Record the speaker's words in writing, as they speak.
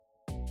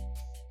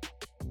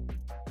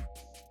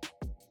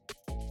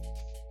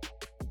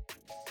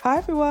Hi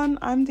everyone,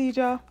 I'm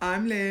Deja.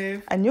 I'm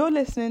Liv. And you're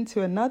listening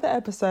to another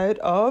episode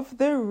of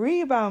The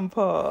Rebound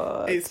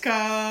Pod. It's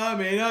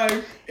coming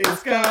home.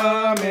 It's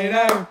coming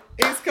home.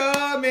 It's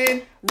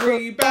coming.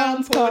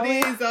 Rebound Pod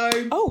is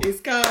home. Oh.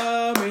 It's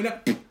coming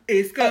up.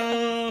 It's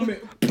coming.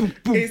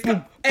 It's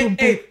coming.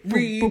 Hey,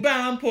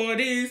 Rebound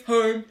Pod is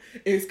home.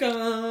 It's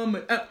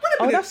coming up.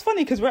 Oh, that's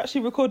funny because we're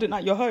actually recording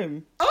at your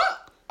home. Oh,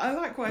 I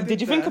like what I did.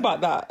 Did you think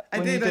about that? I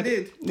when you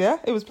did. Yeah,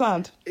 it was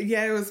planned.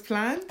 Yeah, it was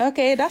planned.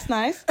 Okay, that's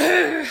nice.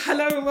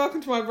 Hello and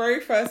welcome to my very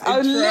first intro.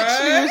 I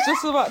literally was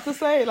just about to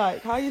say,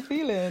 like, how are you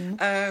feeling?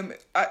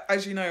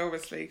 As you know,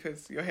 obviously,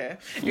 because you're here,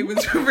 it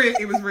was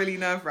really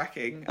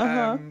nerve-wracking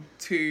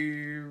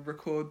to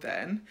record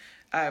then,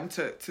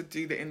 to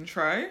do the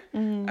intro.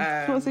 It's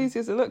not as easy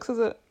as it looks, is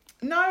it?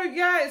 No,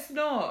 yeah, it's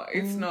not.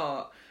 It's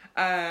not.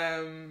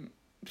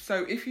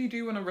 So if you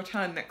do want to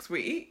return next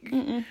week,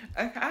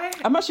 okay.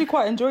 I'm actually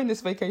quite enjoying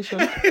this vacation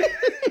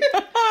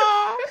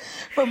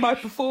from my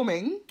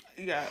performing.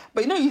 Yeah.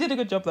 But you did a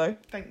good job though.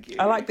 Thank you.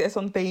 I liked it. It's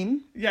on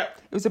theme. Yeah.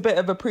 It was a bit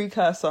of a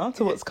precursor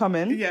to what's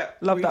coming. Yeah.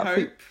 Love we that.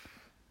 hope.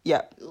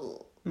 Yeah.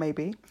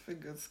 Maybe.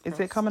 Fingers crossed. Is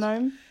it coming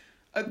home?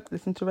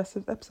 Listen to the rest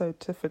of the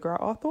episode to figure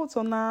out our thoughts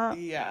on that.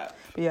 Yeah.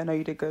 But yeah, no,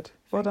 you did good.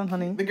 Well done,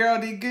 honey. The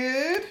girl did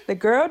good. The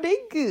girl did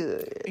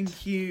good.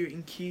 Thank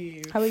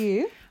you. How are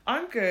you?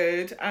 I'm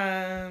good.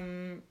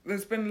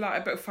 There's been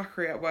like a bit of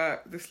fuckery at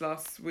work this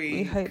last week.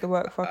 You hate the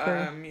work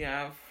fuckery.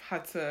 Yeah, I've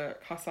had to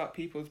cuss out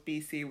people's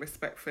BC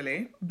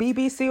respectfully.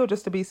 BBC or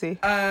just the BC?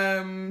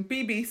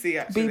 BBC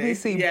actually.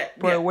 BBC, yeah,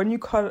 bro. yeah. When you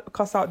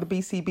cuss out the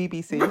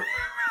BBC.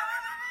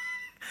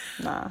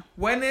 Nah.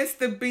 When it's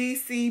the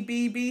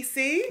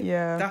BBC,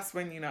 Yeah. that's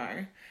when you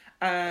know.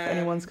 If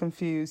anyone's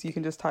confused, you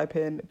can just type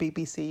in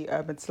BBC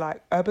urban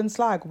slag. Urban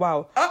slag.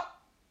 Wow.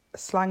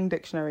 Slang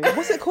dictionary.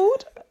 What's it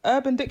called?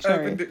 Urban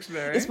dictionary. Urban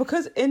dictionary. It's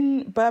because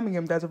in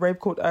Birmingham there's a rave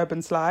called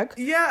Urban Slag.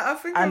 Yeah, I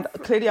think. And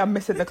clearly I'm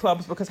missing the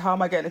clubs because how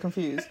am I getting it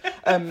confused?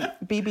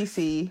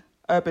 BBC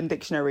Urban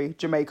Dictionary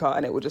Jamaica,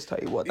 and it will just tell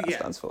you what that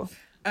stands for.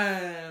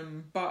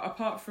 But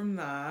apart from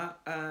that,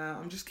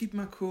 I'm just keeping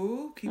my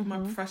cool, keeping my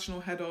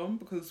professional head on,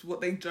 because what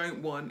they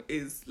don't want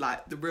is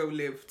like the real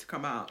Liv to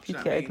come out. You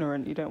get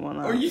ignorant, you don't want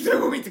that. Or you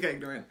don't want me to get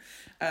ignorant.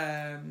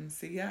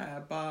 So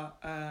yeah, but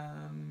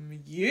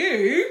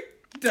you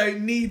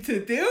don't need to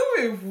deal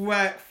with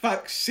work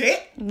fuck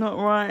shit. Not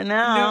right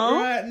now.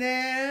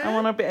 I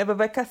want a bit of a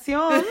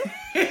vacation.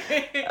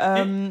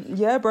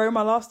 Yeah, bro,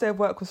 my last day of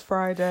work was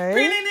Friday.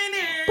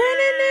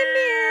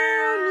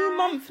 New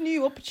month,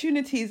 new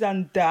opportunities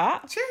and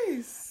that.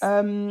 Jeez.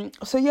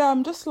 So yeah,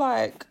 I'm just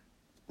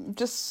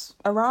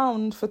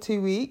around for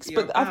 2 weeks.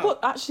 You're but I've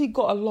actually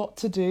got a lot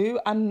to do,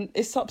 and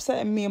it's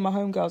upsetting me and my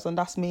homegirls, and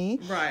that's me.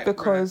 Right.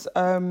 Because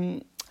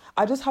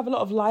I just have a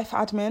lot of life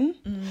admin.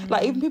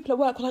 Like, even people at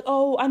work are like,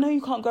 oh, I know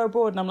you can't go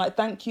abroad. And I'm like,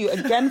 thank you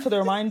again for the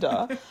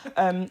reminder.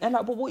 And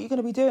like, but what are you going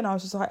to be doing? I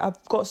was just like,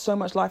 I've got so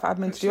much life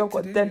admin to do. I've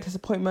got dentist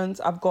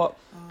appointments. I've got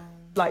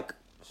like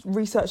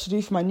research to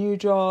do for my new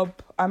job.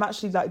 I'm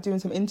actually like doing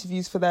some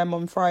interviews for them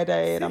on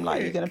Friday. And I'm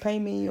like, you're going to pay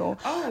me? Or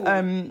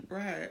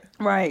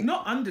right.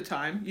 Not under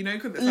time,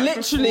 because it's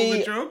literally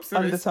like before the job, so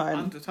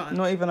under time.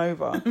 Not even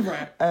over.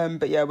 Right.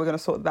 But yeah, we're going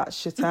to sort that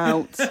shit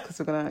out because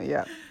we're going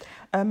to,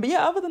 but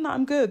yeah, other than that,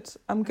 I'm good.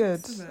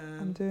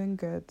 Excellent. I'm doing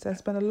good.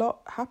 There's been a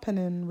lot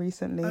happening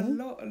recently. A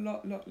lot.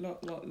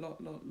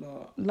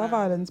 Love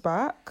Island's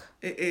back.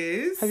 It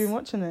is. Have you been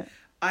watching it?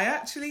 I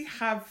actually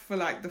have for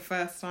like the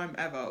first time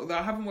ever, although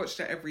I haven't watched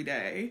it every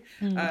day.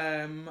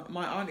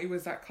 My auntie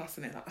was like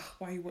cussing it, like,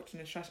 why are you watching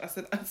this trash? I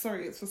said,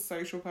 sorry, it's for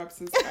social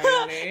purposes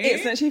only.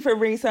 It's actually for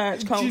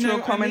research, cultural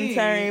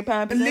commentary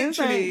purposes.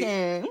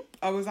 Literally.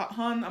 I was like,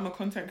 hun, I'm a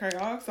content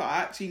creator, so I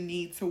actually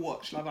need to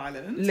watch Love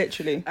Island.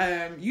 Literally.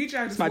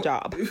 Usually it's my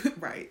job.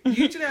 Right.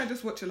 Usually I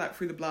just watch it like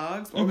through the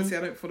blogs, but obviously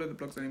I don't follow the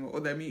blogs anymore,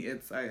 or they're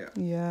muted, so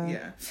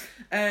yeah.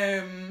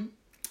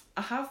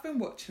 I have been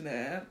watching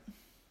it.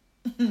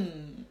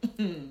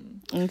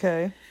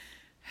 Okay.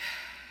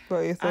 What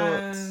are your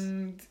thoughts?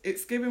 And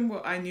it's given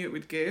what I knew it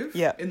would give.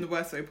 Yeah. In the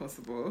worst way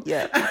possible.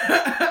 Yeah.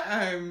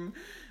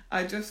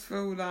 I just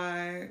feel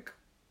like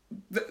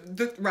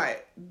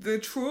the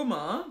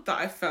trauma that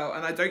I felt,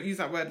 and I don't use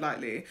that word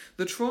lightly,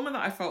 the trauma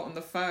that I felt on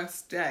the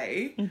first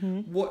day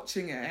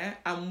watching it,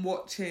 and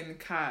watching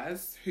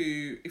Kaz,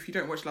 who, if you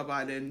don't watch Love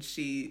Island,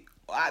 she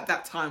at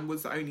that time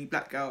was the only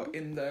black girl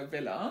in the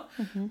villa,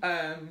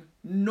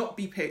 not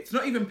be picked,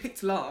 not even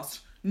picked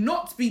last,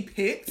 not be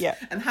picked,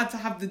 and had to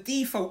have the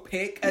default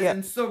pick, as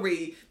in,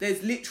 sorry,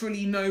 there's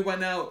literally no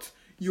one else,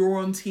 you're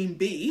on team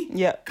B,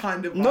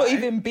 kind of vibe. Not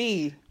even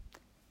B,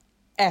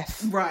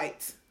 F.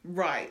 Right.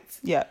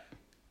 Yeah.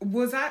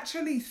 Was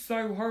actually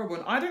so horrible.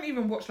 And I don't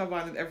even watch Love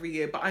Island every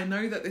year, but I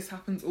know that this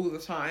happens all the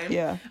time.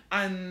 Yeah.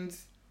 And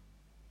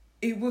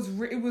it was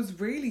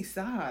really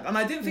sad. And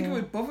I didn't think it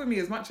would bother me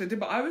as much as it did,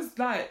 but I was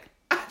like,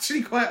 I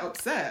actually quite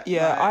upset.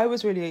 Yeah, like, I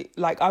was really,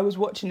 like, I was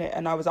watching it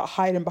and I was like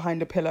hiding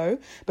behind a pillow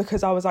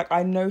because I was like,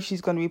 I know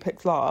she's going to be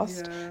picked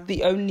last. Yeah.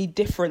 The only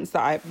difference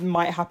that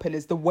might happen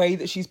is the way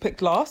that she's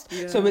picked last.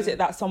 Yeah. So is it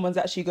that someone's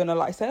actually going to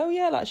like say, oh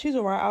yeah, like she's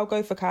all right, I'll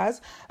go for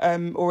Kaz?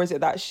 Or is it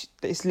that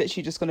it's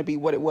literally just going to be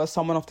what it was,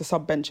 someone off the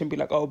sub bench and be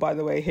like, oh, by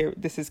the way, here,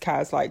 this is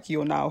Kaz, like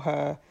you're now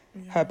her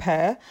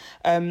pair.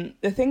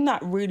 The thing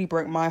that really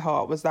broke my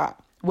heart was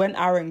that when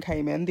Aaron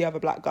came in, the other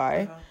black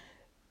guy,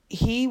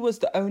 he was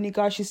the only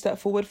guy she stepped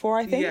forward for,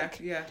 I think.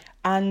 Yeah.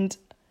 And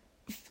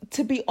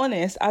to be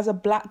honest, as a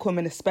black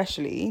woman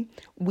especially,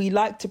 we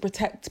like to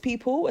protect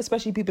people,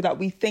 especially people that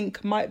we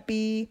think might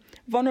be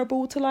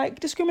vulnerable to like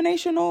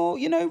discrimination or,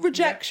 you know,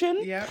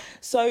 rejection. Yeah.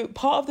 So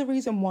part of the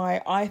reason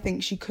why I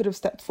think she could have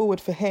stepped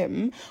forward for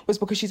him was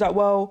because she's like,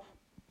 well,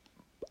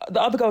 the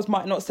other girls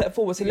might not step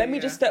forward, so let me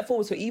just step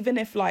forward. So even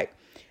if like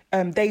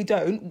they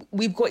don't,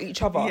 we've got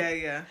each other.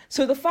 Yeah.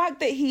 So the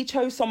fact that he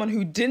chose someone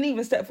who didn't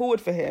even step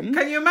forward for him.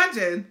 Can you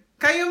imagine?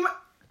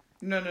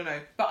 No.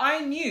 But I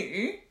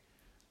knew.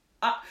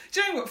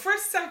 Do you know what? For a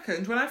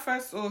second, when I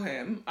first saw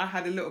him, I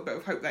had a little bit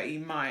of hope that he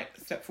might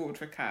step forward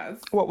for Kaz.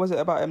 What was it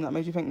about him that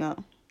made you think that?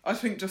 I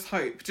think just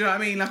hope. Do you know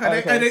what I mean? Like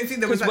I don't think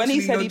there was actually when he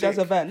said logic. he does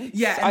events,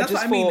 yeah, and I that's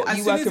just what I mean. thought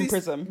you work in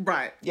prison,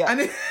 right? Yeah,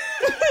 and,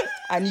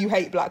 and you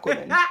hate black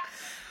women.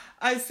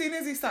 As soon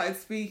as he started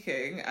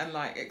speaking and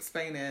like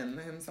explaining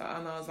himself,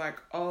 and I was like,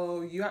 oh,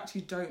 you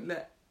actually don't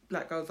let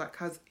black girls like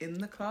Kaz in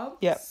the club.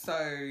 Yeah. So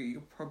you're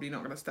probably not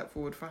going to step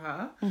forward for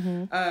her.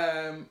 Mm-hmm.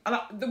 And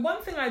the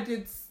one thing I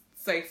did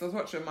say, because I was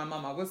watching my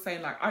mum, I was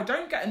saying like, I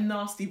don't get a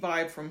nasty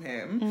vibe from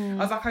him.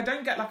 I was like, I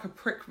don't get like a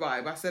prick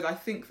vibe. I said, I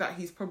think that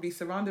he's probably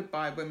surrounded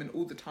by women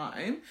all the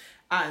time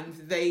and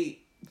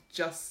they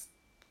just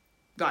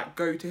like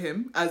go to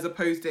him as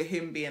opposed to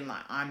him being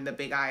like, I'm the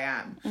big I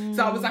am.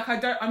 So I was like,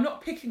 I'm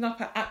not picking up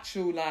an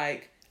actual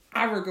like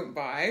arrogant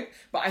vibe,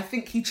 but I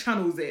think he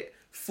channels it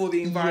for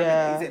the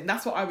environment he's in.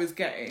 That's what I was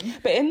getting.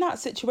 But in that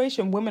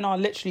situation, women are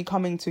literally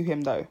coming to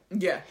him though.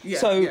 Yeah.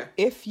 So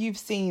if you've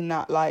seen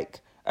that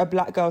like a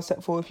black girl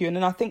step forward for you, and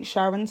then I think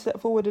Sharon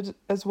stepped forward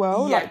as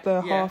well, like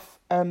the half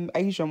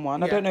Asian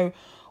one. I don't know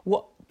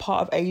what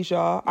part of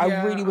Asia.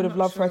 I really would have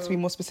loved for her to be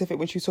more specific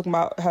when she was talking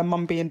about her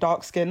mum being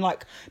dark skin,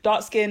 like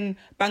dark skin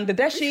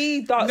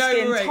Bangladeshi, dark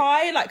skin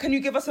Thai. Like, can you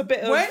give us a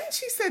bit of? When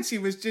she said she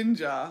was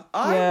ginger,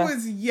 I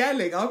was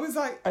yelling. I was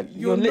like,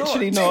 "You're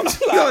literally not.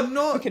 Like, you're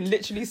not. I can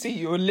literally see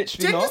you're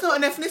literally Ginger's not.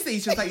 not an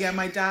ethnicity." She's like, "Yeah,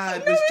 my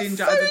dad was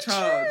ginger as a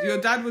child.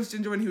 Your dad was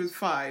ginger when he was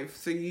 5,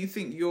 so you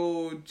think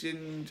you're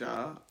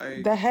ginger?"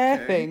 Okay. The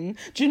hair thing.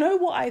 Do you know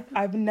what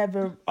I've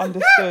never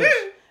understood?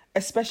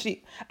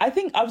 Especially, I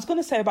think I was going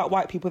to say about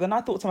white people, then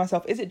I thought to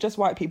myself, is it just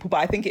white people? But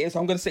I think it is, so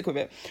I'm going to stick with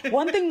it.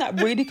 One thing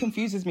that really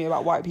confuses me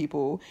about white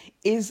people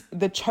is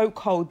the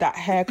chokehold that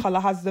hair colour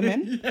has them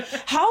in.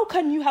 How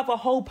can you have a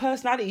whole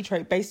personality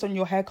trait based on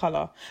your hair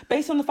colour?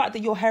 Based on the fact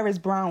that your hair is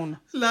brown?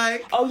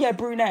 Like... Oh yeah,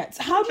 brunette.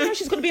 How do you know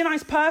she's going to be a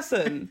nice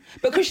person?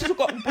 Because she's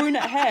got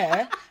brunette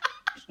hair,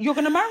 you're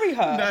going to marry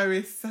her. No,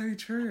 it's so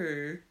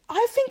true.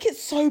 I think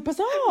it's so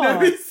bizarre.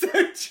 No, it's so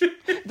true.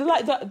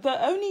 The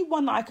only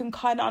one that I can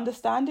kind of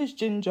understand is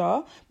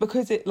ginger,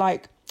 because it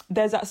like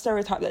there's that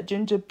stereotype that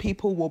ginger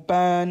people will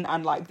burn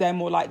and like they're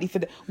more likely for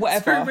the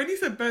whatever. So when you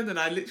said burn, then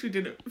I literally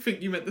didn't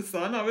think you meant the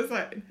sun. I was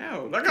like, in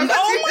hell. Like, oh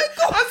my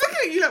God. I was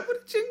looking at you like,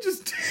 what do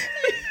gingers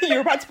do?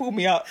 You're about to pull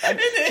me up. Do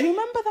you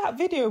remember that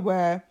video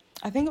where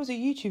I think it was a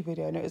YouTube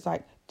video and it was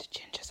like, do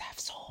gingers have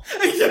souls?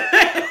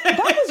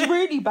 That was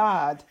really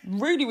bad.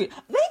 Really. They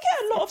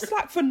get a lot of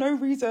slack for no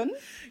reason.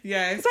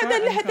 Yeah, it's like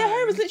their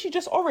hair is literally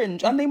just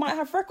orange and they might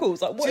have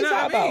freckles. Like, what is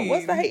that about?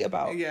 What's the hate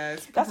about? Yeah,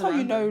 that's how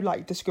you know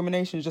like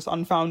discrimination is just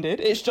unfounded.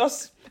 It's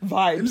just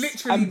vibes,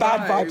 literally, and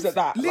bad vibes at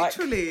that.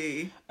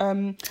 Literally.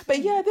 But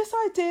yeah, this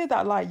idea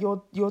that like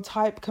your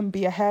type can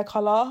be a hair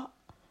color,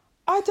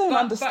 I don't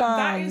understand. But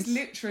that is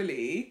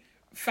literally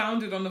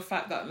founded on the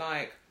fact that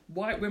like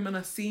white women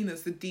are seen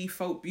as the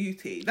default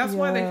beauty. That's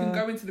why they can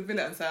go into the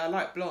villa and say, I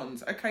like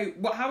blondes. Okay,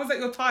 how is that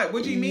your type?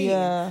 What do you mean?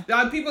 Yeah.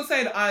 Like, people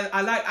say that I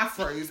like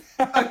afros.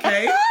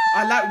 Okay,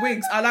 I like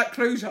wigs. I like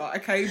closure.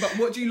 Okay, but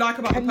what do you like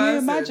about the person? Can you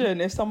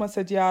imagine if someone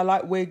said, yeah, I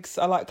like wigs,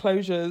 I like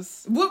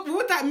closures? What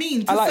would that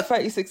mean? I like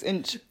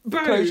 36-inch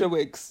closure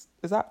wigs.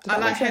 Is that? I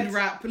like head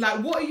wrap.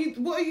 Like, what are you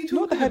talking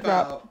Not the head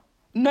about? wrap.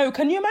 No,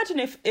 can you imagine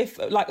if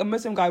like a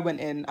Muslim guy went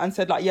in and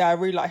said like, yeah, I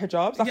really like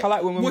hijabs. Like, I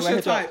like women with hijab.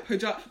 What's your type?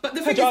 Hijab. But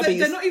the thing is,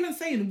 they're not even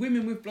saying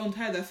women with blonde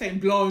hair. They're saying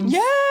blondes,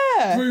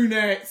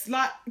 brunettes.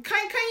 Like,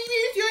 can you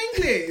use your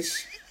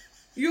English?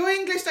 Your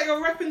English that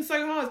you're repping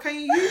so hard, can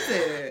you use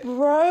it?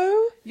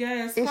 Bro.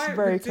 Yeah, it's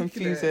very ridiculous.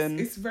 confusing.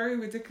 It's very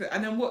ridiculous.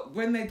 And then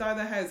when they dye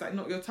their hair, it's like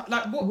not your type.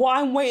 Like what? What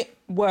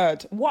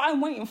I'm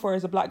waiting for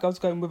is a black girl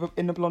going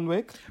in a blonde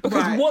wig.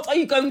 Because what are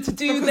you going to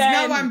do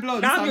then? Now I'm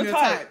blonde. Now so I'm your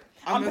type.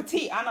 I'm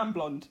petite and I'm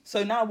blonde.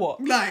 So now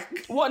what?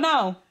 Like what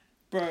now?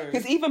 Bro.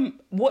 Because even,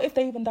 what if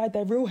they even dyed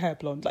their real hair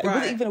blonde? Like, it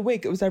wasn't even a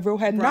wig, it was their real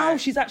hair. Now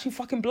Right. she's actually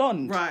fucking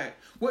blonde. Right.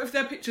 What if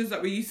they're pictures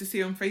that we used to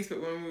see on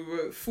Facebook when we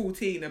were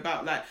 14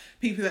 about, like,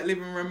 people that live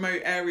in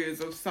remote areas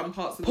of some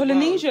parts of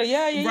Polynesia, the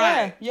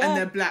world? yeah. And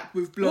they're black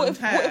with blonde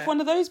hair. What if one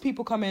of those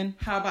people come in?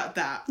 How about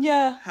that?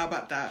 Yeah. How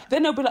about that?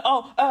 Then they'll be like,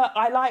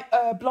 I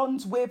like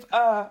blondes with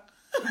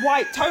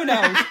white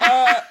toenails.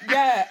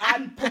 Yeah,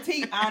 and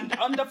petite and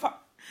under...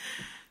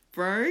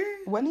 Bro?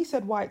 When he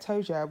said white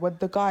toes, yeah, when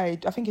the guy,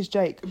 I think it's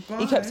Jake, Bye.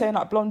 he kept saying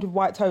like blonde with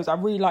white toes. I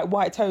really like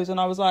white toes. And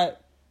I was like,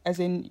 as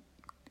in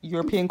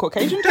European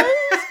Caucasian toes?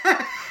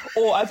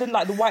 Or as in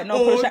like the white nail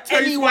Or polish that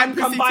toes anyone white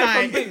can pussy buy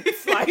tight. from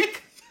Boots.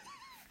 Like,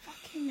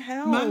 fucking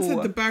hell. Man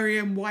said the Barry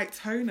M white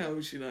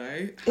toenails, you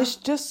know? It's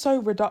just so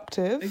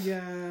reductive.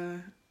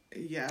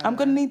 Yeah. I'm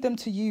going to need them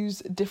to use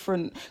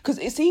different... Because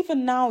it's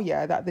even now,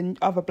 yeah, that the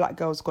other black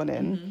girl's gone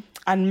in. Mm-hmm.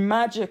 And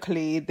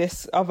magically,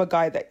 this other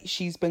guy that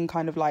she's been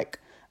kind of like...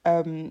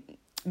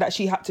 that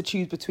she had to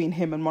choose between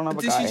him and one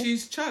other guy. Did she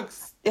choose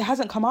Chugs? It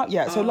hasn't come out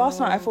yet. So last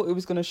night I thought it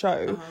was going to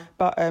show,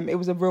 but it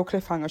was a real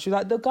cliffhanger. She was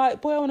like, the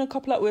boy I want to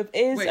couple up with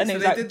is... Wait, and so it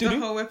was they like, did doo-doo.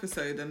 the whole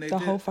episode and they The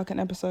did... whole fucking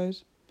episode.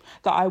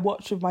 That I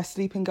watched with my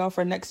sleeping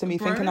girlfriend next to me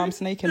thinking I'm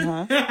snaking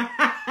her.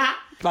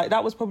 Like,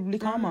 that was probably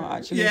karma,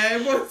 actually. Yeah,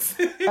 it was.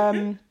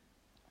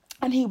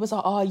 And he was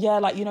like, oh, yeah,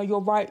 like, you know,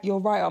 you're right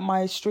up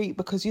my street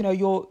because, you know,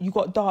 you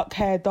got dark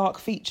hair, dark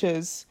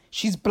features.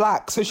 She's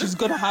black, so she's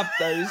going to have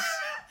those.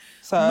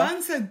 So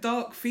Man said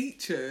dark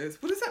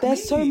features. What does that mean?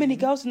 there's so many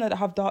girls in there that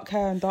have dark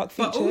hair and dark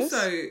features. But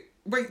also,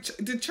 wait,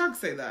 did Chug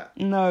say that?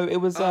 No, it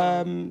was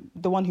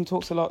the one who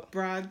talks a lot.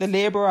 Brad? The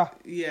labourer.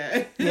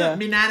 Yeah. Yeah.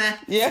 Me nana.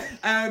 Yeah.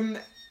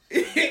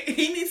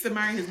 He needs to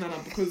marry his nana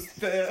because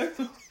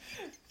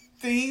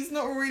he's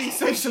not really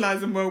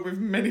socialising well with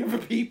many other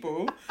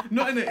people.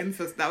 Not in an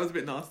incest. That was a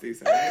bit nasty.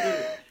 So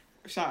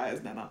shout out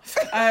his nana.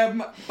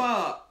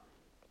 But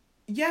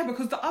yeah,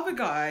 because the other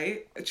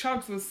guy,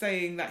 Chugs, was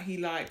saying that he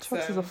likes...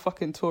 Chugs is a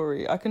fucking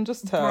Tory. I can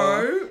just tell.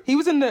 Bro. He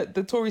was in the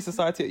Tory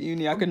society at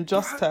uni. I can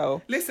just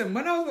tell. Listen,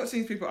 when I was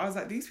watching these people, I was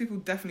like, these people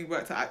definitely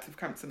worked at active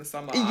camps in the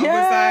summer.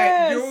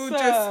 Yes! I was like,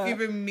 you're just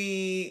giving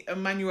me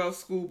Emmanuel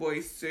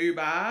Schoolboy so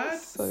bad.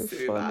 So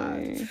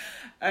funny.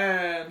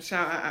 Bad.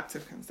 Shout out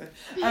active camps then.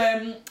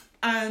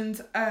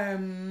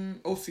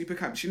 Or super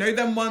camps, you know,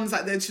 them ones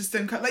like they're just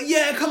them like,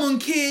 yeah, come on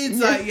kids,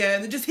 like yeah,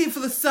 they're just here for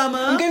the summer.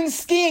 I'm going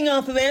skiing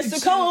after this, so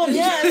come on,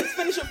 yeah, let's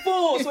finish at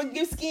 4 so I can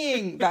go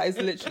skiing. That is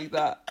literally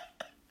that.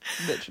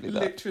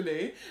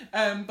 Literally.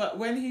 But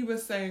when he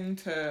was saying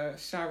to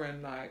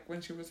Sharon, like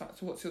when she was like,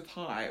 so what's your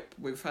type,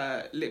 with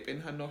her lip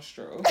in her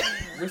nostril,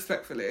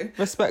 respectfully,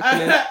 I was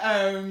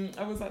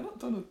like, not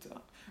Donald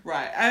Trump,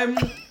 right? I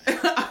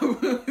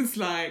was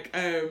like,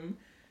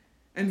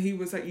 and he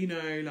was like, you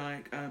know,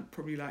 like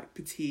probably like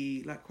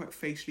petite, like quite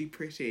facially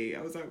pretty.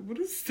 I was like, what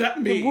does that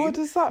mean? What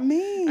does that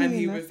mean? And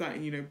he was like,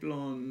 you know,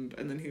 blonde.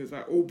 And then he was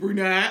like, oh,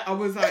 brunette. I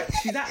was like,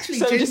 she's actually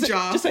so ginger.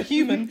 Just a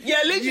human. Yeah,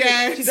 literally.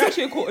 Yeah. She's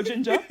actually a quarter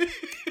ginger.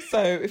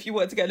 So if you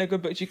wanted to get in a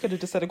good book, you could have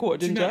just said a quarter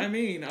ginger. Do you know what I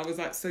mean? I was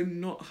like, so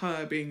not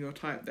her being your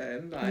type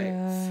then. Like,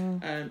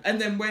 yeah. And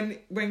then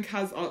when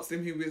Kaz asked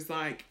him, he was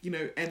like, you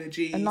know,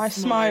 energy, a nice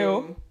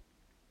smile.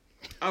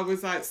 I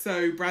was like,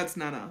 so Brad's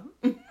nana.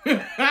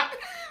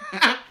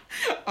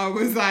 I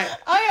was like,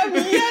 I am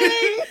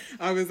yelling.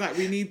 I was like,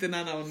 we need the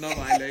nana on Love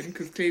Island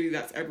because clearly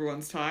that's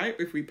everyone's type.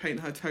 If we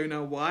paint her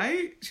toenail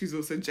white, she's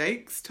also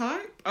Jake's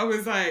type. I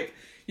was like,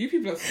 you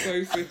people are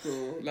so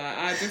fickle. Like,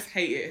 I just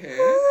hate it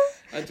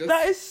here.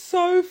 That is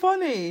so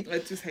funny. I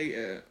just hate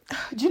it.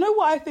 Do you know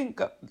what I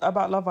think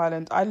about Love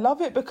Island? I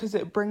love it because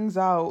it brings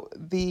out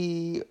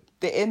the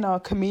inner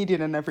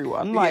comedian in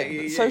everyone.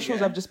 Like, socials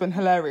have just been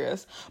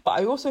hilarious. But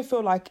I also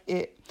feel like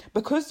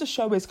because the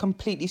show is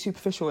completely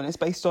superficial and it's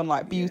based on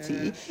like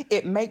beauty,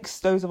 it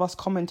makes those of us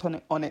comment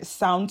on it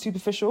sound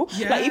superficial.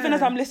 Yeah. Like, even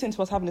as I'm listening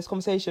to us having this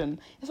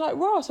conversation, it's like,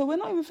 raw, so we're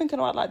not even thinking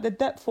about like the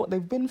depth, what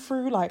they've been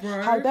through, like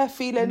how they're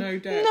feeling. No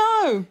depth.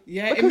 No.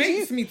 Yeah, it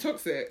makes me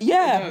toxic.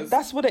 Yeah,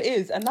 that's what it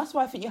is. And that's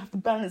why I think you have to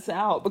balance it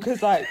out,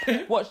 because like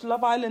watch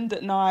Love Island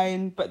at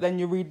 9, but then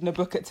you're reading a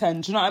book at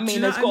 10. Do you know what I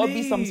mean? There's got to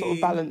be some sort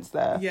of balance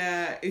there.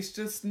 Yeah, it's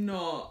just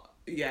not...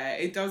 Yeah,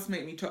 it does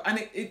make me talk, and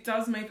it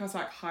does make us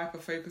like hyper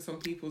focus on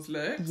people's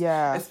looks.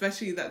 Yeah,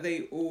 especially that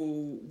they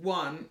all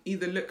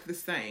either look the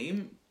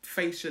same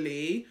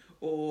facially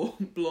or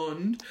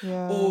blonde,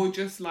 or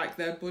just like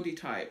their body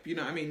type. You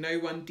know what I mean? No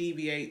one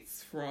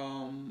deviates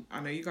from.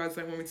 I know you guys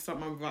don't want me to start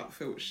my without the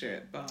filter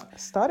shit, but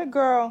start it,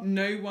 girl.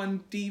 No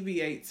one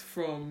deviates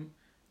from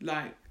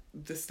like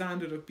the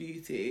standard of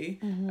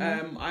beauty.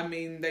 Mm-hmm. I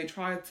mean, they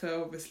tried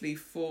to obviously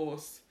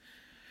force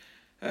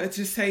a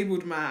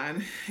disabled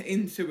man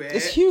into it.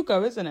 It's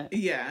Hugo, isn't it?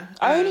 Yeah.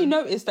 I only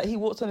noticed that he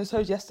walked on his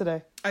toes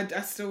yesterday. I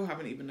still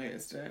haven't even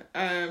noticed it.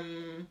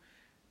 And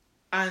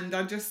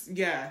I just,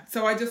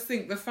 so I just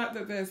think the fact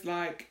that there's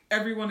like,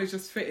 everyone is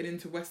just fitted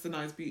into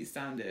westernized beauty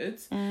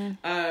standards.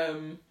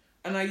 And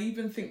I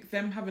even think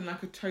them having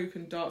like a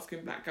token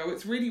dark-skinned black girl,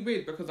 it's really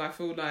weird because I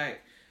feel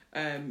like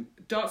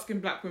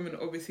dark-skinned black women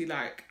obviously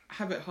like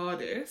have it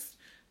hardest,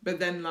 but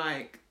then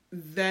like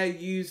they're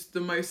used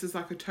the most as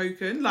like a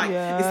token. Like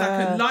it's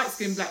like a light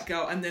skinned black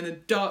girl and then a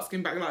dark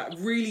skinned black girl, like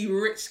really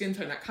rich skin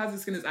tone. Like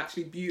Kaz's skin is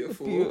actually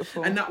beautiful.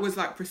 And that was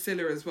like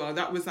Priscilla as well.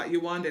 That was like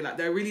Yewande. Like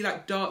they're really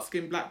like dark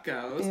skinned black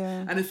girls.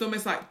 Yeah. And it's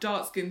almost like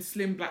dark skinned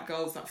slim black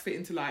girls that fit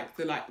into like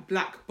the like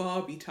black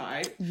Barbie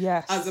type.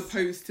 Yes. As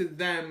opposed to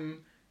them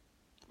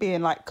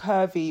being like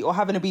curvy or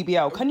having a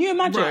BBL. Can you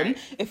imagine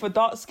if a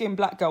dark skinned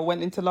black girl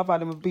went into Love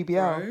Island with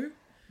BBL? Bro.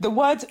 The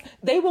words,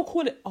 they will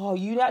call it,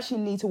 you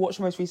actually need to watch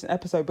the most recent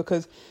episode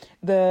because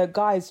the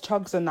guys,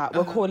 Chugs and that,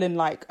 were calling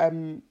like,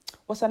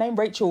 what's her name?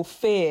 Rachel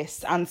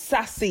fierce and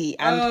sassy.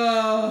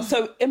 And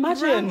so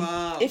imagine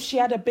if she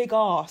had a big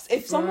ass.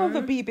 If someone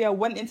with a BBL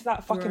went into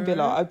that fucking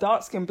villa, a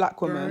dark-skinned black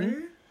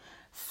woman,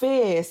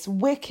 fierce,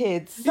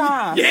 wicked,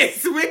 sass.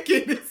 Yes,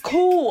 wicked.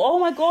 Cool. Oh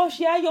my gosh,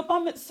 yeah, your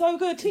bum is so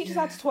good. Teach us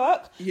how to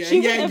twerk. She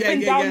wouldn't have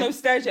been down those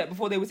stairs yet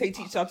before they would say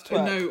teach us how to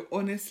twerk. No,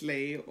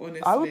 honestly.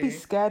 I would be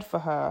scared for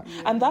her.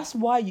 Yeah. And that's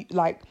why, you,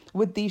 like,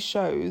 with these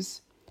shows,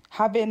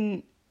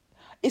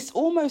 it's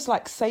almost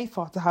like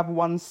safer to have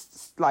one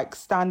like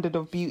standard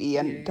of beauty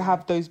and to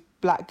have those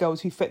black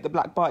girls who fit the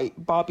black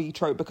Barbie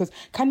trope. Because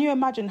can you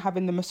imagine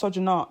having the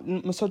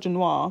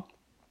misogynoir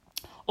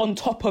on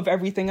top of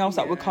everything else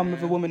that would come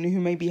with a woman who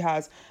maybe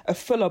has a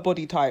fuller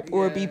body type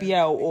or a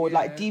BBL or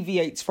like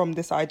deviates from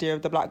this idea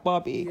of the black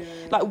Barbie?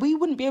 Like, we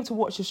wouldn't be able to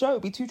watch the show.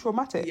 It'd be too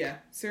traumatic. Yeah,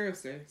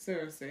 seriously. So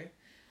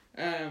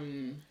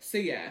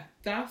yeah,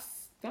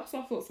 that's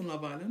our thoughts on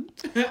Love Island.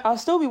 I'll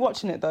still be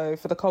watching it though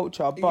for the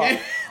culture, but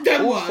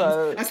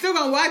also I'm still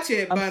gonna watch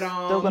it.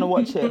 Still gonna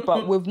watch it,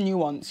 but with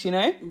nuance, you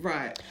know.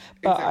 Right.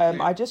 But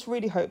I just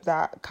really hope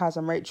that Kaz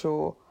and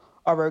Rachel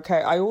are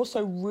okay. I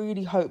also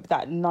really hope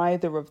that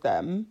neither of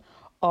them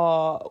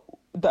are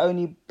have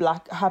only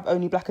black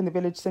in the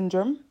village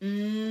syndrome,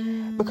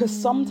 because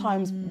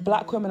sometimes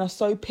black women are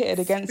so pitted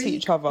against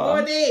each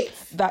other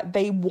that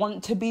they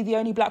want to be the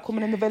only black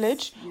woman in the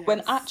village,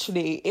 when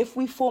actually if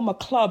we form a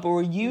club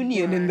or a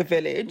union in the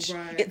village,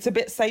 it's a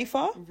bit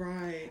safer.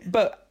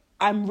 But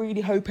I'm really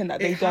hoping that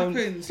they don't.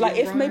 Like,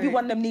 if maybe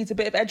one of them needs a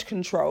bit of edge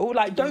control,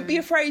 like, don't be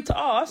afraid to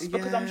ask,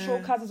 because I'm sure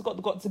Kaz has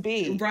got to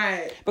be.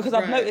 Because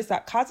I've noticed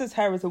that Kaz's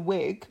hair is a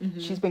wig.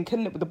 She's been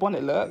killing it with the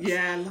bonnet looks.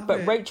 Yeah, I love but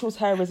it. Rachel's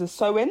hair is a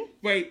sew-in.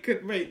 Wait,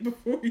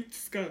 before you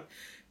just go.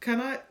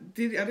 I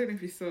don't know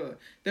if you saw it.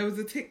 There was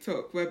a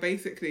TikTok where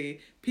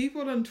basically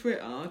people on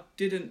Twitter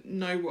didn't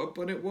know what a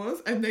bonnet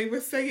was, and they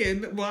were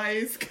saying, why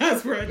is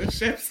Kaz wearing a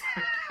chef's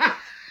hat?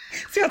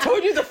 See, I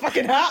told you the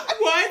fucking hat.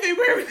 Why are they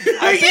wearing it?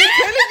 I've been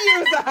telling you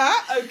it was a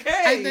hat.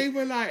 Okay. And they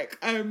were like,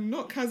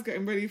 not Kaz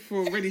getting ready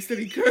for Ready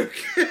Steady Cook.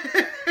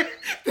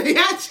 They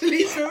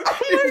actually thought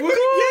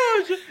oh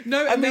my gosh.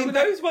 No, I mean,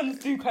 those ones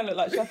do kind of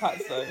look like chef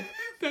hats though.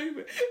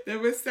 There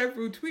were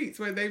several tweets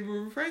where they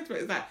were referring to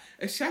it as like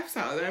a chef's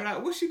hat. They were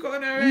like, what's she got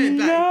on her head?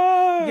 Like,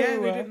 no. Yeah,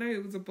 they didn't know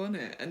it was a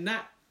bonnet. And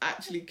that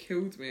actually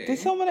killed me. Did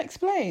someone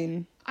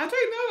explain? I don't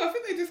know. I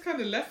think they just kind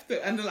of left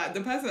it. And like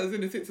the person that was in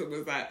the TikTok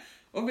was like,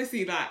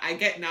 obviously, like, I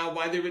get now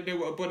why they would know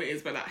what a bonnet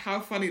is, but like, how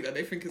funny that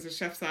they think it's a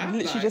chef's hat.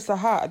 Literally just a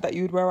hat that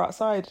you would wear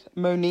outside,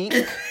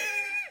 Monique.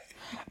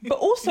 But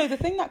also, the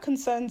thing that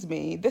concerns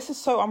me, this is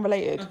so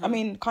unrelated, I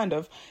mean, kind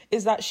of,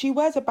 is that she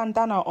wears a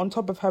bandana on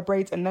top of her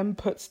braids and then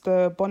puts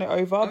the bonnet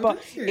over.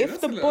 But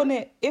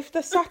if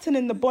the satin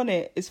in the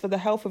bonnet is for the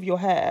health of your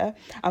hair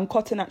and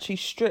cotton actually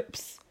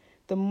strips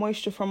the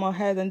moisture from our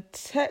hair, then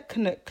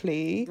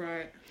technically...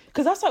 Right.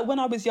 Because that's like when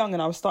I was young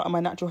and I was starting my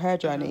natural hair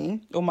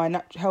journey or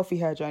my healthy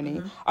hair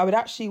journey, I would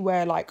actually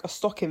wear like a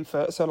stocking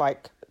foot, so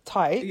like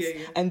tights,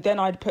 and then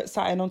I'd put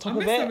satin on top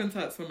of it. I'm having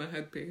tights on my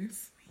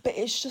headpiece. But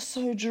it's just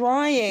so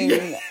drying.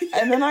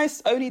 And then I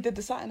only did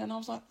the satin and I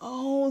was like,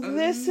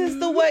 this is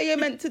the way you're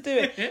meant to do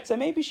it. So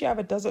maybe she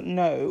either doesn't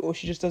know or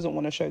she just doesn't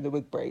want to show the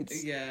wig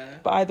braids. Yeah.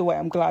 But either way,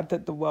 I'm glad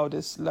that the world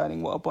is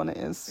learning what a bonnet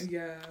is.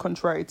 Yeah.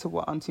 Contrary to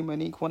what Auntie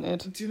Monique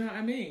wanted. Do you know what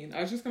I mean?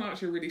 I was just going to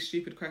ask you a really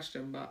stupid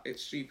question, but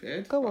it's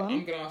stupid. Go on.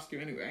 I'm going to ask you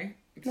anyway.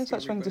 No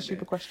such thing as a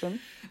stupid question.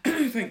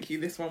 Thank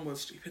you. This one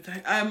was stupid though.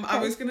 I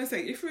was going to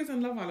say, if you was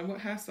on Love Island, what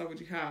hairstyle would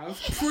you have?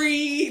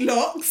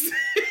 Pre-locks.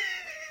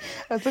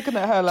 I was looking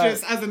at her like...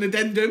 Just as an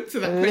addendum to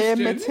that question.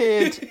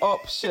 Limited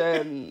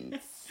options.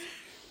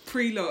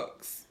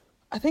 Pre-locks.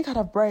 I think I'd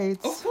have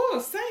braids. Of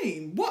course,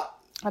 same. What?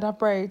 I'd have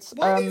braids.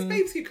 Why do these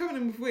babes keep coming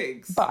in with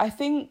wigs? But I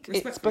think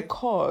it's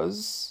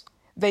because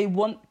they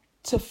want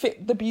to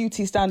fit the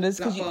beauty standards,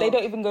 because they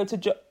don't even go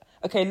to...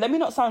 Okay, let me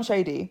not sound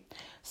shady.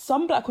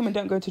 Some black women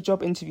don't go to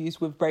job interviews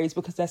with braids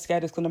because they're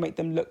scared it's going to make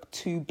them look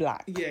too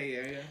black.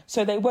 Yeah.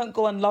 So they won't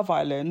go on Love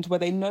Island where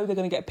they know they're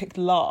going to get picked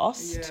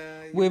last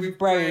with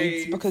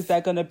braids because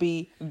they're going to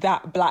be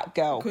that black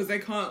girl. Because they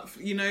can't,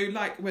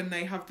 like when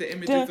they have the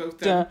images of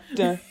them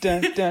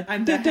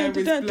and their hair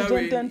is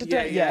blowing.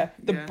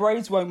 The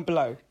braids won't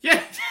blow.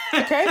 Yeah.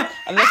 Okay?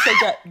 Unless they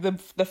get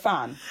the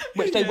fan,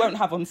 which they won't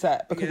have on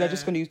set because they're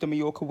just going to use the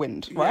Mallorca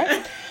wind,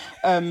 right?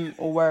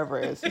 Or wherever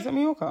it is. Is it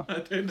Mallorca? I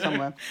don't know.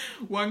 Somewhere.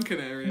 One can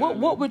know. Canary What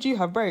Island. would you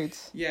have,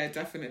 braids? Yeah,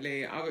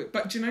 definitely. I would,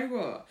 but do you know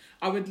what?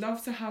 I would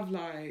love to have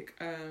like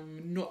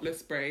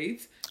knotless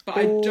braids, but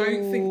I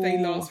don't think they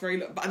last very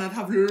long. And I'd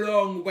have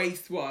long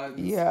waist ones.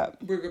 Yeah.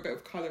 With a bit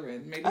of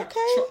colouring, maybe like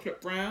Okay.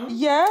 chocolate brown.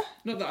 Yeah.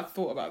 Not that I've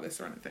thought about this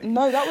or anything.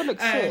 No, that would look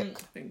sick.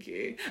 Thank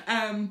you.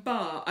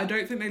 But I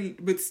don't think they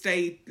would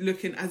stay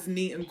looking as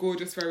neat and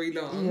gorgeous very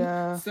long.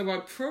 Yeah. So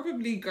I'd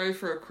probably go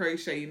for a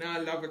crochet. You know, I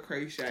love a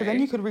crochet. So then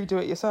you could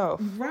redo it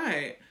yourself.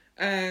 Right.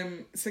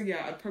 So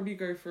yeah, I'd probably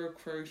go for a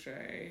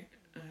crochet.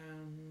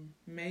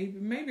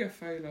 Maybe a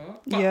faux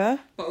lock. But,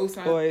 But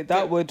also, Boy,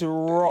 that would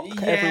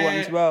rock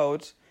everyone's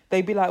world.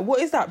 They'd be like,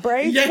 "What is that,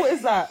 braids? Yeah. What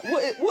is that?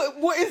 What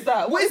is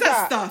that? What is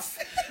that stuff?"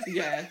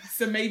 Yeah.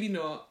 So maybe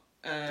not.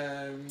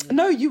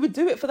 No, you would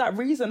do it for that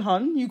reason,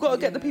 hun. You got to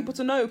get the people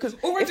to know, because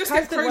or I just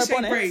get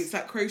crochet braids,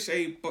 like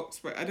crochet box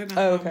braid. I don't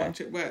know how much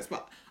it works,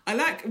 but I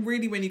like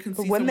really when you can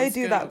see. But when they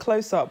do skirt. that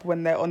close up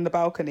when they're on the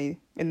balcony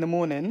in the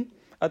morning,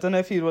 I don't know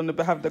if you'd want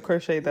to have the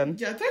crochet then.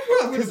 Yeah,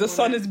 definitely. Because the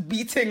sun is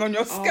beating on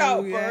your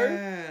scalp, bro.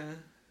 Yeah.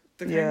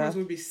 The cameras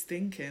would be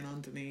stinking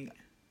underneath.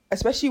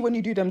 Especially when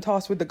you do them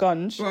tasks with the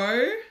gunge.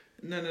 Bro?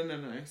 No.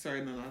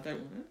 Sorry, no, I don't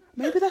want it.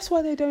 Maybe that's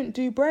why they don't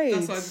do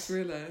braids. That's what I just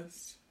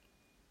realised.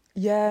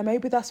 Yeah,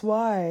 maybe that's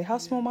why. How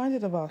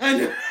small-minded of us. I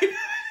know.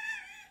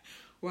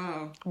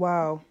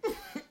 Wow.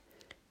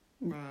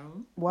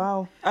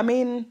 Wow. I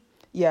mean,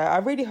 yeah, I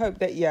really hope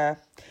that,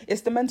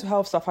 it's the mental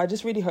health stuff. I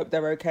just really hope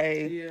they're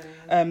okay.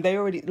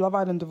 Yeah. Love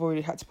Island have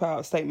already had to put out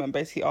a statement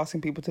basically asking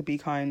people to be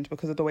kind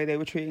because of the way they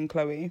were treating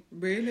Chloe.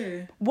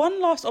 Really?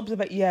 One last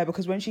observation,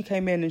 because when she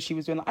came in and she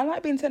was doing, I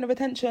like being centre of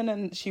attention,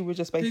 and she was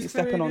just basically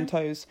stepping on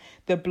toes.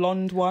 The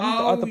blonde one,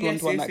 the other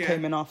blonde one that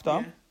came in after.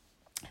 Yeah.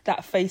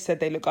 That face said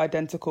they look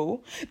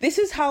identical. This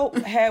is how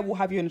hair will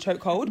have you in a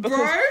chokehold,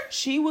 because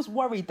she was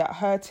worried that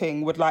her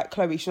ting would like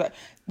Chloe. She's like,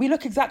 we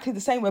look exactly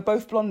the same. We're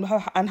both blonde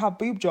and have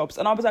boob jobs.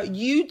 And I was like,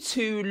 you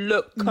two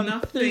look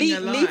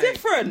completely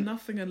different.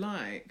 Nothing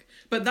alike.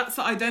 But that's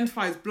what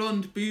identifies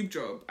blonde boob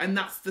job, and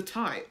that's the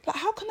type. Like,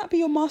 how can that be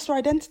your master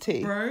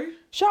identity? Bro.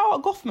 Shout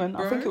out Goffman.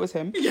 I think it was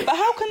him. Yeah. But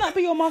how can that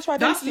be your master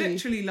identity? That's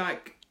literally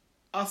like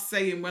us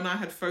saying when I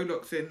had faux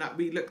locks in that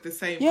we look the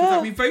same. Because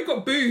like, we've both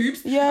got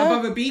boobs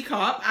above a B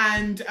cup,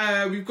 and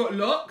we've got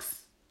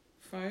locks.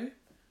 Faux?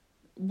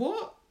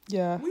 What?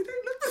 Yeah. We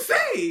don't look the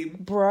same.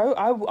 Bro,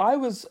 I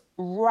was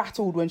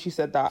rattled when she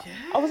said that. Yeah.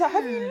 I was like,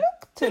 have you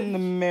looked in the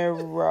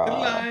mirror?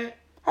 Like,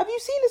 have you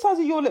seen the size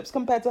of your lips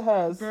compared to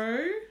hers?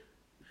 Bro.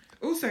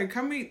 Also,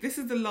 this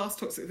is the last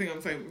toxic thing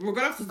I'm saying. We're going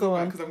to have to stop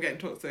on because I'm getting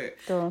toxic.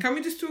 Can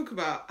we just talk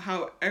about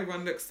how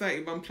everyone looks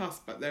 31 plus,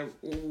 but they're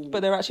all... But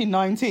they're actually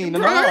 19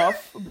 and a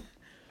half.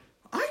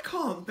 I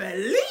can't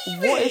believe it.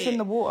 What is in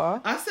the water?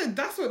 I said,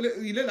 that's what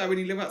you look like when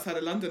you live outside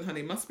of London,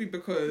 honey. Must be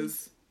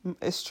because...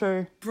 It's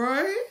true.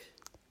 Bro.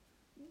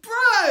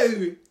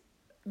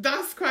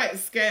 That's quite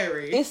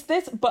scary. It's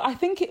this, but I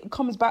think it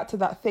comes back to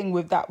that thing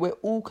with that we're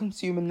all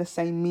consuming the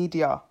same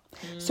media.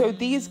 So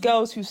these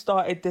girls who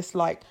started this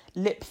like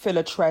lip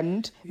filler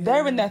trend,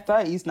 they're in their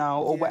 30s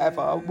now or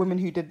whatever, women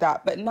who did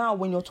that. But now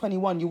when you're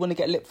 21, you want to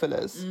get lip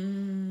fillers.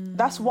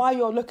 That's why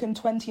you're looking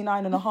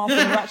 29 and a half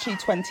when you're actually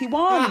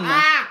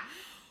 21.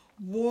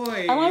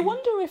 Boy. And I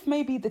wonder if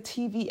maybe the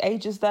TV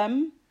ages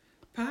them.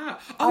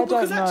 Perhaps.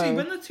 Actually,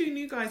 when the two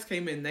new guys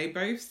came in, they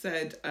both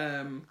said,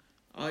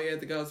 oh yeah,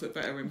 the girls look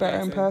better in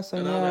person.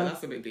 And yeah. I was like,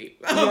 that's a bit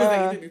deep. I was like,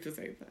 you didn't need to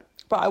say that.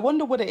 But I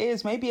wonder what it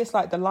is. Maybe it's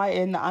like the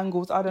lighting, the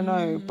angles, I don't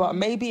know. But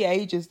maybe it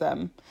ages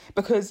them.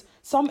 Because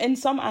in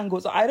some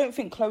angles, I don't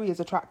think Chloe is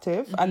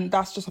attractive. And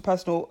that's just a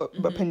personal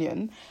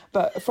opinion.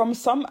 But from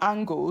some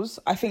angles,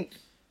 I think,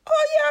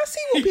 oh yeah, I see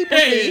what people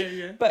see.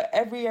 Yeah. But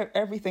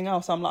everything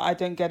else, I'm like, I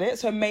don't get it.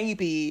 So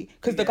maybe,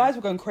 because the guys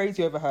were going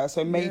crazy over her.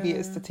 So maybe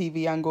it's the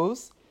TV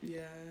angles.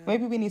 Yeah.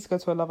 Maybe we need to go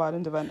to a Love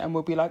Island event and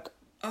we'll be like,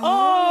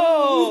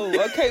 oh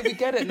okay, we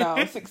get it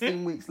now,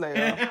 16 weeks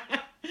later.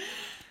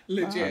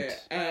 Legit.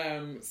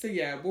 So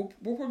yeah,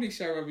 we'll probably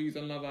share our views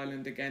on Love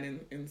Island again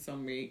in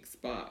some weeks,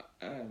 but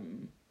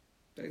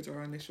those are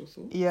our initial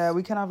thoughts. Yeah,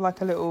 we can have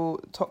like a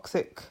little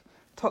toxic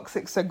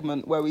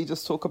segment where we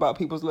just talk about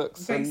people's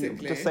looks. Basically.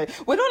 And just say,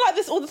 we're not like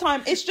this all the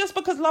time. It's just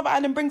because Love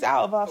Island brings it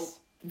out of us.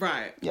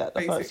 Right. Yeah,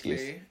 that's our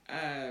excuse.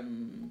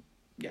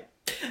 Yeah.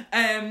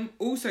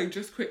 Also,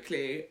 just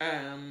quickly,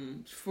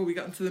 before we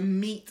get into the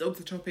meat of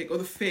the topic, or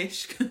the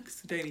fish,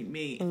 because we don't eat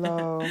meat.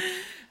 No.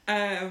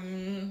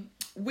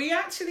 We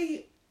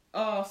actually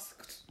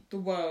asked the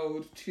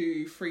world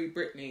to free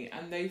Britney,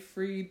 and they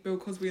freed Bill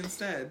Cosby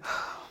instead.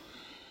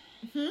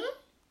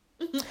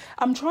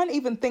 I'm trying to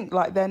even think,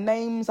 like, their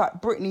names,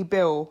 like Britney,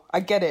 Bill.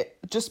 I get it.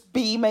 Just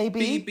B,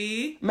 maybe.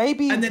 BB.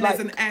 Maybe. And then like,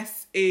 there's an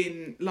S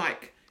in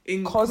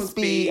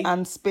Cosby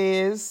and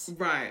Spears.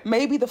 Right.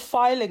 Maybe the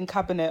filing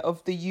cabinet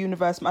of the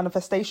universe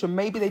manifestation.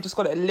 Maybe they just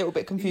got it a little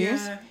bit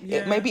confused.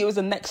 Yeah. Maybe it was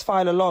the next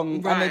file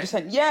along. Right. And they just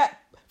said,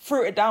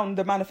 threw it down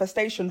the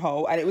manifestation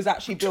hole, and it was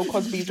actually Bill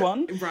Cosby's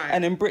one. Right.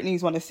 And then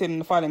Britney's one is sitting in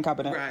the filing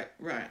cabinet.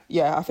 Right.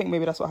 Yeah, I think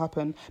maybe that's what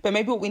happened. But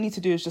maybe what we need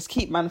to do is just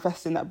keep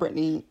manifesting that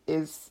Britney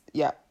is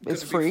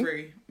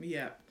free.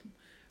 Yeah.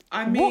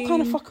 I mean, what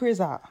kind of fuckery is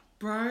that?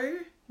 Bro.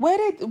 Where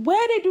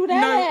they do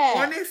that?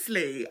 No,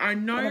 honestly, I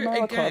know, In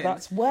America, again.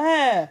 that's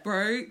where.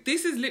 Bro,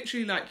 this is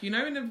literally like, in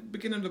the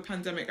beginning of the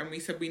pandemic, and we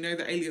said we know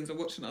that aliens are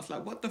watching us.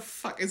 Like, what the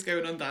fuck is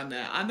going on down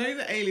there? I know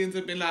that aliens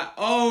have been like,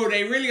 oh,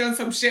 they really on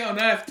some shit on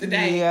Earth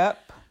today.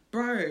 Yep.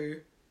 Bro,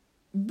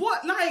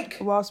 what, like...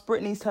 Whilst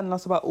Britney's telling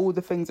us about all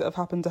the things that have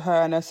happened to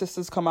her, and her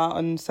sisters come out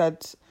and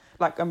said,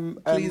 like,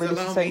 Please released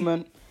allow a me.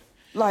 statement.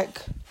 Like...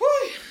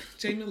 Whew,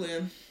 Jamie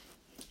Lynn.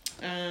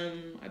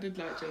 I did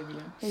like Jamie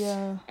Lynn.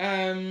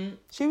 Yeah.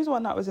 She was the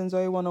one that was in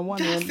Zoe 101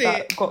 That's and that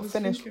it. got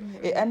finished.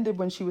 It ended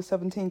when she was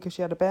 17 because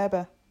she had a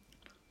baby.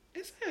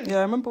 Is it? Yeah,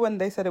 I remember when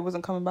they said it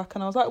wasn't coming back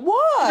and I was like,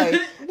 why?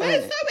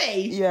 Where's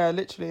Zoe? Yeah,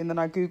 literally. And then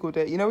I Googled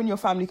it. You know when your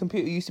family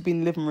computer used to be in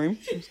the living room?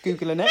 I was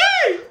Googling it.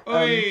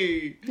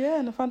 Oi. Yeah,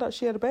 and I found out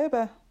she had a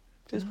baby.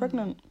 She was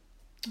pregnant.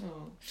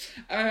 Oh.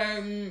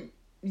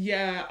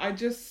 Yeah,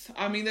 there's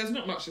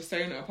not much to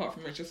say on it apart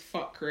from it's just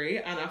fuckery,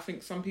 and I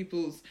think some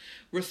people's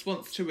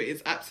response to it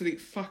is absolute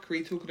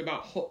fuckery, talking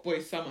about hot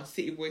boy summer,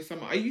 city boy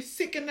summer. Are you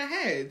sick in the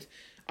head?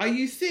 Are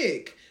you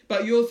sick?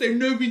 But you're saying,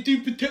 no, we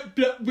do protect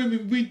black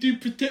women, we do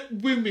protect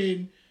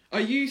women.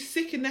 Are you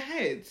sick in the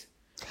head?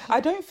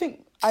 I don't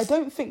think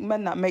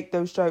men that make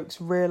those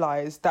jokes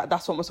realise that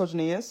that's what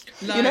misogyny is.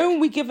 Like, you know when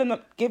we give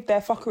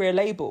their fuckery a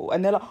label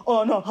and they're like,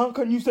 oh no, how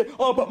can you say,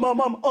 oh but my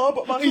mum, oh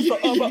but my sister,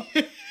 oh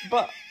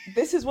but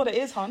this is what it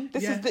is, hun.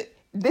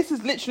 This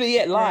is literally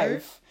it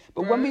live.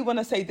 But when we want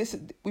to say this,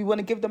 we want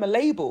to give them a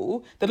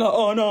label, they're like,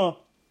 oh no.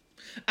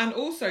 And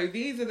also,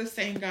 these are the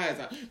same guys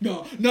that,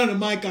 no, none of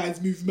my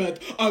guys move mad.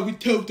 I would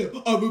tell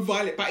them, I would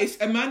violate. But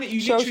it's a man that you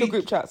Show literally... us your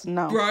group chats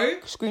now. Bro.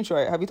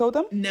 Screenshot it. Have you told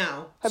them?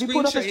 Now. Have you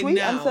pulled up a tweet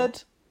and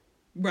said,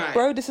 right,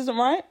 bro, this isn't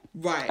right?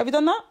 Right. Have you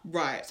done that?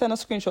 Right. Send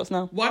us screenshots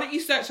now. Why don't you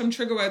search some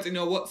trigger words in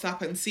your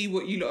WhatsApp and see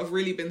what you lot have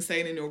really been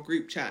saying in your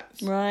group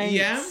chats? Right.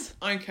 Yeah?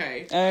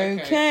 Okay.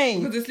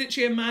 Because it's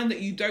literally a man that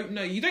you don't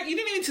know. You didn't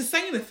even need to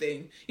say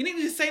anything. You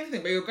didn't need to say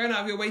anything, but you're going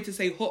out of your way to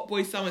say hot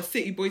boy summer,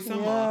 city boy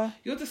summer. Yeah.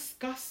 You're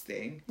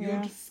disgusting.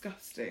 You're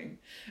disgusting.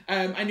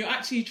 And you're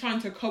actually trying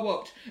to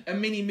co-opt a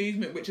mini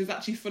movement which is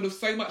actually full of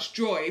so much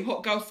joy.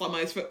 Hot girl summer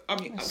is for...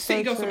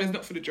 city girl summer is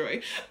not full of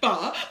joy.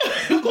 But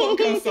hot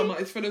girl summer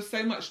is full of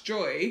so much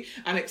joy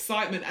and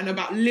excitement and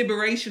about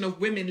liberation of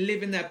women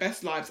living their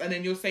best lives, and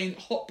then you're saying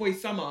hot boy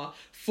summer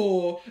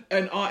for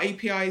an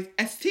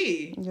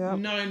RAPIST. Yeah.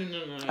 No.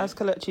 As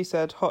Kalechi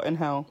said, hot in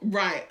hell.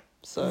 Right.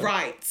 So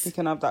right. He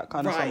can have that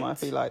kind of summer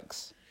if he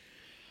likes.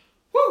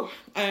 Woo.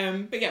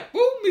 But yeah,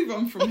 we'll move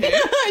on from here.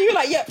 You're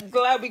like, yep,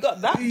 glad we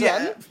got that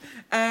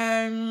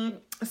done.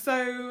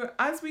 So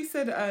as we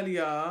said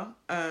earlier,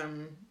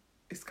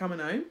 it's coming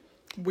home.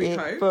 We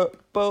hope.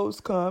 Football's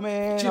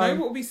coming. Do you know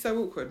what would be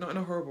so awkward? Not in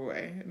a horrible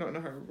way.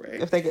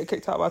 If they get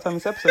kicked out by the time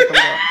this episode comes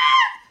out.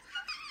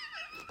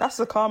 That's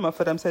the karma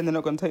for them saying they're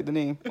not going to take the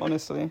knee,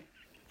 honestly.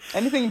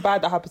 Anything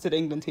bad that happens to the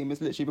England team is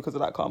literally because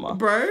of that karma.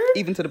 Bro?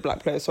 Even to the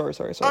black players. Sorry.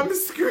 I'm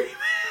screaming.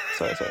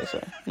 Sorry.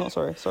 Not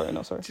sorry.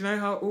 Do you know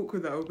how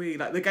awkward that will be?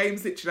 Like, the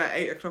game's literally at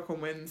 8 o'clock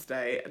on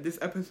Wednesday. This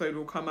episode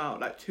will come out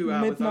like 2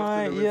 hours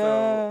Midnight, after the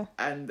result.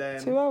 And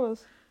then... 2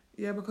 hours?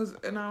 Yeah, because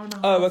an hour and a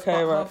half. Oh,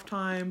 okay, right. Half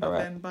time, but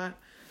then back.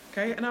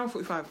 Okay, an hour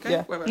 45. Okay,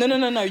 yeah. whatever.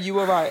 No. You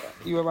were right.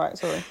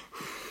 Sorry.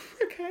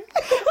 Okay.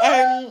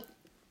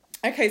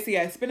 Okay, so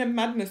yeah, it's been a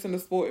madness in the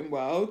sporting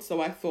world.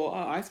 So I thought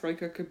our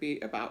icebreaker could be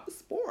about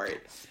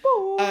sport.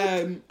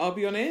 I'll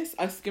be honest.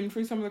 I skimmed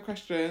through some of the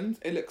questions.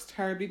 It looks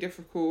terribly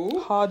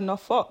difficult. Hard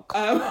enough fuck.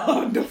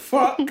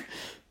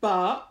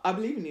 But I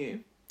believe in you.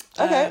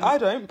 Okay, I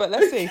don't. But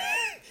let's see.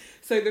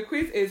 So the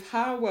quiz is: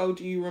 how well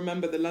do you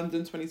remember the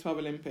London 2012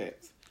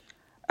 Olympics?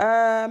 Okay.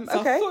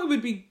 I thought it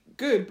would be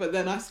good, but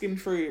then I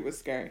skimmed through, it was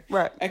scary.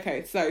 Right.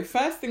 Okay, so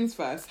first things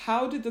first,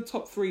 how did the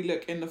top 3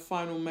 look in the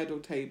final medal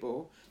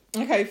table?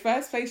 Okay,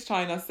 first place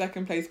China,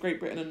 second place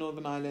Great Britain and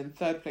Northern Ireland,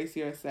 third place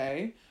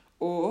USA.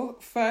 Or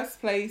first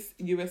place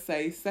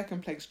USA,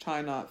 second place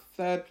China,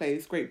 third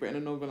place Great Britain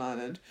and Northern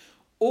Ireland.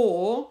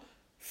 Or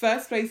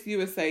first place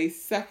USA,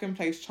 second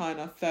place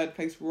China, third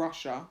place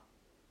Russia.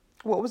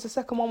 What was the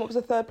second one? What was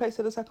the third place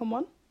of the second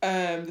one?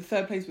 The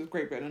third place was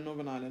Great Britain and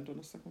Northern Ireland on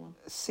the second one.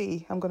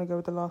 C. I'm going to go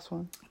with the last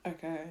one.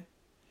 Okay.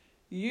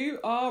 You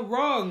are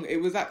wrong.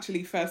 It was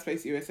actually first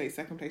place USA,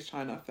 second place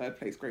China, third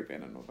place Great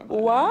Britain and Northern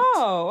Ireland.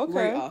 Wow,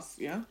 okay. Rate us,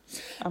 yeah?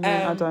 I mean,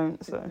 I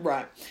don't, so...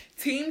 Right.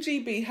 Team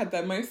GB had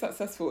their most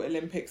successful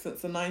Olympics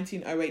since the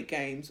 1908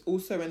 Games,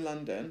 also in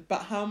London.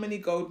 But how many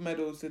gold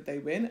medals did they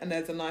win? And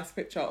there's a nice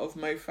picture of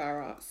Mo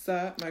Farah.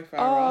 Sir Mo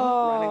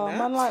Farah running that.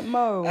 Man like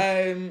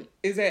Mo.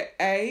 Is it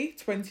A,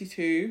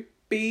 22,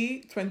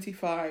 B,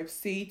 25,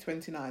 C,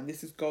 29?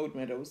 This is gold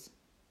medals.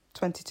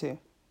 22.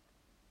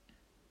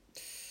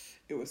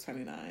 It was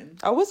 29.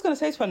 I was going to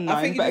say 29,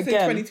 I think but you again...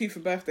 said 22 for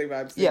birthday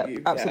vibes, Yeah, didn't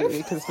you? absolutely,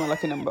 because it's my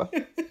lucky number.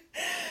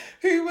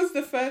 Who was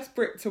the first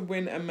Brit to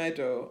win a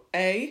medal?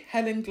 A,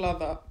 Helen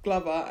Glover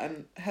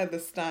and Heather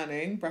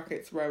Stanning,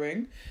 brackets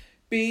rowing.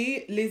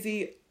 B,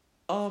 Lizzie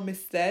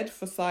Armistead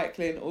for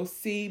cycling. Or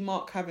C,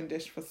 Mark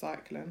Cavendish for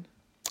cycling.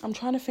 I'm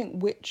trying to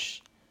think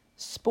which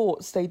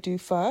sports they do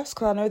first,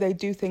 because I know they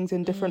do things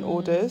in different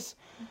orders.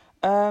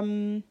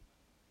 I'm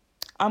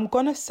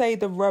gonna say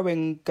the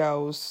rowing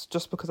girls,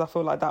 just because I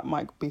feel like that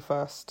might be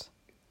first.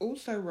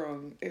 Also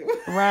wrong.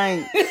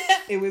 Right.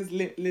 It was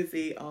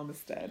Lizzie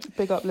Armistead.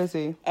 Big up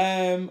Lizzie.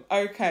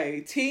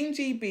 Okay. Team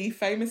GB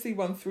famously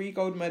won 3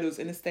 gold medals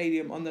in a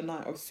stadium on the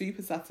night of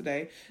Super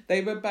Saturday.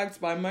 They were bagged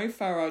by Mo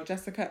Farah,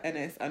 Jessica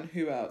Ennis, and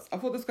who else? I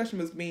thought this question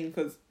was mean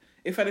because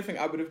if anything,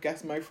 I would have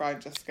guessed Mo Farah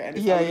and Jessica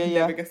Ennis. I would have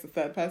never guessed the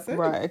third person.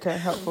 Right. Okay.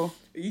 Helpful.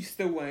 You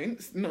still won't.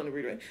 It's not in a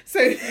rude way.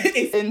 So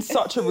it's... in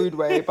such a rude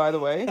way, by the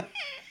way.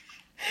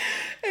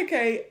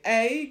 Okay.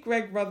 A.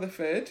 Greg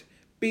Rutherford.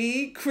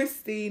 B.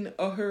 Christine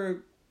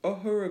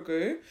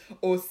Ohurugu,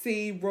 or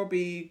C.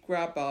 Robbie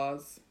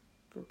Grabars.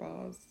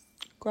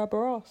 Grab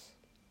her ass.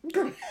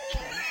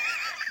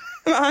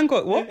 Hang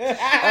on, what?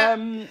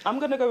 I'm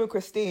gonna go with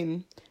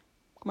Christine.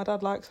 My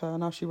dad likes her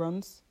and how she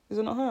runs. Is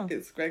it not her?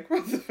 It's Greg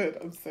Rutherford.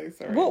 I'm so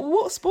sorry.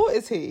 What sport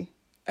is he?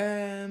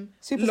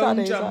 Super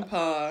long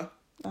jumper.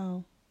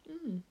 Oh.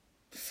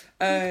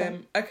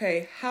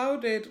 Okay. How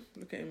did,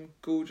 look at him,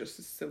 gorgeous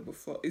as silver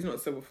foot. He's not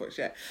silver foot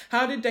yet.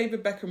 How did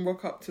David Beckham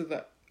rock up to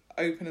the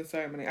opening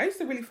ceremony? I used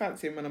to really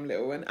fancy him when I'm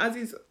little, and as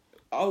he's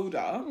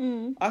older,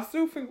 I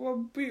still think, what a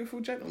beautiful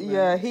gentleman.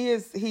 Yeah,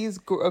 he's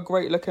a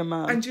great looking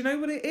man. And do you know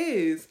what it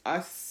is? I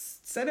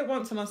said it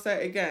once and I'll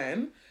say it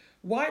again.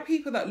 White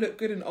people that look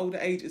good in older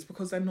age is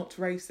because they're not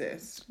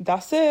racist.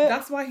 That's it.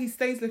 That's why he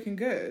stays looking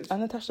good.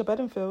 And Natasha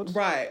Bedingfield.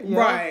 Right, yeah,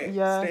 right.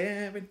 Yeah.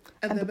 Staring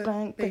at the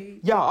blank.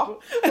 yeah.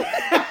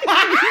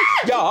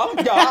 Yeah.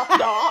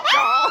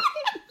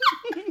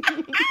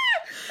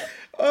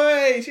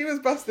 Oi, she was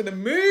busting a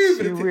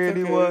move. She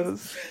really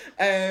was.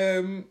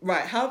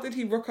 Right, how did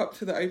he rock up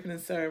to the opening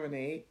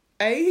ceremony?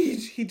 A,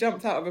 he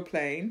jumped out of a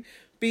plane.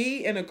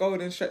 B, in a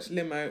golden stretch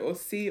limo. Or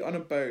C, on a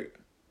boat.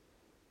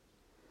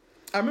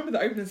 I remember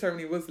the opening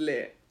ceremony was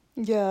lit.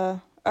 Yeah.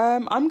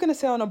 I'm going to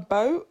say on a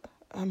boat.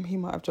 He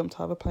might have jumped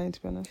out of a plane,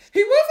 to be honest.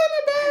 He was on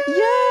a boat!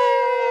 Yeah!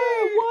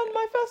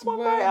 My first one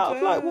right out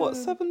of like, what,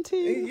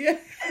 17? Yeah.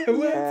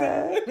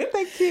 Well done.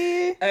 Thank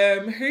you.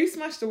 Who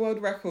smashed the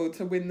world record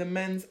to win the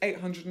men's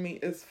 800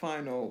 metres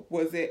final?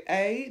 Was it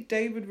A,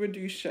 David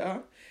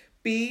Rudisha,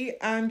 B,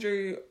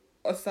 Andrew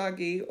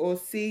Osagi, or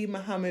C,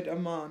 Mohammed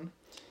Aman?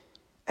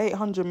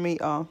 800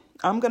 metre.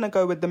 I'm going to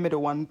go with the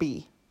middle one,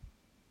 B.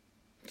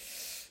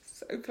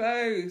 So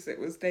close. It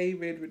was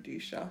David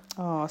Rudisha.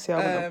 Oh, see, I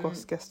wouldn't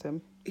have guessed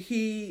him.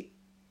 He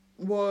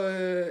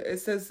was... It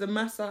says the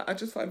Maasai... I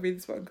just thought I'd read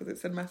this one because it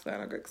said Maasai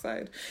and I got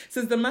excited. It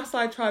says the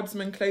Maasai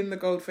tribesmen claimed the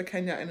gold for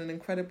Kenya in an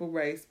incredible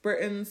race.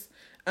 Britain's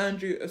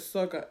Andrew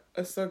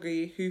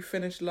Osogi, who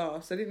finished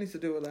last. They didn't need to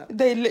do all that.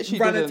 They literally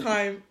ran didn't. A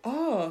time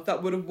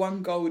that would have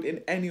won gold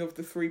in any of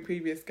the 3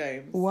 previous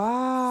games.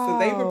 Wow. So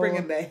they were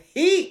bringing the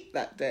heat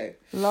that day.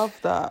 Love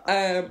that.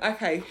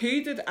 Okay,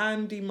 who did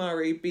Andy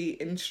Murray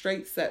beat in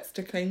straight sets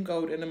to claim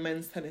gold in a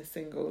men's tennis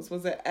singles?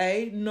 Was it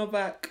A,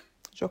 Novak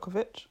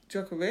Djokovic?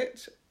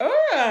 All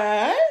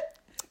right.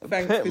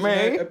 Thanks, because you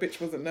know, a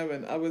bitch wasn't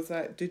knowing. I was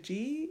like, did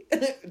you?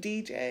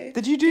 DJ?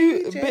 Did you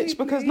do DJ, bitch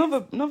because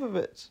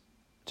Novovich?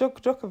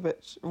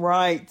 Djokovic.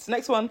 Right.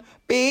 Next one.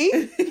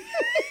 B.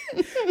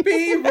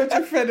 B,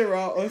 Roger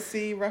Federer, or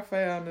C,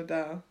 Rafael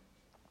Nadal?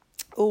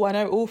 Oh, I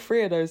know all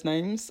 3 of those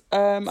names.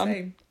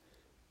 Same.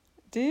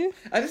 Do you?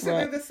 I just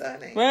don't know the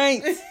surname.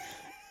 Right.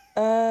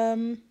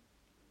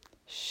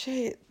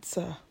 Shit.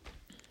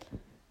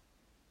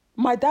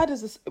 My dad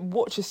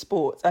watches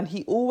sports and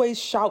he always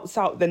shouts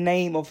out the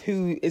name of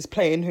who is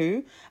playing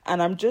who.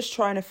 And I'm just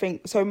trying to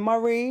think. So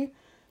Murray,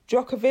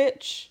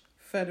 Djokovic.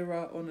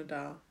 Federer or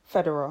Nadal?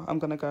 Federer, I'm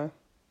going to go.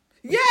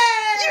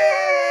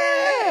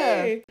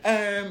 Yay!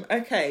 Yeah!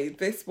 Okay,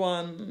 this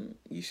one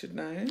you should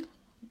know.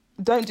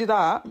 Don't do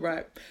that.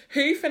 Right.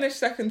 Who finished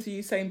second to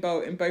Usain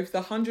Bolt in both the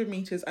 100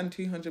 metres and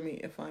 200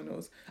 metre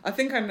finals? I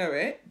think I know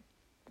it,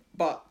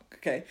 but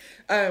okay.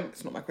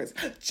 It's not my quiz.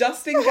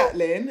 Justin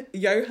Gatlin,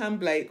 Johan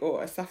Blake,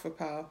 or Asafa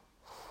Powell?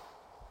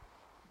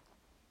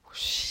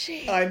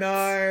 Shit. I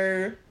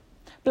know.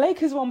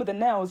 Blake is one with the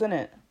nails, isn't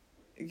it?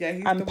 Yeah,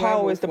 he's and the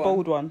Powell is the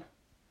bold one.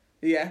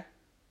 Yeah.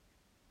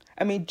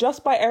 I mean,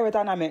 just by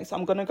aerodynamics,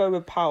 I'm going to go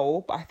with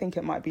Powell, but I think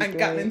it might be And Blake.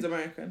 Gatlin's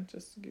American,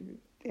 just to give you...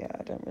 Yeah,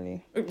 I don't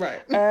really...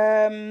 Right.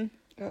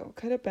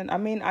 Could have been. I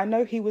mean, I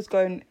know he was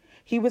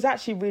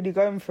actually really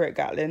going for it,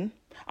 Gatlin.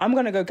 I'm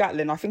going to go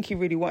Gatlin. I think he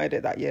really wanted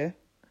it that year.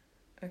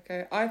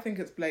 Okay, I think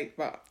it's Blake,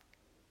 but...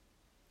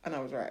 And I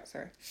was right,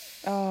 sorry.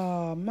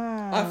 Oh,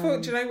 man. I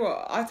thought, do you know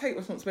what? I take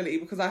responsibility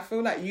because I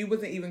feel like you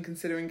wasn't even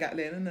considering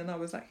Gatlin, and then I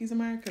was like, he's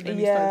American. And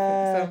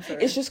yeah. So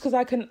it's just because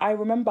I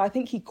remember, I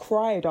think he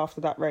cried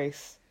after that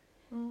race.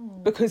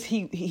 Oh. Because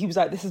he was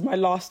like, this is my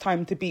last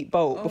time to beat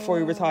Bolt before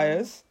he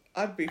retires.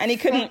 I'd be... And he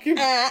couldn't...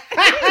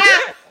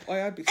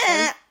 I'd be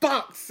so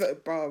fucked,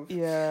 bruv.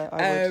 Yeah,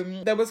 I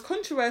would. There was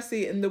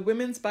controversy in the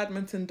women's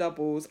badminton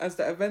doubles as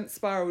the event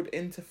spiralled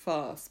into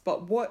farce.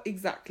 But what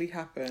exactly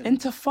happened?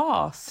 Into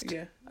fast?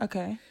 Yeah.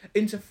 Okay.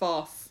 Into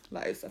farce.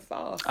 Like, it's a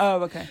farce.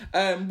 Oh, okay.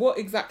 What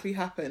exactly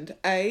happened?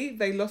 A,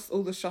 they lost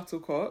all the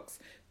shuttlecocks.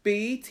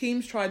 B,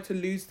 teams tried to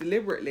lose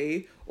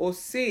deliberately. Or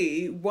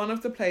C, one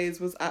of the players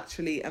was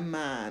actually a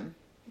man.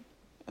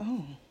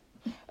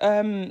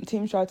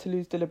 Teams tried to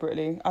lose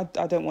deliberately. I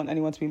don't want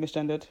anyone to be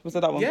misgendered. Was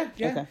it that one? Yeah.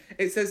 Okay.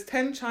 It says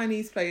 10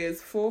 Chinese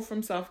players, 4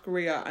 from South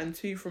Korea and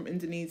 2 from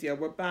Indonesia,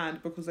 were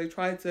banned because they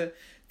tried to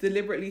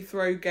deliberately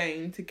throw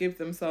game to give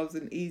themselves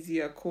an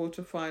easier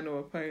quarter-final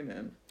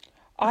opponent.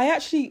 I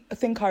actually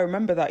think I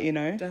remember that, you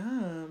know.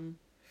 Damn.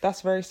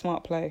 That's very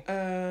smart play.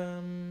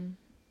 Right,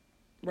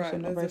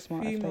 not very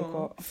smart if they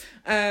got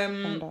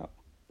found out.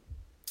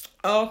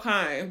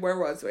 Okay, where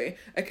was we?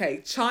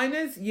 Okay,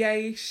 China's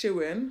Ye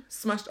Xiwen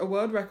smashed a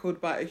world record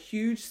by a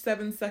huge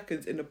 7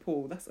 seconds in the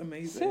pool. That's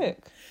amazing. Sick.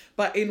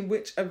 But in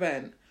which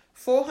event?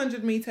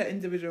 400 meter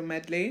individual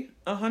medley,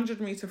 100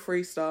 meter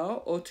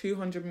freestyle, or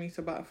 200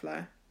 meter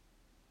butterfly?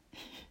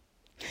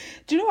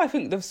 Do you know, I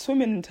think the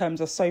swimming terms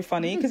are so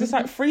funny because it's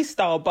like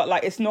freestyle, but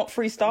like it's not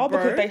freestyle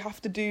because they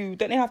have to do,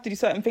 don't they have to do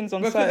certain things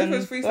on certain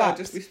Because if it was freestyle, laps?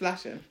 just be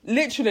splashing.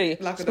 Literally.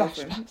 Like a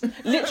dolphin.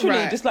 Literally,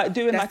 Right. just like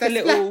doing That's like a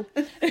little,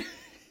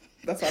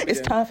 That's what it's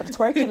time for the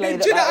twerking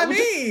lady. Do you know Like, what I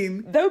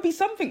mean? there would be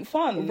something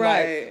fun.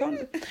 Right.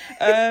 Like,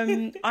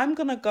 I'm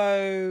going to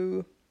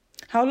go,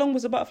 how long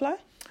was the butterfly?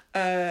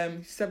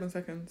 7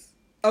 seconds.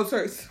 Oh,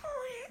 sorry.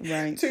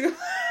 Right.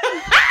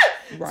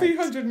 Right.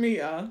 200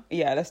 meter.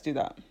 Yeah, let's do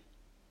that.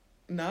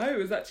 No, it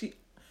was actually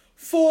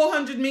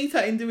 400 meter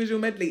individual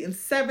medley in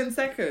 7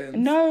 seconds.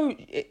 No,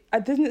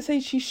 didn't it say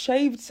she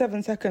shaved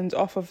 7 seconds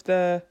off of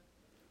the,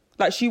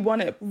 like she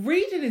won it.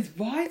 Reading is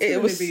vital,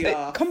 It was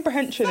Olivia.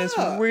 comprehension is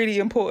Fuck. really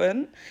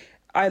important.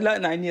 I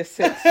learned that in year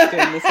 6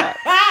 doing this app.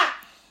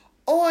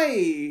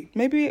 Oi!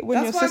 Maybe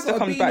when That's your why sister I got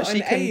comes a B, back, not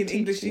she an can A in teach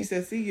English you.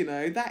 GCSE, you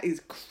know. That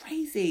is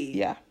crazy.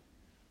 Yeah.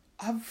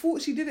 I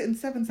thought she did it in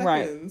 7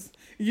 Right. seconds.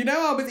 You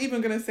know, I was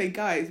even going to say,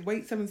 guys,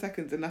 wait 7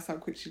 seconds, and that's how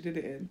quick she did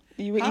it in.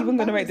 You were How even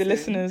going to make the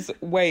embarrassing. listeners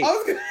wait I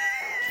was gonna...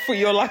 for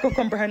your lack of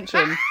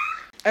comprehension.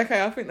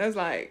 Okay, I think there's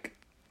like...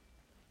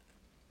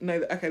 No,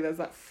 okay, there's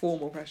like 4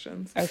 more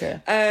questions.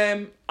 Okay.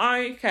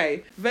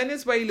 Okay.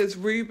 Venezuela's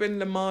Ruben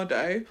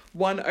Lamardo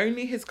won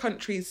only his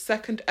country's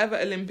second ever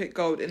Olympic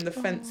gold in the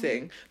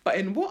fencing. But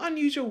in what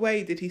unusual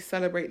way did he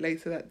celebrate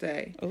later that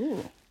day?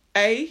 Ooh.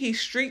 A, he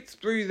streaked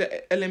through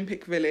the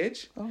Olympic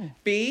Village. Oh.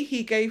 B,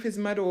 he gave his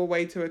medal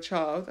away to a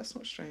child. That's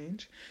not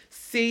strange.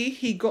 C,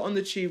 he got on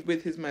the tube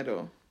with his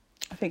medal.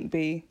 I think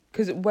B.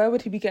 Because where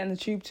would he be getting the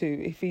tube to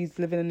if he's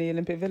living in the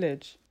Olympic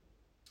Village?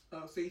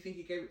 Oh, so you think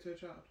he gave it to a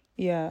child?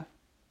 Yeah.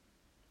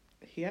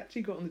 He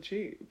actually got on the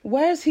tube.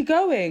 Where's he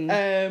going?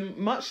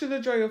 Much to the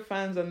joy of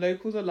fans and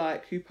locals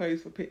alike who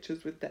posed for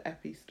pictures with the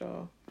Epi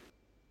star.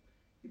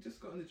 He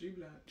just got on the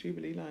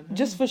Jubilee line. Huh?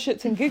 Just for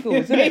shits and giggles,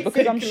 isn't it?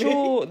 Because I'm Basically.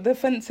 sure the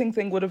fencing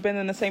thing would have been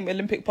in the same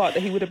Olympic park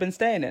that he would have been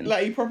staying in.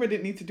 Like, he probably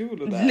didn't need to do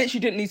all of that. Literally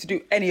didn't need to do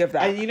any of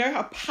that. And you know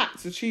how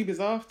packed the tube is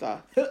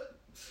after.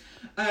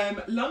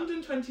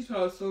 London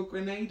 2012 saw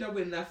Grenada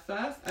win their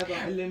first ever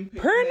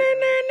Olympic medal of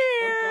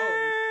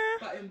gold.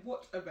 But in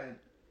what event?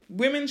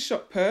 Women's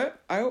shot put.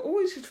 I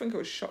always used to think it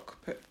was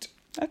shock put.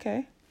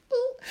 Okay.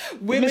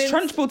 Women's, Miss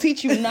Trunch will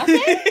teach you nothing.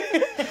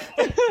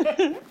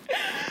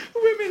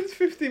 women's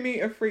 50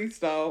 metre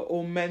freestyle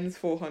or men's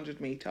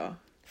 400 metre?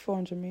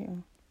 400 metre.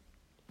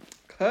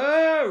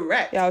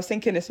 Correct. Yeah, I was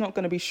thinking it's not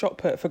going to be shot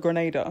put for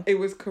Grenada. It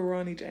was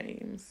Karani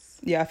James.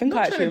 Yeah, I think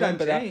I actually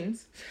remember that.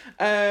 James.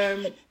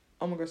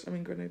 Oh my gosh, I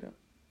mean Grenada.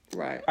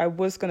 Right. I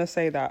was going to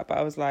say that, but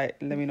I was like,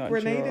 let me not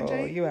Grenada draw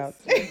James. you out.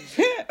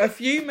 A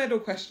few medal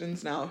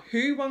questions now.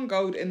 Who won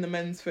gold in the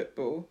men's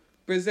football?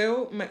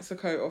 Brazil,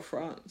 Mexico, or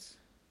France?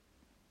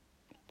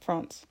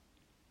 France.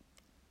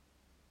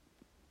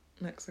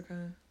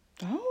 Mexico.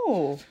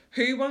 Oh.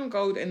 Who won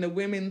gold in the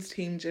women's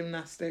team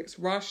gymnastics?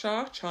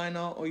 Russia,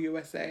 China, or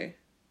USA?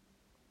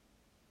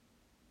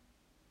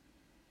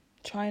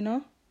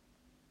 China.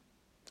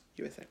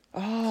 USA.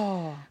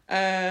 Oh.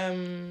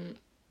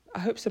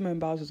 I I hope Simone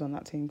Biles is on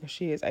that team because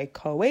she is a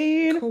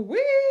queen. Queen.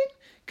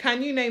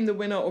 Can you name the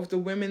winner of the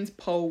women's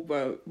pole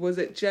vote? Was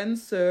it Jen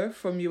Sur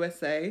from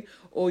USA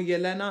or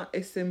Yelena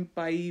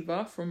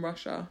Isinbayeva from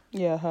Russia?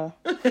 Yeah, her.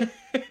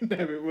 No,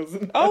 it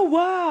wasn't. Oh,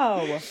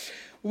 wow.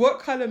 What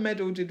colour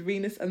medal did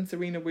Venus and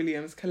Serena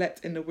Williams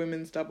collect in the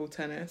women's double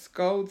tennis?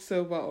 Gold,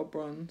 silver, or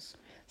bronze?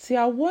 See,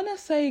 I want to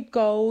say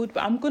gold,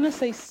 but I'm going to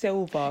say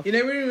silver. You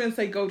know when we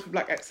say gold for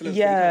black excellence, but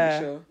you Yeah.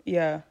 can't be sure.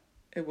 Yeah.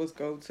 It was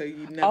gold, so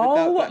you never Oh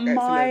doubt black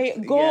my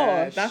excellence.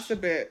 Yeah, gosh. that's a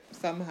bit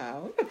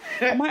somehow.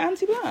 Am I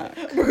anti-black?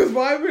 Because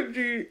why would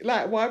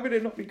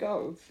it not be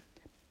gold?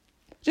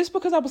 Just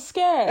because I was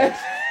scared.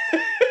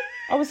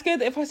 I was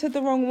scared that if I said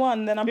the wrong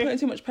one, then I'm putting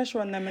too much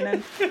pressure on them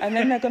and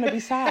then they're going to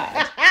be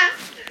sad.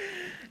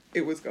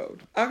 It was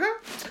gold.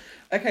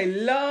 Okay,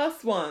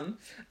 last one.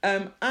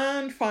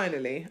 And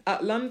finally,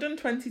 at London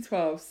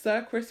 2012,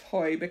 Sir Chris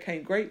Hoy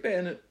became Great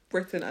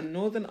Britain and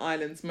Northern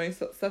Ireland's most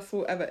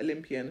successful ever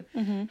Olympian.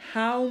 Mm-hmm.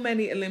 How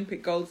many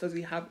Olympic golds does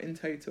he have in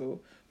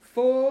total?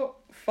 4,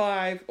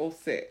 5, or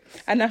 6?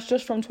 And that's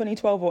just from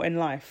 2012 or in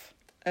life?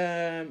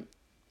 At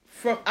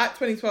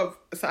 2012,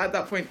 so at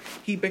that point,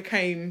 he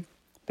became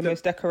The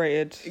most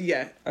decorated?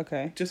 yeah,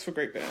 Okay. just for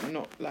Great Britain,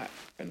 not like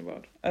in the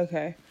world.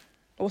 Okay.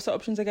 What's the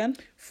options again?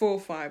 4,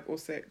 5, or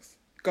 6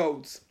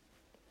 golds.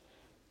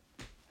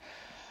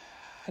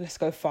 let's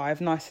go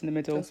 5. Nice in the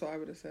middle. That's what I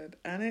would have said.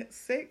 And it's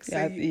 6.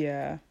 Yeah, So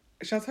yeah.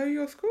 Shall I tell you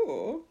your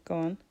score? Go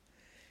on.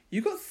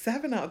 You got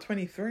 7 out of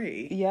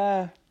 23.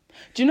 Yeah.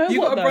 Do you know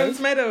You what got a though? bronze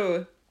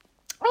medal.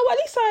 Oh,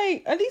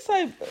 at least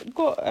I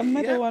got a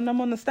medal and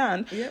I'm on the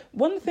stand. Yep.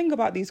 One thing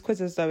about these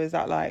quizzes though is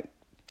that like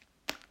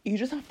you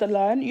just have to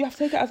learn. You have to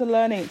take it as a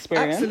learning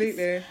experience.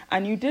 Absolutely.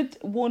 And you did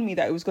warn me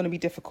that it was going to be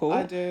difficult.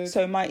 I did.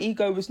 So my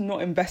ego was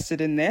not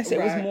invested in this. It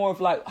was Right. more of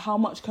like, how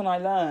much can I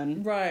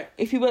learn? Right.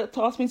 If you were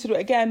to ask me to do it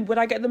again, would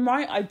I get them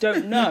right? I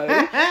don't know.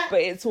 But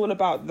it's all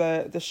about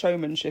the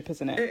showmanship,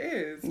 isn't it? It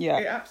is. Yeah.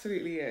 It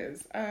absolutely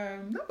is.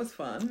 That was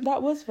fun.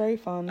 That was very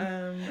fun.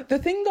 The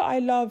thing that I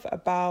love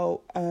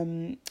about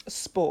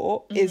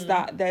sport is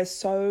that there's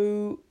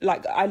so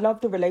like I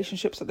love the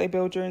relationships that they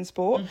build during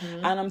sport,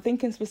 and I'm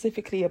thinking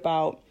specifically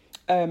about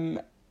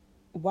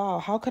wow,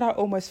 how could I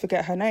almost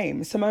forget her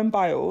name? Simone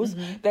Biles.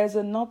 There's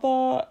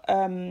another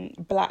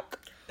black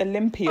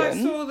Olympian.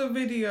 I saw the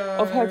video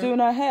of her doing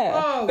her hair.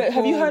 Oh, but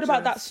have you heard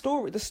about gorgeous. that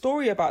story? The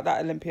story about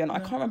that Olympian, I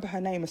can't remember her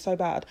name, it's so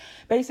bad.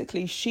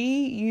 Basically,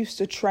 she used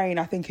to train,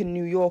 I think, in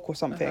New York or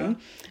something,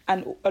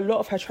 and a lot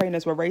of her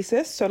trainers were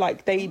racist. So,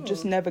 like, they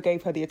just never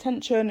gave her the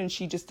attention, and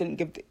she just didn't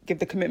give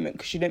the commitment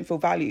because she didn't feel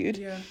valued.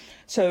 Yeah.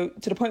 So,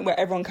 to the point where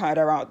everyone counted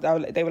her out,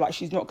 they were like,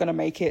 she's not going to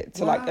make it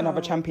to, like,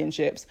 another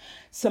championships.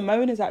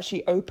 Simone has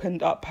actually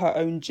opened up her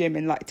own gym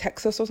in, like,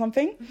 Texas or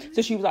something.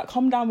 So, she was like,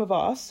 come down with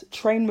us,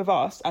 train with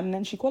us, and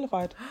then she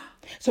qualified.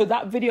 So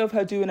that video of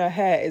her doing her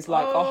hair is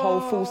like a whole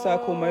full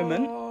circle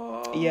moment.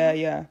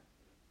 Yeah.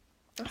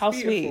 That's How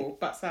beautiful, sweet.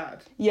 but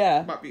sad.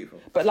 Yeah. But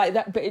beautiful. But like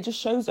that, but it just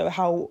shows though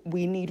how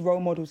we need role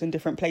models in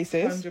different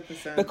places.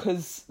 100%.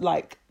 Because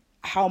like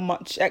how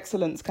much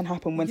excellence can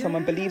happen when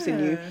someone believes in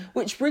you. Yeah.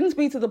 Which brings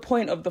me to the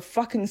point of the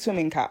fucking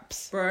swimming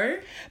caps. Bro.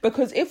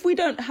 Because if we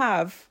don't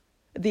have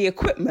the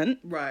equipment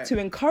Right. to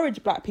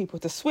encourage black people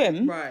to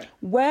swim, Right.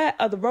 where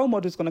are the role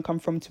models going to come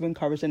from to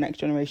encourage the next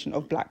generation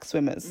of black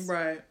swimmers?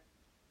 Right.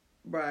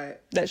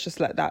 Let's just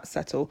let that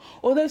settle.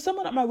 Although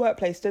someone at my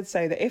workplace did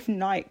say that if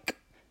Nike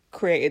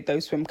created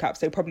those swim caps,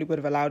 they probably would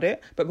have allowed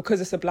it. But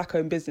because it's a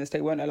black-owned business, they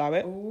won't allow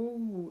it.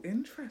 Oh,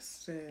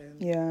 interesting.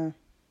 Yeah.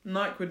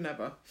 Nike would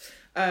never.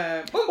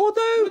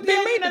 Although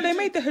they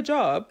made the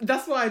hijab.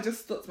 That's why I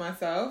just thought to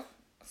myself,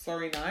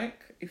 sorry Nike,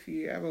 if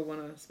you ever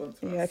want to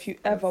sponsor us. Yeah, if you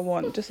ever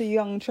want just a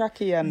young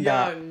trackie and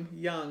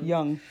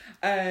young.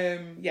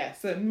 Yeah,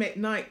 so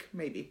Nike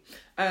maybe.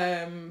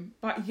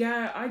 But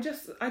yeah, I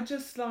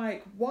just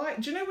like, why?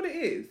 Do you know what it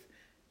is?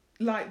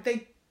 Like,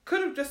 they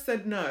could have just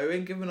said no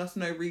and given us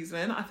no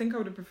reason. I think I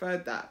would have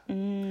preferred that.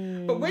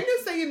 But when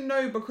you're saying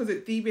no because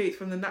it deviates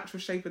from the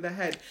natural shape of the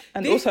head,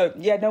 and also,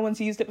 no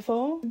one's used it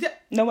before. Yeah.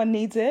 No one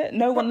needs it.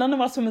 None of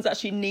our swimmers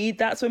actually need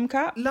that swim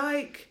cap.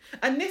 Like,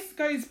 and this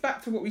goes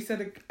back to what we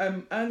said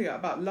earlier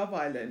about Love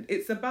Island.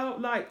 It's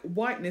about like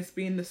whiteness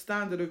being the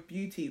standard of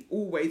beauty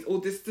always, or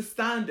this the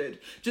standard,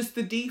 just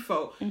the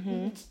default.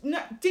 No,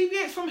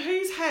 deviates from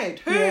whose head?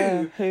 Who?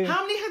 Yeah, who?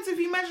 How many heads have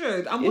you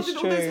measured? And what It's did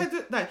all those true.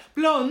 heads like?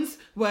 Blondes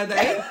were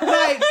they?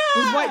 Like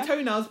with white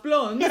toenails,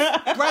 blondes.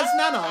 Braz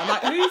Nana.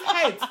 Like whose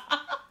heads?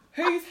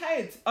 Whose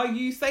heads are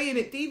you saying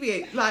it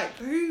deviates? Like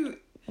who?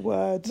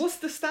 Word. What's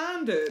the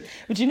standard?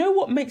 But do you know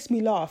what makes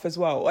me laugh as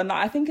well? And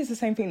I think it's the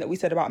same thing that we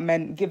said about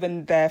men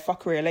given their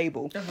fuckery a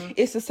label.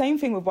 It's the same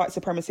thing with white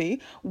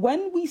supremacy.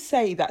 When we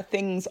say that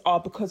things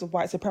are because of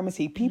white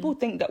supremacy, people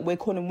think that we're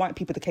calling white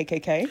people the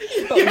KKK.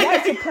 But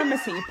white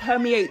supremacy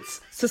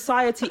permeates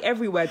society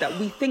everywhere, that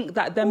we think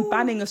that them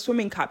banning a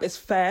swimming cap is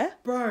fair.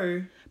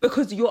 Bro.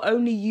 Because you're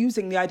only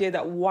using the idea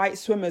that white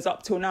swimmers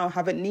up till now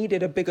haven't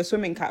needed a bigger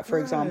swimming cap, for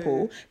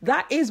example.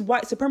 That is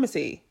white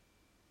supremacy.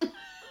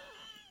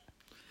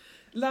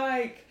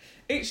 Like,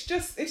 it's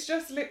just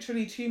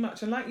literally too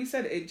much. And like you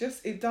said,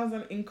 it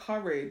doesn't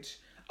encourage.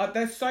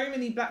 There's so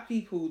many black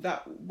people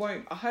that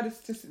won't. I heard a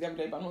statistic the other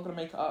day, but I'm not going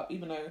to make it up,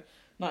 even though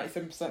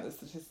 97% of the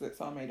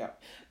statistics are made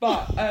up.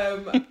 But See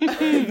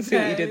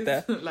what you did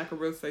there. like a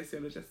real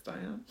sociologist I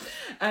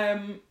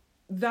am.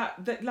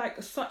 That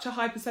like such a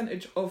high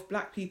percentage of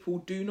black people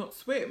do not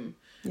swim.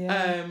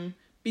 Yeah.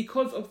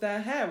 Because of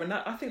their hair. And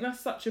I think that's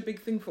such a big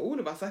thing for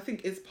all of us. I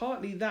think it's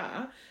partly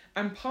that,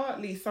 and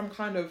partly some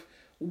kind of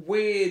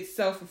weird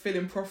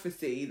self-fulfilling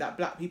prophecy that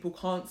black people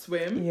can't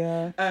swim.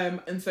 Yeah.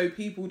 And so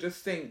people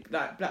just think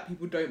that black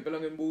people don't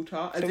belong in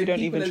water. So we don't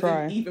even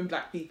try. Even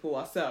black people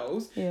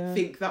ourselves Yeah.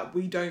 that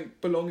we don't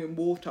belong in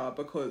water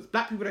because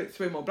black people don't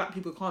swim or black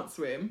people can't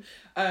swim.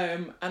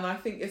 And I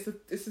think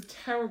it's a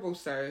terrible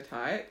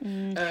stereotype.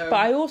 But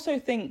I also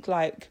think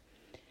I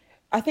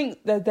think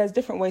there's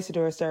different ways to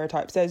do a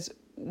stereotype. There's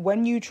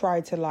when you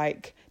try to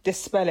like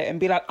dispel it and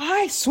be like,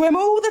 I swim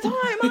all the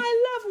time,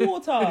 I love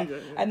water.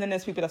 And then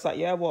there's people that's like,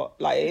 yeah,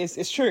 what? Like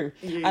it's true.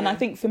 Yeah. And I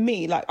think for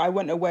me, like I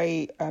went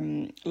away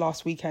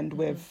last weekend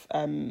with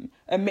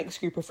a mixed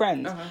group of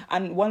friends.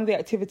 And one of the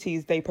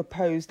activities they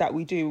proposed that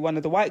we do, one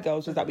of the white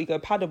girls, was that we go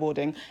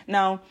paddleboarding.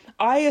 Now,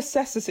 I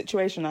assessed the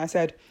situation. I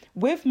said,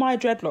 with my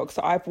dreadlocks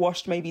that I've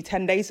washed maybe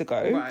 10 days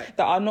ago,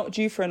 that are not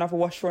due for another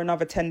wash for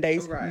another 10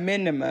 days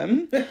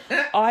minimum,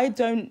 I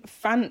don't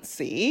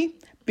fancy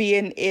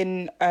being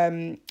in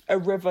a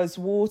river's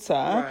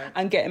water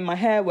and getting my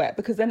hair wet,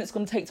 because then it's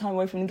going to take time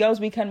away from the girls'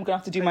 weekend. I'm going to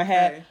have to do my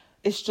hair.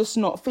 It's just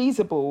not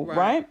feasible,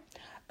 right?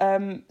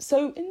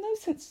 So in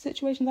those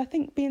situations, I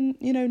think being,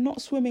 you know,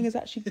 not swimming is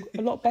actually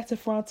a lot better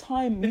for our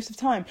time, use of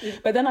time.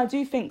 But then I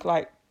do think,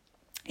 like,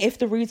 if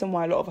the reason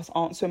why a lot of us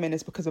aren't swimming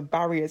is because of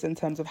barriers in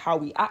terms of how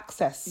we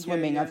access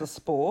swimming as a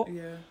sport,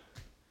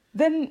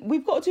 then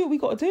we've got to do what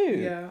we've got to do.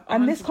 Yeah, 100%.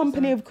 And this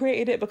company have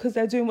created it because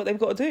they're doing what they've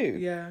got to do.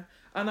 Yeah.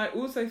 And I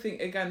also think,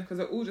 again, because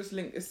it all just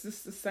linked, it's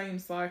just the same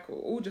cycle,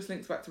 all just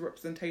links back to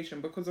representation.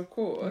 Because, of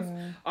course,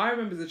 I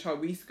remember as a child,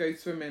 we used to go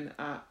swimming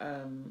at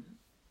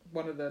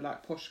one of the,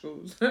 like, posh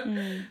schools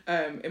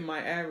in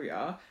my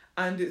area.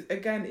 And,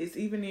 it's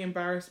even the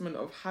embarrassment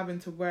of having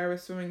to wear a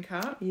swimming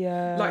cap.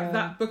 Yeah. Like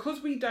that,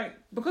 because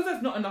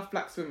there's not enough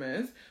black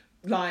swimmers,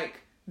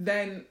 like,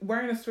 then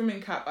wearing a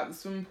swimming cap at the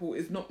swimming pool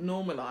is not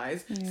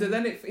normalised. So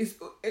then it's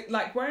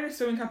like wearing a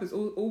swimming cap is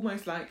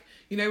almost like,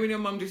 you know, when your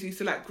mum just used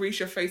to like grease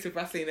your face with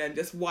Vaseline and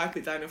just wipe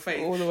it down your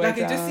face. All the way like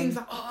down. It just seems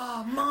like,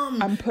 oh,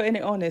 mum. And putting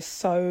it on is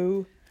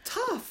so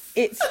tough.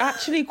 It's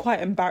actually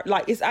quite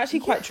like it's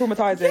actually quite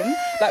traumatizing.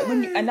 Like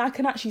and I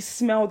can actually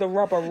smell the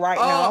rubber right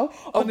now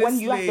of when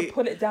you have to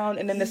pull it down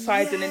and then the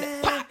sides and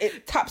then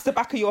it taps the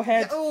back of your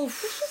head.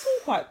 It's just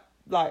all quite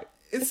like.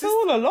 It's just,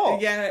 all a lot.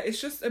 Yeah, it's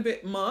just a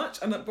bit much.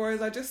 And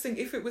whereas I just think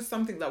if it was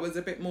something that was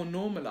a bit more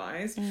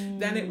normalised,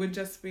 then it would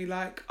just be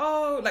like,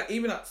 like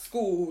even at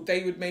school,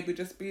 they would maybe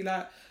just be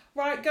like,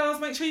 right, girls,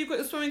 make sure you've got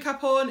your swimming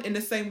cap on. In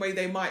the same way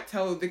they might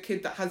tell the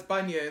kid that has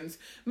bunions,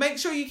 make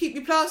sure you keep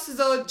your plasters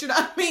on. Do you know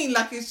what I mean?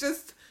 Like, it's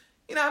just,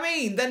 you know what I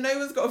mean? Then no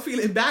one's got to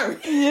feel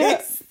embarrassed.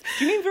 Yeah.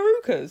 Do you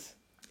mean verrucas?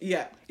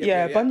 Yeah.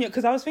 Bunion,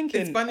 because I was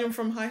thinking... It's bunion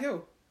from high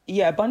heel.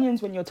 Yeah,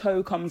 bunions when your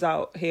toe comes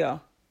out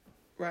here.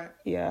 Right.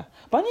 Yeah.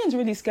 Bunions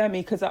really scare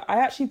me because I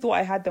actually thought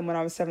I had them when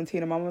I was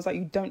 17 and mum was like,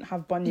 you don't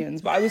have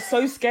bunions. But I was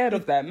so scared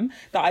of them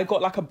that I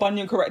got like a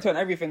bunion corrector and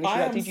everything.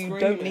 And she's like, you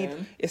don't need...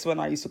 It's when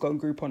I used to go on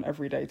Groupon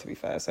every day, to be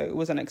fair. So it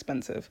wasn't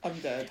expensive. I'm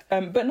dead.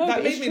 But no,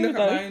 that made me look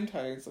at my own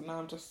toes and now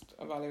I'm just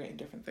evaluating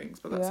different things.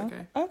 But that's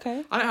okay.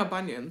 Okay. I don't have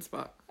bunions,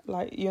 but...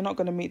 Like, you're not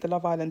going to meet the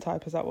Love Island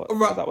type? Is that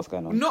what's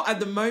going on? Not at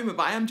the moment,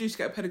 but I am due to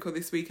get a pedicure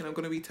this week and I'm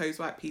going to be toes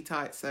white, pea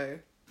tight, so...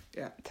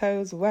 Yeah.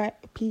 Toes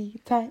wet,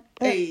 pea tight.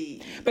 Hey.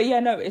 But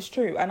yeah, no, it's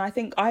true. And I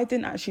think I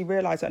didn't actually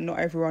realise that not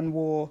everyone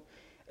wore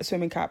a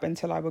swimming cap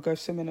until I would go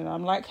swimming and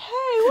I'm like, hey,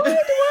 why do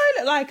I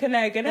look like an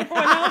egg and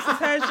everyone else's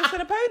hair is just in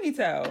a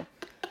ponytail?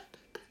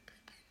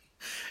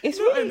 It's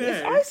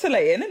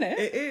isolating, isn't it?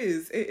 It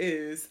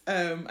is.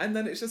 And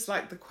then it's just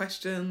like the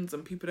questions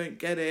and people don't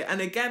get it.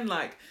 And again,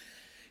 like,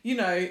 you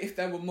know, if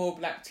there were more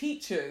black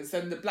teachers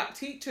and the black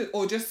teachers,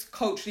 or just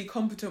culturally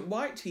competent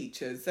white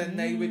teachers, then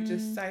they would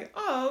just say,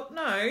 oh,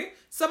 no,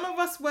 some of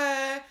us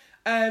wear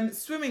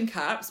swimming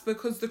caps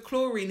because the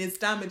chlorine is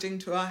damaging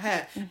to our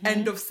hair.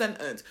 End of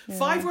sentence.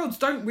 5-year-olds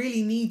don't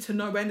really need to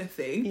know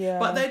anything,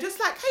 but they're just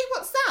like, hey,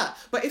 what's that?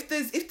 But if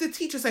the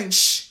teacher's saying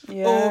shh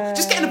or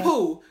just get in the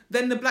pool,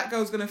 then the black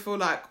girl's gonna feel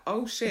like,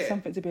 oh shit, it's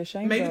something to be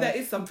ashamed maybe of. there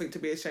is something to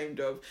be ashamed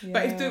of.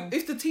 But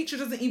if the teacher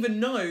doesn't even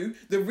know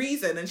the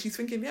reason and she's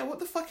thinking, what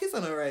the fuck is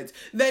on her head,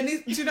 then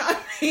do you know what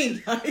I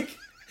mean? Like,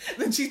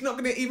 then she's not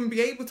going to even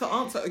be able to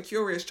answer a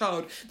curious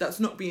child that's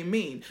not being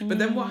mean. But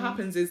then what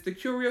happens is the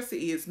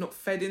curiosity is not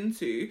fed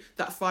into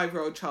that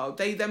 5-year-old child.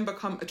 They then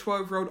become a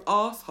 12-year-old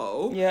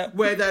asshole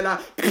where they're like,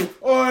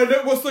 oh,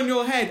 look what's on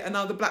your head. And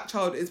now the black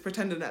child is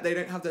pretending that they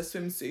don't have their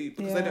swimsuit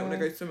because they don't want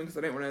to go swimming because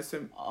they don't want to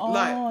swim. Oh,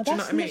 like, do you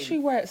know what I mean? That's literally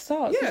where it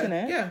starts, isn't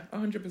it? Yeah,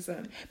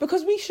 100%.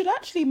 Because we should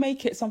actually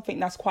make it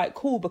something that's quite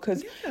cool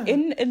because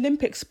in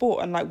Olympic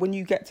sport and like when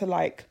you get to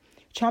like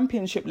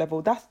championship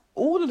level, that's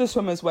all of the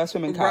swimmers wear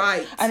swimming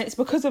caps, and it's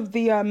because of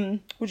the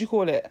what do you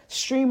call it,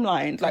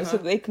 streamlined, like so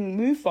that they can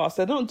move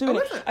faster. They're not doing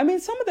it. I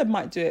mean, some of them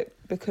might do it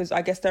because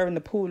I guess they're in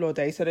the pool all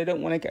day, so they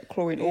don't want to get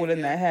chlorine all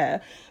in their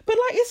hair. But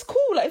like, it's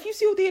cool. Like, if you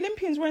see all the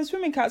Olympians wearing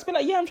swimming caps, be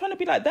like, I'm trying to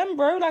be like them,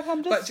 bro. Like,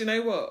 I'm just. But do you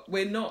know what?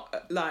 We're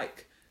not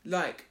like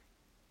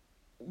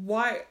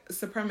white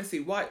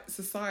supremacy, white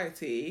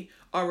society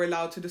are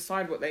allowed to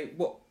decide what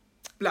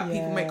black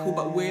people make cool,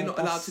 but we're not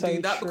allowed to do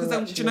that because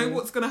then, do you know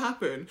what's going to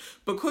happen?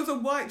 Because a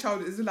white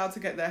child is allowed to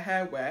get their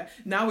hair wet,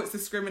 now it's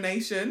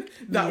discrimination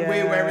that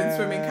we're wearing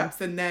swimming caps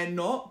and they're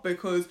not,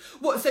 because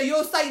so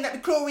you're saying that the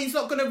chlorine's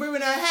not going to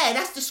ruin her hair?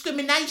 That's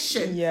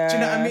discrimination. Do you know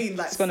what I mean?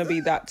 Like, it's going to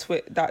be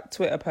that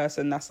Twitter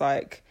person that's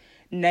like,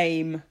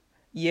 name,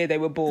 year they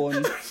were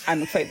born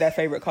and their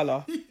favourite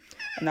colour,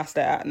 and that's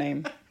their @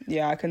 name.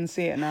 Yeah, I can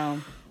see it now.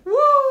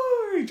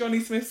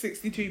 Johnny Smith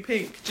 62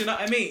 pink. Do you know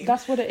what I mean?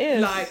 That's what it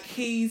is. Like,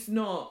 he's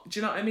not. Do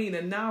you know what I mean?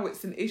 And now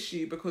it's an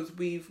issue because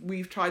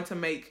we've tried to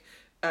make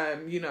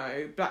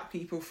black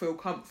people feel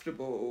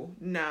comfortable.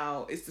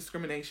 Now it's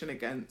discrimination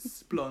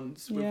against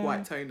blondes with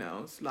white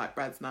toenails, like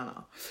Brad's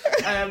Nana.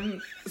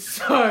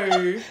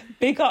 So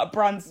big up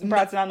Brad's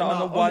Nana on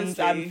the ones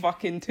and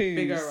fucking twos.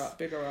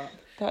 Bigger up.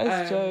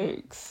 That is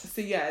jokes. So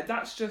yeah,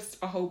 that's just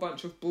a whole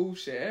bunch of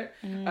bullshit.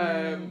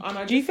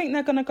 Do you think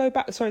they're gonna go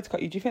back? Sorry to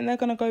cut you. Do you think they're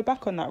gonna go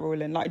back on that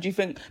ruling? Like, do you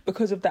think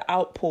because of the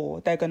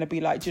outpour, they're gonna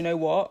be like, do you know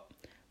what?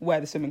 wear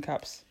the swimming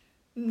caps?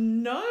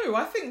 No,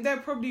 I think they're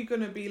probably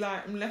going to be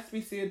like, unless we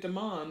see a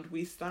demand,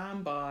 we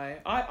stand by.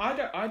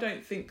 I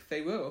don't think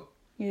they will,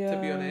 Yeah. to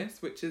be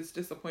honest, which is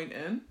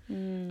disappointing.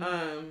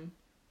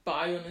 But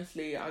I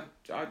honestly, I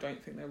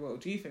don't think they will.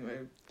 Do you think they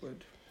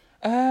would?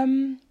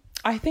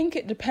 I think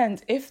it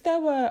depends. If there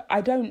were,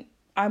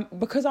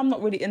 because I'm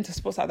not really into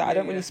sports like that. I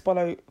don't really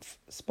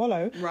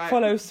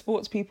follow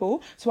sports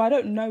people, so I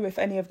don't know if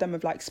any of them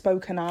have like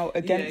spoken out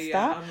against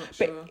that. I'm not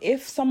sure. But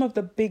if some of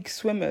the big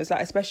swimmers,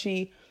 like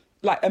especially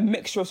like a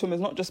mixture of swimmers,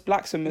 not just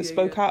black swimmers,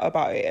 spoke out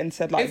about it and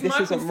said like, if this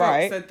Michael isn't Phelps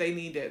right. said they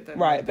need it, then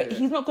right, they but do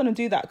he's it. not going to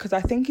do that because I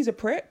think he's a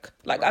prick.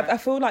 Like I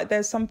feel like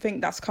there's something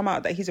that's come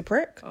out that he's a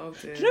prick. Oh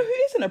dear. Do you know who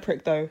isn't a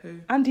prick though? Who?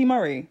 Andy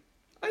Murray.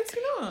 Oh, is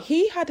he not?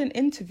 He had an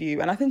interview,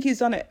 and I think he's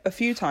done it a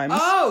few times.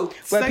 Oh,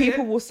 where say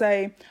people it. will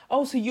say,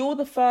 "Oh, so you're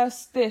the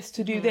first this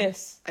to do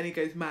this," And he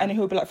goes mad. and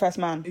he'll be like, "First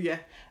man," Yeah.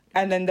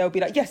 and then they'll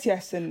be like, "Yes,"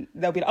 and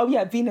they'll be like, "Oh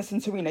yeah, Venus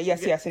and Serena,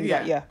 yes," and he's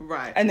like, "Yeah,"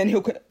 Right. and then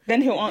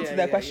he'll answer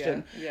their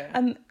question, yeah.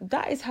 and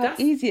that is how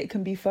easy it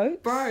can be,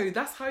 folks. Bro,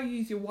 that's how you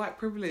use your white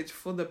privilege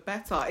for the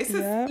better. It's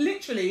Yeah.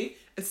 literally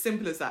as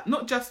simple as that.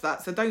 Not just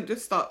that, so don't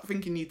just start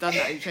thinking you've done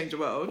that and you change the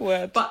world.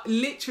 Word. But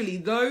literally,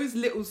 those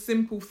little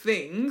simple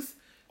things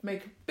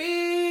make a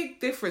big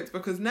difference,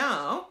 because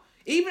now,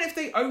 even if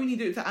they only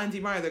do it to Andy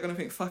Murray, they're going to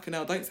think, fucking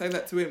hell, don't say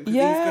that to him, because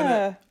he's going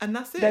to... And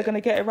that's it. They're going to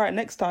get it right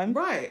next time.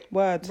 Right.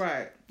 Word.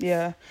 Right.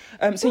 Yeah.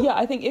 So yeah,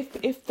 I think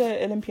if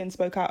the Olympians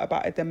spoke out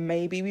about it, then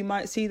maybe we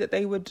might see that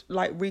they would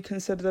like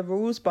reconsider the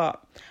rules,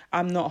 but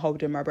I'm not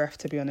holding my breath,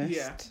 to be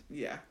honest.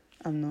 Yeah.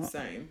 I'm not.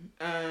 Same.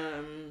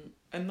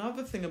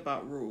 Another thing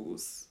about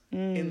rules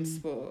in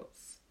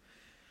sports.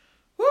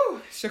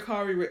 Woo!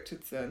 Sha'Carri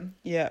Richardson.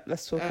 Yeah,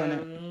 let's talk on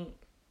it.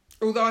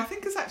 Although I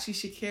think it's actually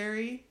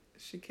Sha'Carri.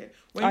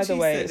 When Either she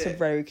way, said it's a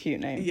very cute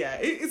name. Yeah,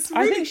 it's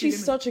really I think cute, she's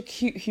isn't it? such a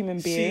cute human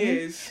being. She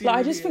is. She Like, I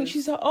really just think is.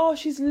 she's like, oh,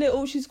 she's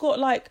little. She's got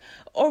like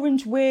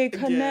orange wig,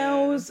 her Yeah.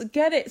 nails.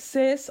 Get it,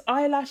 sis.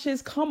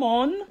 Eyelashes. Come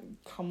on.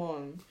 Come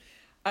on.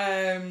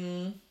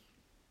 I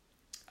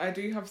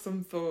do have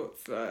some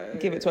thoughts.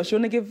 Give it to us. You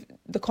want to give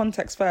the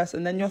context first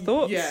and then your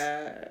thoughts?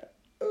 Yeah.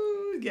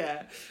 Ooh,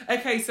 yeah.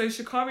 Okay, so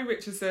Sha'Carri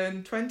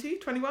Richardson,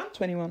 21?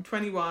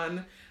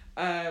 21.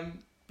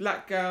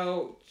 Black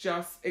girl,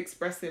 just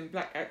expressing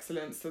black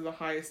excellence to the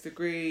highest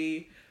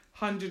degree.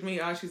 100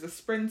 meter, she's a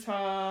sprinter.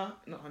 Not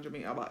 100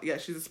 meter, but yeah,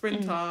 she's a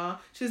sprinter.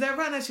 She's a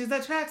runner, she's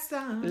a track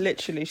star.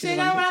 Literally, she's She a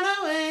gonna wonder. run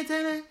away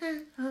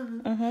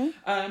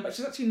to but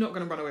she's actually not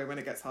gonna run away when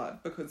it gets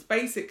hard, because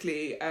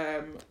basically,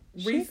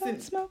 She gonna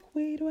smoke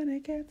weed when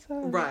it gets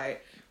hard. Right.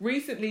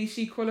 Recently,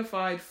 she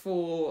qualified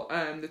for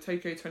the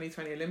Tokyo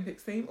 2020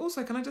 Olympics team.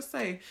 Also, can I just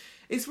say,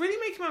 it's really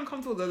making me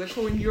uncomfortable that they're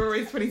calling Euros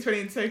 2020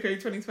 and Tokyo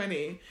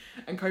 2020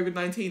 and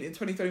COVID-19 in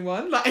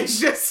 2021. Like,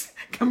 it's just,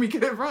 can we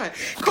get it right?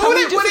 Call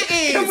it what it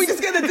is. Can we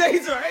just get the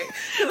days right?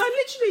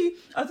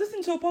 I was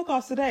listening to a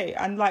podcast today,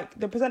 and like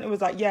the presenter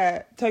was like,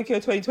 "Yeah, Tokyo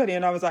 2020,"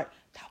 and I was like,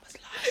 "That was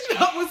last year."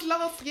 That was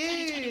last year.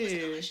 2020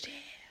 was last year.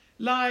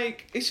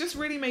 Like, it's just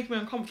really making me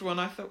uncomfortable, and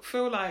I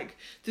feel like,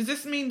 does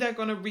this mean they're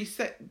gonna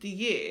reset the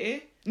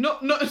year?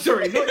 Not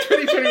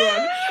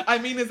 2021. I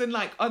mean, as in,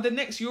 like, are the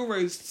next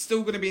Euros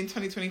still gonna be in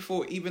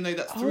 2024, even though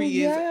that's 3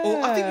 years? yeah.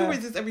 Or I think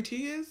Euros is every 2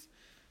 years.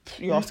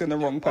 You're asking the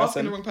wrong Asking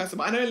person. the wrong person,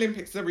 but I know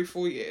Olympics is every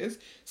 4 years.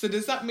 So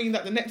does that mean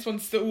that the next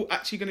one's still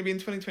actually going to be in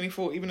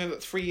 2024, even though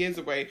that's 3 years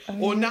away?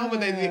 Or now are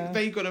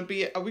they gonna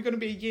be? Are we going to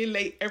be a year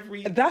late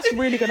every? That's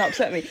really gonna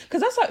upset me,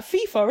 because that's like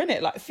FIFA, isn't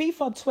it? Like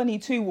FIFA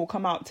 22 will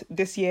come out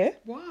this year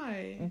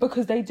Why?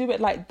 because they do it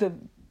like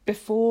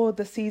before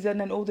the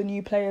season and all the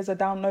new players are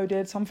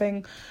downloaded.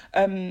 Something.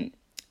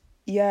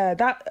 Yeah,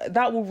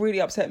 that will really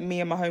upset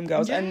me and my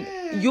homegirls. Yeah.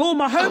 And you're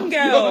my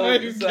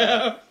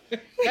homegirls.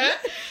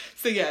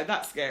 So yeah,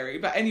 that's scary.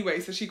 But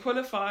anyway, so she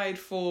qualified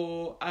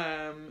for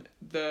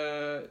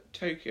the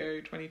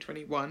Tokyo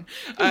 2021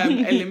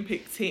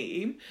 Olympic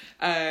team,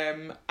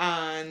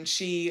 and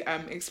she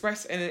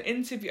expressed in an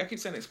interview. I keep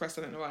saying expressed.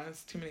 I don't know why.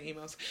 There's too many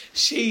emails.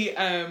 She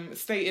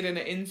stated in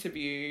an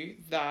interview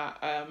that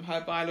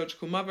her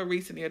biological mother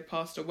recently had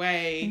passed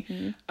away,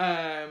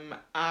 and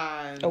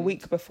A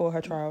week before her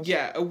trials.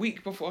 yeah, a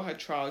week before her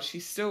trial, she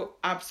still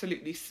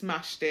absolutely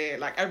smashed it.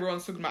 Like,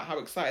 everyone's talking about how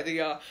excited they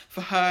are for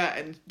her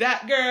and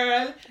that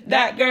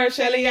girl,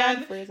 Shelly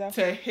Ann,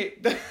 to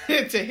hit the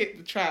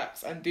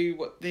traps and do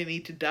what they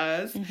need to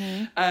does.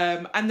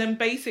 And then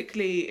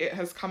basically it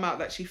has come out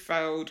that she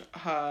failed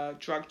her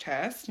drug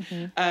test.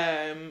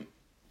 And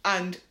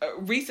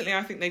recently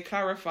I think they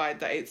clarified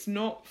that it's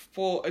not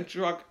for a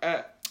drug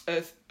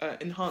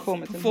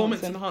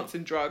performance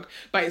enhancing drug,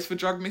 but it's for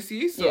drug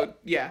misuse. So,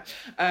 yeah.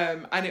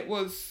 And it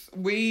was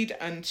weed,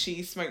 and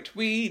she smoked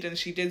weed, and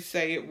she did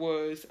say it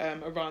was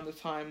around the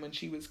time when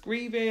she was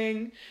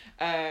grieving,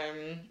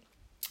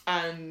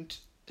 and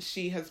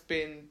she has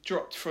been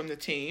dropped from the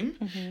team,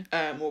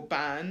 or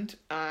banned,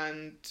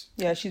 and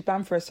Yeah, she's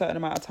banned for a certain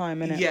amount of time,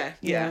 innit?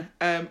 yeah.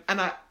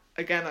 And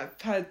I've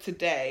heard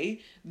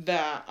today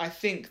that I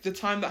think the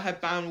time that her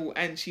ban will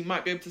end, she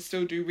might be able to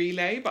still do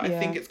relay, but I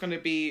think it's going to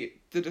be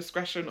the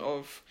discretion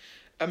of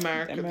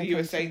the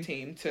USA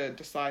team to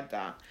decide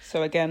that.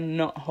 So again,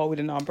 not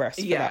holding our breath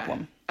for that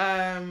one.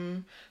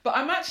 But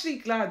I'm actually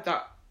glad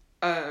that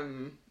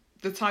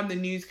the time the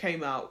news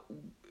came out,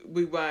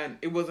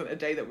 it wasn't a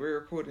day that we were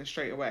recording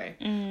straight away,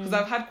 because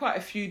I've had quite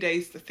a few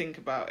days to think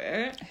about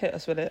it. Hit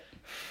us with it.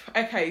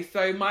 Okay,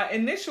 so my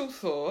initial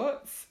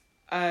thoughts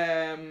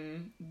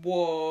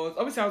was,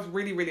 obviously I was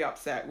really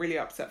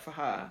upset for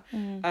her.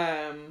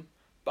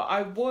 But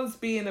I was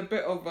being a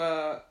bit of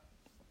a,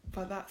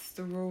 but that's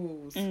the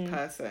rules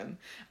person.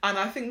 And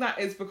I think that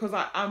is because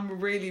I'm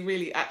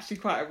really actually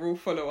quite a rule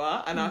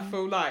follower, and I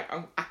feel like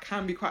I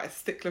can be quite a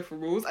stickler for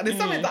rules, and it's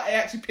something that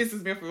actually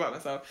pisses me off about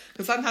myself,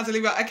 because sometimes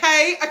Olivia,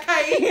 okay,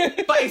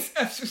 but it's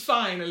just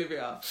fine,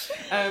 Olivia.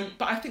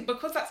 But I think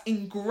because that's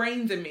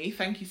ingrained in me,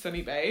 thank you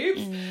Sunny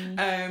Babes,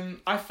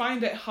 I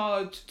find it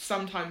hard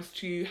sometimes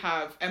to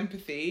have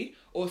empathy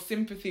or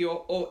sympathy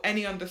or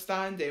any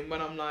understanding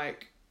when I'm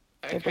like,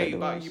 okay,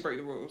 but you broke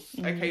the rules.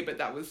 Okay, but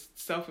that was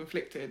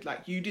self-inflicted.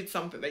 Like, you did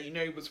something that you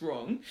know was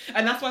wrong.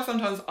 And that's why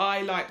sometimes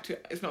I like to...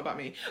 It's not about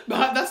me.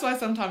 But that's why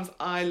sometimes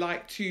I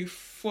like to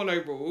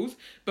follow rules.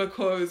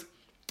 Because...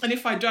 And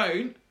if I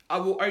don't, I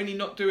will only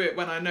not do it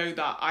when I know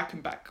that I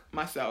can back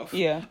myself.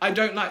 Yeah. I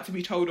don't like to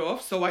be told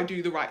off, so I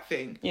do the right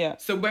thing. Yeah.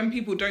 So when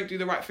people don't do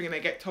the right thing and they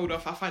get told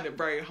off, I find it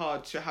very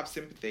hard to have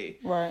sympathy.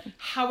 Right.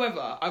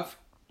 However, I've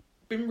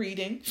been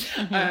reading,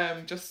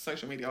 just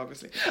social media,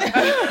 obviously.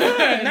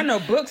 No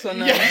books or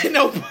nothing. Yeah,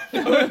 no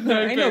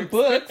ain't no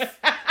books.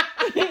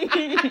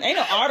 Ain't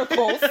no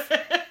articles.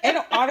 Ain't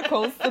no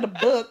articles to the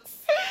books.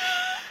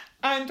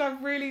 And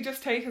I've really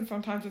just taken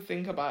some time to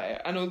think about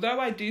it. And although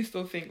I do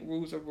still think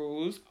rules are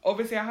rules,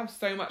 obviously I have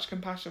so much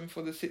compassion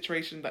for the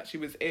situation that she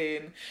was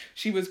in.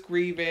 She was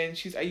grieving.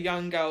 She's a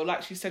young girl.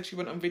 Like she said, she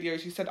went on video.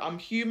 She said, I'm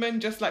human,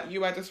 just like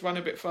you. I just run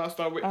a bit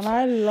faster. Which, and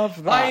I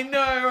love that. I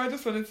know. I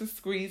just wanted to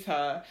squeeze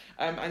her.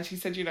 And she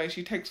said,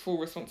 she takes full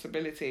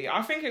responsibility.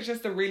 I think it's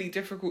just a really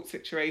difficult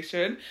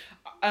situation.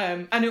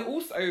 And it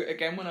also,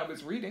 again, when I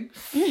was reading,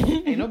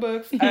 ain't no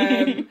books,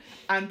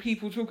 and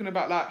people talking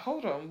about like,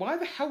 hold on, why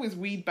the hell is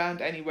weed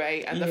banned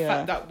anyway? And the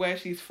fact that where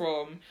she's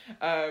from,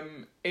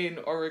 in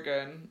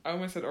Oregon, I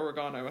almost said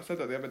Oregano, I said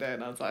that the other day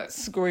and I was like,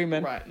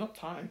 screaming. Right, not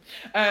time.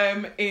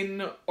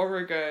 In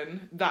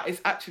Oregon, that is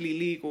actually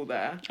legal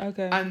there.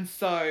 Okay. And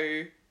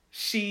so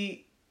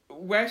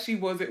where she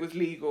was, it was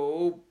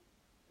legal.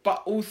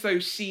 But also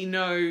she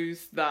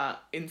knows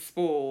that in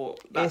sport,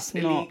 that's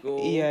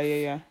illegal.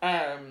 Yeah.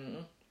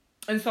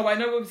 And so I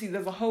know obviously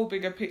there's a whole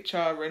bigger picture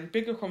and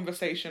bigger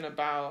conversation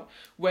about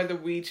whether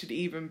weed should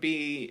even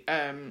be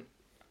kind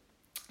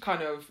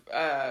of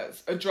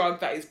a drug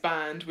that is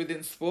banned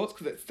within sports,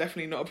 because it's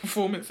definitely not a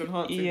performance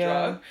enhancing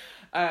drug.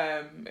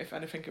 If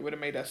anything, it would have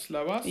made her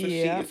slower. So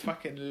she is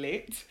fucking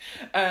lit.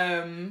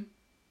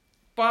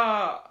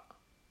 But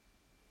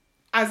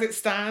as it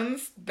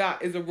stands,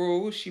 that is a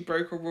rule. She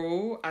broke a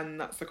rule, and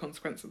that's the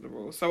consequence of the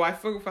rule. So I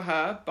feel for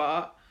her,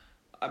 but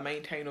I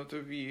maintain of the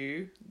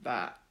view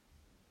that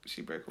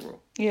she broke a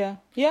rule. Yeah,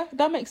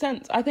 that makes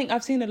sense. I think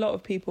I've seen a lot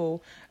of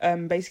people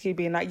basically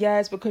being like, yeah,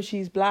 it's because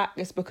she's black,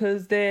 it's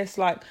because this,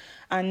 like,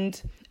 and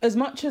as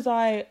much as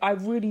I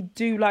really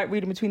do like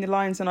reading between the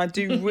lines, and I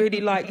do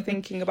really like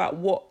thinking about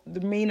what the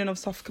meaning of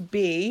stuff could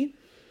be,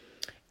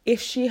 if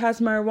she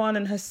has marijuana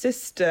in her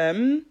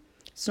system,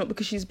 it's not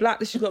because she's black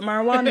that she's got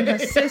marijuana in her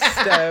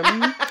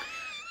system.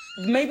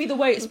 Maybe the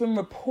way it's been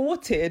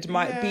reported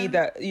might be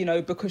that,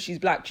 because she's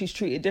black, she's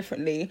treated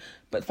differently.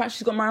 But the fact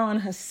she's got marijuana in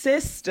her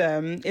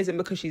system isn't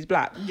because she's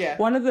black. Yeah.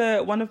 One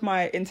of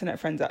my internet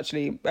friends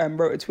actually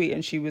wrote a tweet,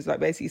 and she was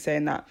like basically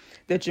saying that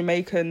the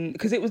Jamaican,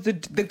 because it was the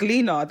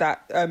Gleaner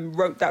that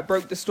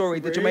broke the story.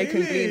 The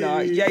Jamaican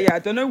Gleaner. Yeah. I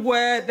don't know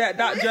where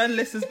that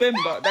journalist has been,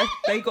 but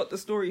they got the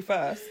story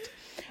first.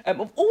 Of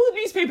all the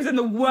newspapers in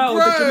the world,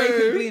 the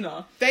Jamaican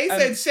Gleaner. They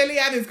said Shelly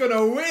Ann is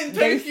gonna win.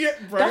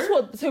 That's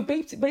what. So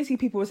basically,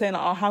 people were saying,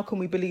 like, "Oh, how can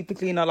we believe the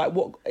Gleaner? Like,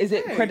 what is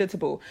it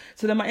creditable?"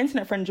 So then my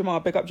internet friend Jamal,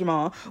 big up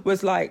Jamal,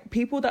 was like,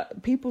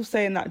 people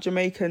saying that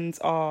Jamaicans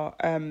are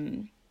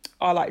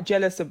like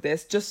jealous of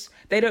this. Just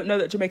they don't know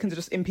that Jamaicans are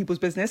just in people's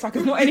business. Like,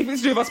 it's not anything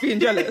to do with us being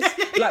jealous.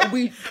 Like,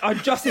 we are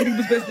just in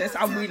people's business,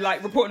 and we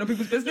like reporting on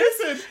people's business.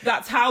 Listen,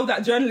 that's how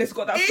that journalist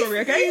got that story.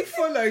 Okay, if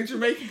you follow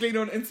Jamaican Gleaner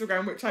on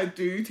Instagram, which I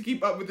do to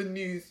keep up with the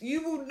news,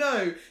 you will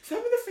know some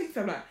of the things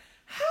I'm like,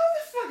 how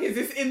the fuck is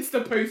this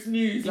Insta post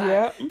news?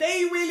 Like,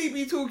 they really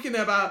be talking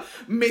about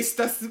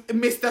Mr.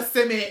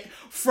 Simmet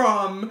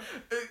from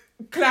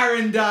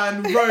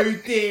Clarendon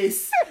wrote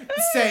this,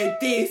 said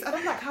this. And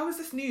I'm like, how is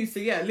this news? So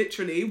yeah,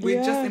 literally,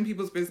 we're just in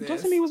people's business.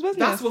 Just in people's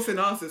business. That's what's in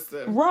our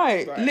system.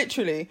 Right.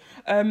 Literally.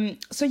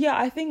 So yeah,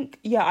 I think,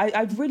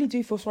 I really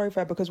do feel sorry for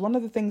her, because one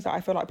of the things that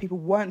I feel like people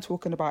weren't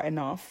talking about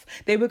enough,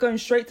 they were going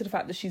straight to the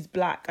fact that she's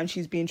black and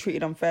she's being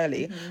treated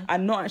unfairly,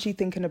 and not actually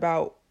thinking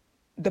about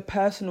the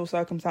personal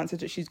circumstances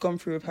that she's gone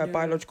through with her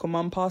biological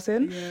mum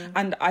passing. Yeah.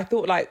 And I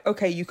thought, like,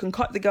 okay, you can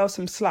cut the girl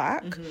some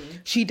slack.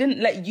 She didn't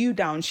let you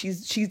down.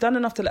 She's done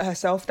enough to let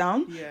herself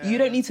down. Yeah. You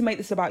don't need to make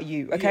this about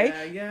you,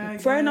 okay?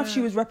 Fair enough, she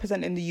was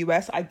representing the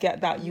US. I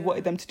get that. You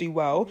wanted them to do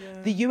well.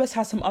 The US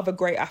has some other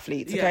great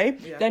athletes, okay?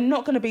 They're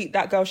not going to beat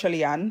that girl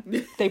Shelly Ann.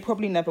 They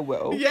probably never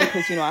will,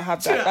 because, you know, I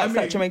have that. That's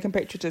that Jamaican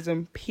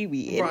patriotism,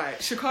 period. Right.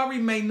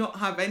 Sha'Carri may not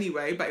have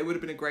anyway, but it would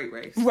have been a great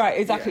race. Right,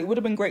 exactly. It would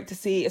have been great to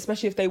see,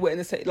 especially if they were in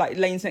the like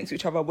lanes next to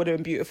each other. Would have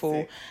been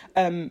beautiful.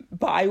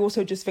 But I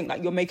also just think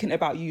like you're making it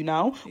about you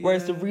now,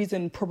 whereas the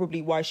reason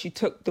probably why she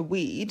took the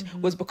weed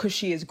was because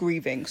she is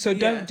grieving. So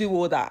don't do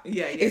all that.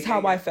 Is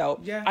how I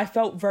felt. I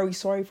felt very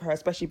sorry for her,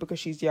 especially because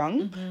she's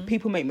young.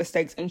 People make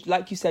mistakes, and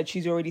like you said,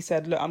 she's already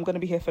said, look, I'm going to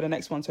be here for the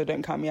next one, so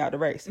don't count me out of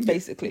the race,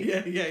 basically.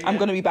 I'm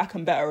going to be back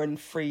and better in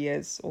 3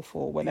 years or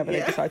 4, whenever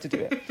they decide to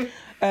do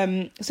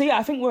it. So yeah,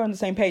 I think we're on the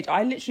same page.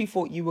 I literally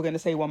thought you were going to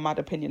say one mad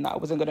opinion that I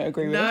wasn't going to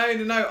agree with.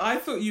 No. I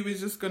thought you was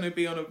just going to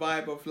be on a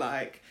vibe of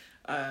like,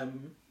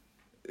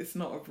 it's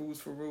not a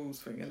rules for rules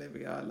thing,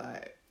 Olivia.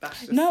 Like, that's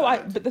just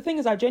sad. But the thing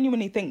is, I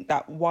genuinely think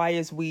that why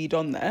is weed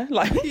on there?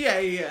 Like,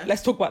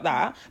 let's talk about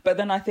that. But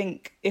then I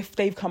think if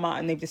they've come out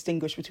and they've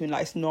distinguished between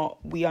like,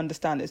 we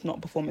understand it's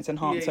not performance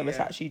enhancer, it's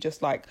actually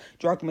just like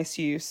drug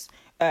misuse.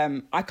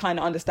 I kind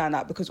of understand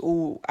that because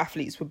all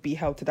athletes would be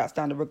held to that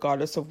standard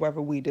regardless of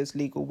whether weed is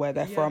legal where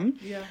they're from.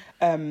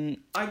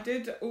 I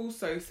did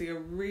also see a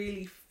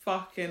really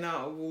fucking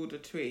out of order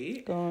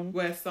tweet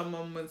where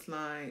someone was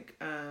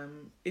like,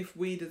 if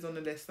weed is on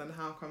the list, then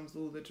how comes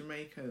all the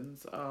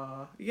Jamaicans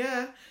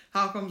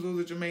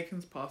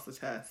pass the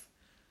test?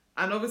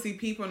 And obviously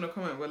people in the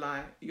comment were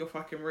like, you're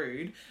fucking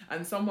rude.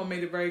 And someone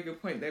made a very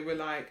good point. They were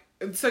like,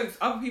 so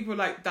other people were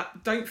like,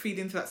 that, don't feed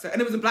into that stereotype.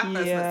 And it was a black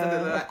person that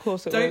said that. Of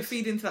course it don't was.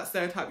 feed into that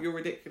stereotype, you're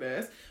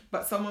ridiculous.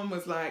 But someone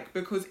was like,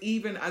 because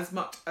even as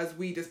much as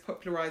weed is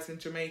popularised in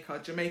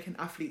Jamaica, Jamaican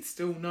athletes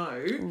still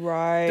know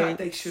that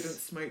they shouldn't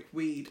smoke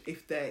weed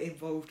if they're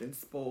involved in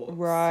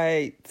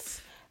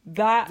sports.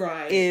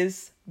 That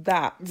is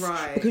that.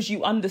 Because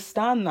you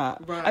understand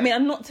that. I mean,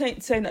 I'm not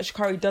saying that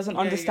Sha'Carri doesn't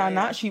understand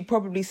that. She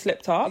probably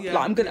slipped up.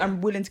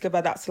 I'm willing to give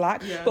her that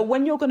slack. But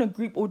when you're going to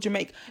group all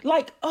Jamaican...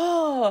 Like,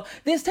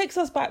 this takes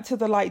us back to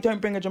the, like, don't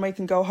bring a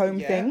Jamaican girl home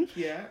thing.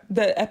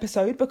 The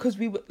episode. Because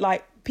we were,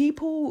 like,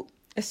 people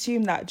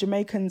assume that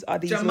Jamaicans are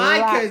these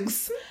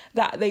lax,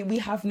 that we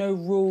have no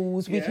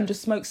rules, we can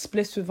just smoke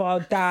spliffs with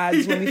our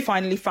dads when we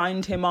finally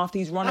find him after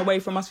he's run away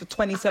from us for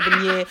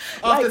 27 years.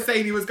 After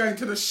saying he was going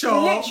to the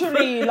shop.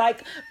 Literally,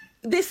 like...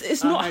 This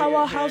is not how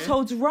our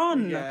households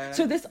run.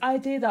 So this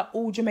idea that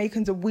all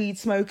Jamaicans are weed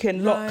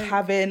smoking, lock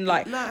having,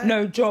 like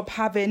no job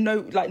having,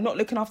 no, like not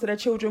looking after their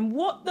children.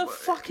 What the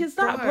fuck is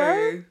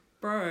that,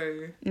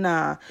 bro?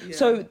 Nah.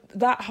 So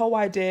that whole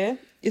idea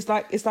is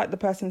like, it's like the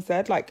person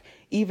said, like,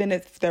 even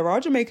if there are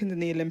Jamaicans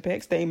in the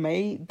Olympics, they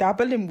may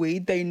dabble in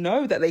weed. They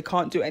know that they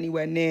can't do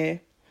anywhere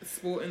near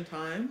sporting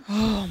time.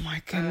 Oh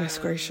my goodness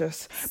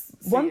gracious.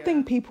 One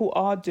thing people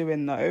are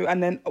doing though,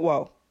 and then,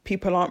 well,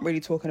 people aren't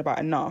really talking about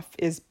enough,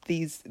 is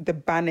the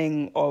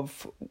banning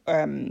of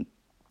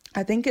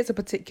I think it's a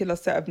particular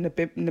set of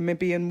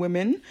Namibian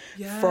women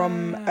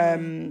from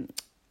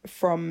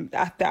the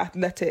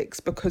athletics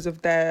because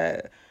of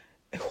their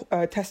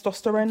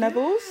testosterone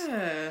levels.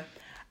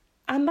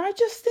 And I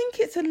just think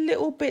it's a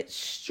little bit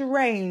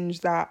strange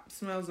that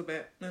smells a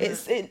bit.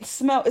 It's a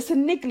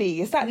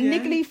niggly. It's that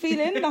niggly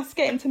feeling that's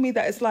getting to me,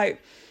 that it's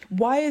like,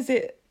 why is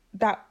it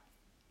that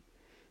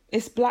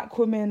it's black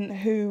women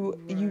who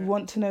you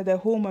want to know their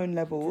hormone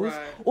levels.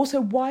 Also,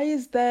 why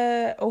is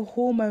there a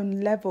hormone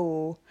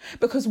level?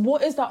 Because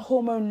what is that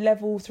hormone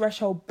level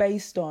threshold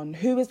based on?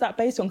 Who is that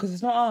based on? Because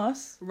it's not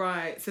us.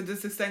 Right. So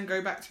does this then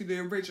go back to the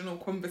original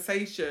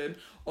conversation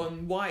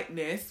on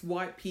whiteness,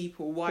 white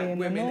people, white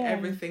women?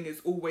 Everything is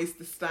always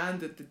the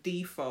standard, the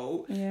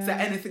default. So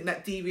anything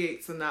that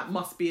deviates from that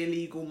must be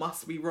illegal,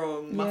 must be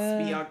wrong,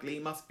 must be ugly,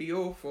 must be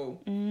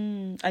awful.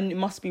 And it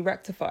must be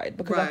rectified.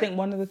 Because I think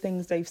one of the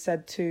things they've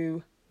said to...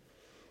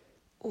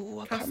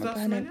 I can't remember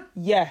her name.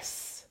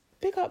 Yes.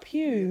 Big up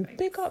you.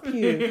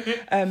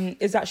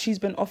 Is that she's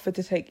been offered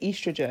to take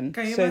estrogen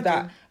so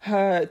that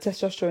her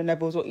testosterone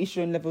levels or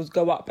estrogen levels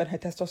go up and her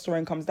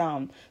testosterone comes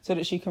down so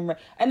that she can...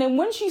 And then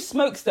when she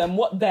smokes them,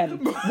 what then?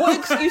 What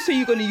excuse are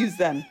you going to use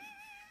then?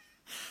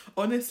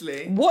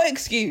 Honestly. What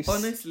excuse?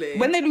 Honestly.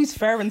 When they lose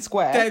fair and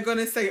square. They're going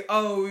to say,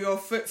 oh, your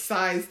foot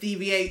size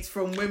deviates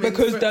from women's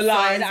because the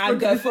line and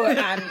the foot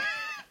and...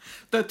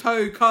 the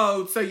toe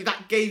code, so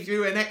that gave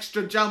you an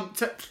extra jump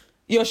to...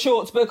 Your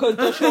shorts, because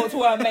the shorts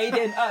were made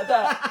in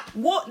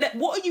what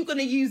are you going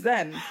to use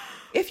then?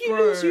 If you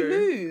lose, you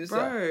lose.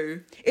 Bro.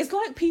 It's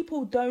like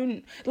people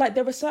don't... Like,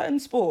 there are certain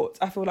sports,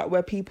 I feel like,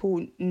 where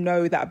people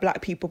know that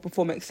black people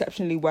perform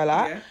exceptionally well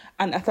at,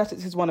 and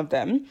athletics is one of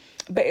them.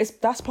 But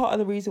that's part of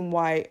the reason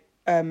why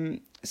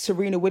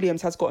Serena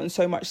Williams has gotten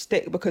so much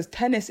stick because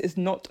tennis is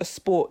not a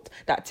sport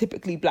that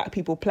typically black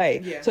people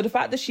play. Yeah. So the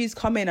fact that she's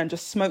come in and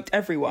just smoked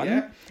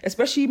everyone,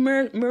 especially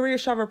Maria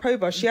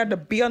Sharapova, she had to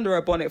be under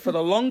her bonnet for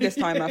the longest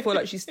time. And I feel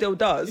like she still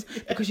does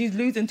because she's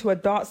losing to a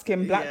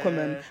dark-skinned black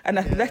woman, an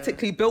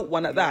athletically built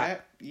one at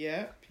that.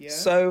 Yeah.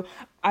 So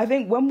I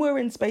think when we're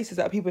in spaces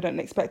that people don't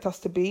expect us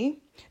to be,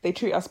 they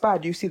treat us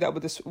bad. You see that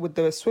with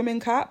the swimming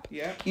cap.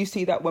 Yeah. You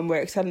see that when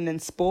we're excelling in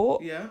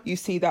sport. Yeah. You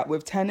see that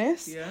with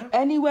tennis. Yeah.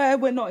 Anywhere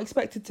we're not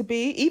expected to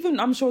be. Even,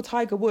 I'm sure,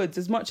 Tiger Woods,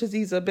 as much as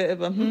he's a bit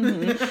of a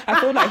I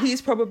feel like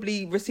he's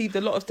probably received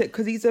a lot of stick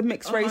because he's a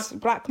mixed race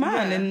black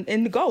man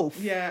in the golf.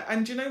 Yeah,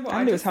 and do you know what?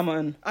 And Lewis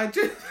Hamilton. I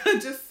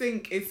just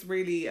think it's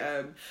really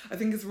I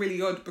think it's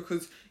really odd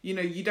because, you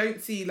know, you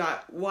don't see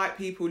like white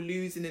people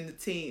losing in the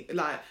team,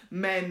 like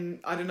men,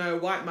 I don't know, a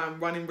white man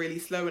running really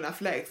slow in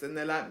athletics and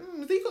they're like,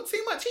 they got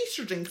too much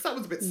estrogen because that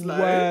was a bit slow.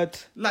 Word.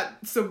 Like,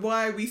 so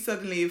why are we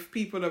suddenly, if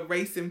people are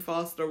racing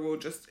faster or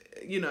just,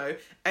 you know,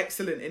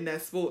 excellent in their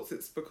sports,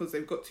 it's because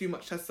they've got too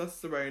much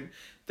testosterone.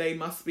 They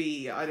must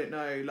be, I don't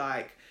know,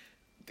 like,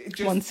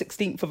 just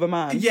 1/16 of a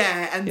man.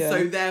 Yeah, and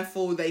so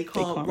therefore they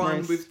can't run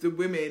race with the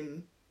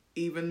women,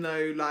 even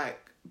though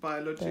like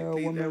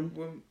biologically they're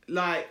women.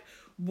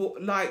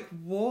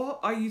 What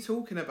are you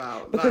talking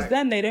about? Because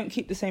then they don't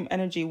keep the same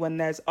energy when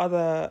there's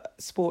other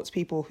sports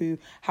people who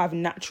have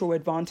natural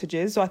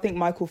advantages. So I think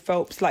Michael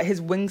Phelps, like his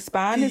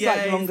wingspan is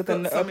like longer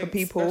than the other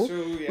people.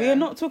 Special, We are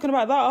not talking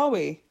about that, are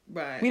we?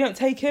 Right. We don't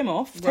take him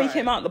off. Take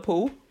him out of the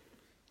pool.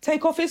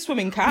 Take off his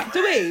swimming cap,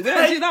 do we? We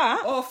don't do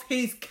that. Off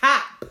his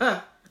cap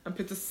and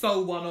put a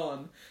soul one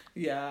on.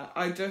 Yeah,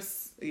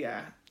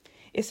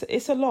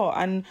 It's a lot,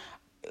 and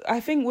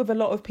I think with a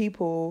lot of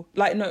people,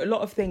 a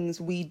lot of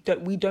things, we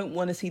don't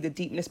want to see the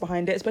deepness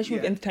behind it, especially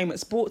with entertainment.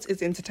 Sports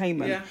is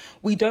entertainment. Yeah.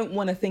 We don't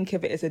want to think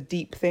of it as a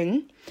deep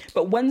thing.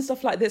 But when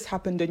stuff like this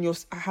happens and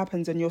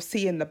you're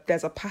seeing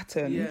there's a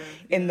pattern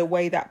in the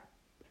way that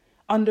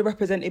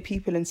underrepresented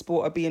people in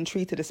sport are being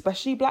treated,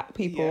 especially black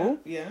people.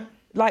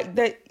 Like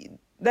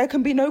there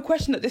can be no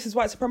question that this is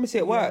white supremacy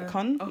at work,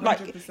 hun. 100%.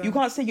 Like, you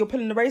can't say you're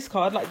pulling the race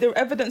card. Like, the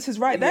evidence is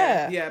right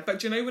there. Yeah, but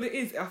do you know what it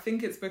is? I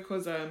think it's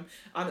because, and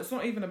it's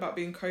not even about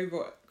being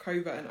covert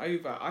and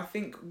over. I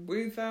think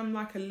with,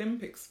 like,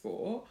 Olympic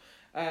sport,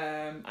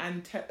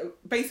 and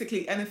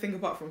basically anything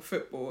apart from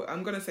football,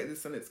 I'm going to say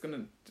this and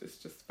it's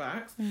just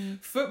facts.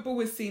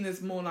 Football is seen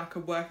as more like a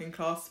working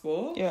class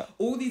sport. Yeah.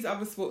 All these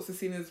other sports are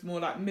seen as more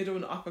like middle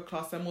and upper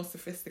class. They're more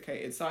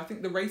sophisticated. So I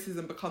think the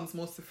racism becomes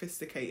more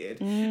sophisticated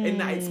in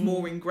that it's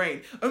more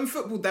ingrained. And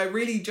football, they're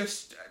really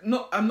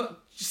I'm not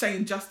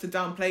saying just to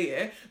downplay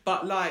it,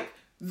 but like,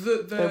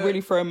 they're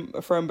really throwing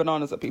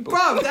bananas at people.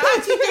 Bro, they're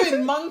actually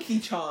doing monkey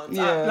chants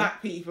at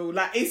black people.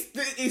 Like,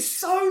 it's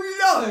so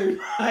low.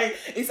 Like,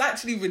 it's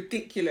actually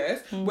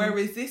ridiculous.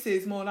 Whereas this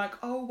is more like,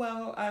 oh,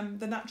 well,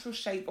 the natural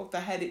shape of the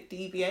head, it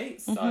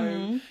deviates.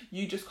 So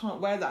you just can't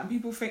wear that.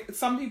 And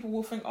some people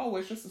will think, oh,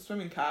 it's just a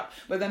swimming cap.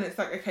 But then it's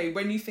like, okay,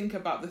 when you think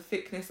about the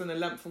thickness and the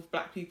length of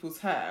black people's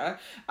hair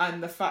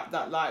and the fact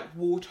that, like,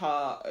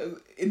 water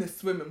in a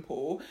swimming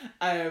pool,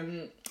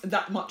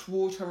 that much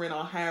water in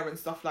our hair and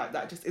stuff like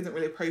that just isn't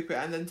really appropriate,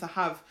 and then to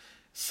have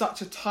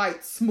such a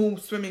tight small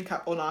swimming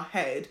cap on our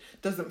head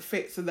doesn't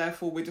fit, so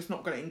therefore we're just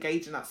not going to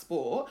engage in that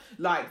sport.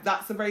 Like,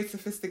 that's a very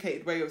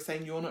sophisticated way of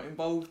saying you're not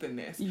involved in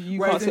this.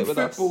 Whereas in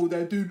football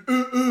they're doing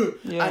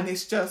and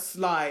it's just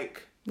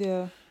like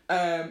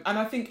and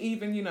I think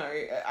even, you know,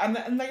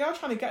 and they are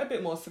trying to get a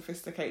bit more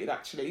sophisticated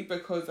actually,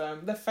 because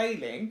they're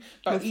failing.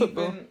 But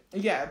even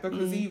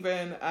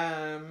even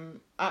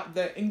at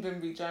the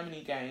England v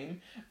Germany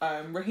game,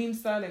 Raheem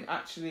Sterling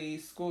actually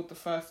scored the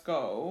first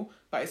goal,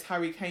 but it's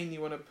Harry Kane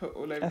you want to put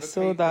all over the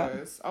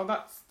papers. That. Oh,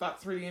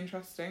 that's really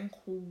interesting.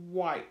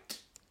 Quite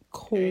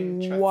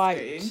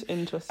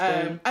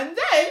interesting. And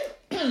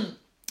then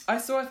I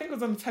think it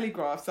was on the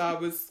Telegraph, so I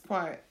was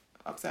quite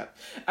upset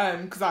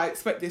because I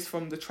expect this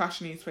from the trash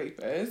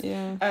newspapers,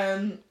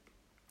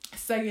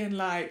 saying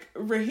like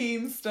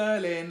Raheem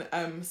Sterling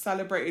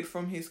celebrated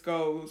from his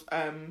goals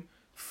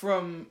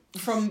from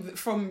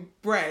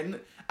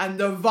Brent and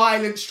the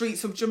violent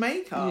streets of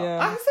Jamaica.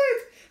 I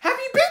said, have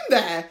you been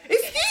there?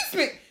 Excuse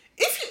me,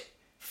 if you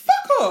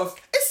fuck off,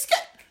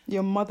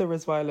 your mother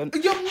is violent.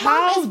 Your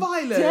mum is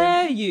violent. How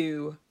dare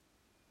you?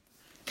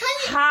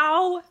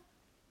 How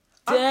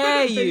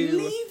dare you?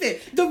 Believe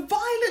it. The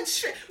violent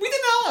shit. We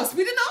didn't ask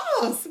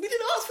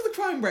for the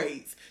crime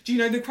rates. Do you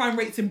know the crime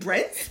rates in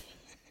Brent?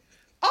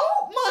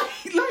 Oh my,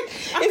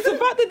 it's the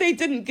fact that they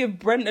didn't give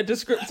Brent a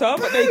descriptor,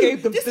 but they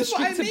gave the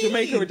streets of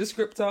Jamaica a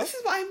descriptor. This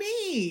is what I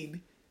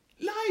mean.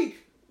 Like,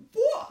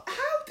 what?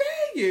 How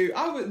dare you?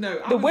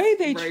 The way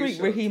they treat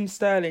Raheem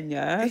Sterling,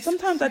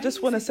 sometimes crazy. I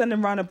just want to send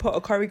him round a pot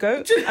of curry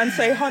goat and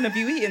say, "Hun, have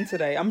you eaten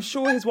today?" I'm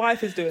sure his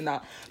wife is doing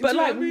that. But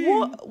like,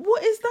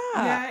 what is that?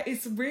 Yeah,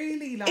 it's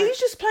really like, he's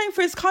just playing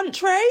for his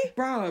country,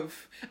 bruv.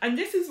 And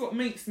this is what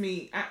makes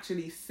me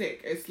actually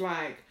sick. It's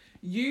like,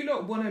 you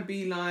lot want to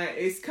be like,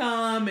 it's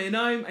coming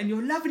home, and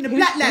you're loving the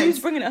black lads. Who's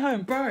bringing it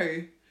home,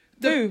 bro?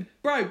 Who?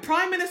 Bro,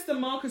 Prime Minister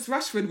Marcus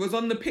Rashford was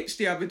on the pitch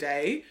the other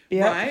day,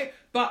 Yep. right?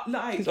 But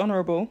like... He's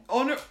honourable.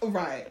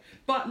 Right.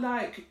 But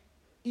like...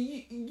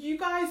 You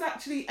guys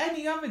actually,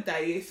 any other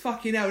day, it's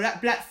fucking hell,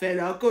 that black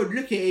fella, good,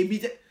 look at him.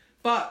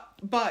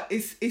 But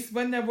it's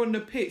when they're on the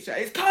pitch, that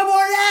it's, come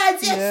on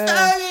lads, yes,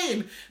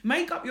 Sterling!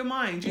 Make up your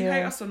mind, do you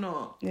hate us or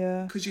not?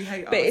 Yeah. Because you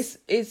hate us.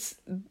 But it's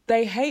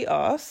they hate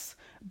us,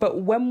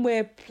 but when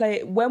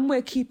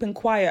we're keeping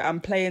quiet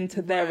and playing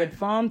to their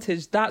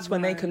advantage, that's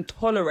when they can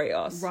tolerate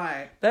us.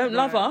 Right. They don't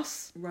love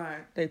us. Right.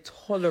 They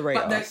tolerate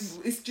but us.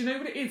 Do you know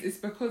what it is? It's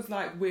because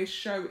like we're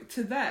showing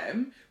to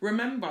them.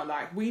 Remember,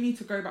 like we need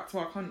to go back to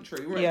our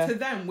country. To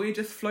them, we're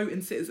just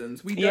floating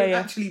citizens. We don't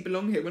actually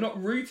belong here. We're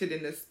not rooted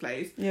in this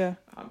place. Yeah.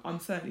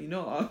 I'm certainly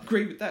not. I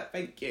agree with that.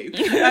 Thank you.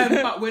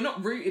 But we're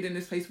not rooted in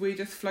this place. We're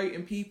just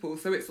floating people.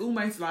 So it's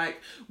almost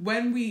like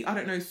when we, I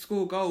don't know,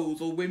 score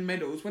goals or win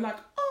medals, we're like,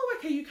 oh,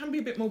 okay, you can be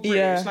a bit more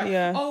British.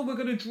 Oh, we're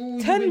gonna draw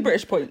 10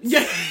 British points.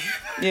 Yeah.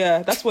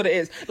 Yeah, that's what it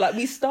is. Like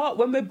we start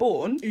when we're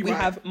born, we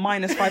have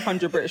minus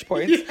 500 British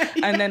points,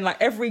 and then like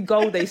every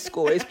goal they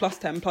score is plus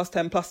 10, plus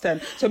 10, plus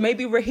 10. So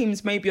maybe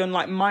Raheem's maybe on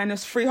like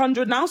minus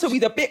 300 now, so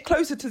we're a bit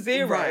closer to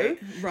zero. Right.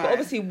 But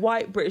obviously,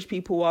 white British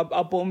people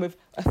are born with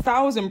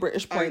 1,000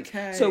 British points,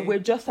 so we're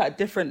just at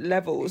different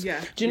levels.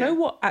 Yeah. Do you know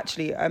what?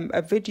 Actually,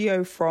 a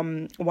video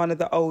from one of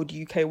the old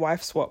UK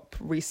wife swap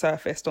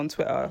resurfaced on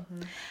Twitter,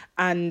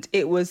 and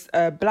it was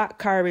a black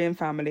Caribbean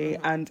family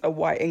and a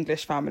white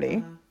English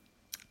family.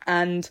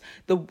 And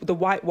the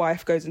white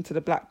wife goes into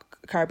the black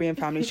Caribbean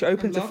family. She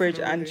opens the fridge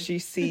and she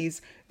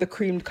sees the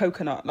creamed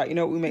coconut, like, you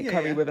know what we make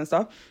curry with and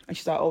stuff. And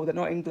she's like, oh, they're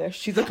not English.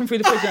 She's looking through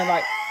the fridge and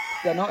like,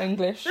 they're not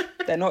English.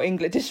 They're not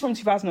English. This is from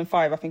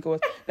 2005, I think it was.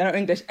 They're not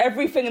English.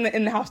 Everything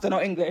in the house, they're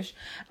not English.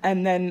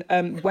 And then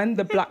when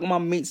the black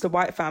mum meets the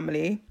white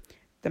family,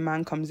 the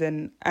man comes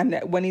in,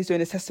 and when he's doing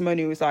his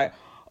testimony, he was like,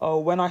 oh,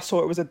 when I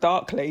saw it was a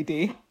dark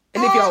lady.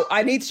 And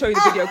I need to show you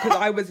the video because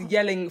I was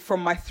yelling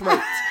from my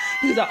throat.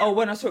 He was like, oh,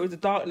 when I saw it was a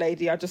dark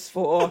lady, I just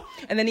thought, oh.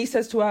 And then he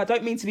says to her, I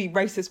don't mean to be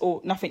racist or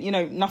nothing,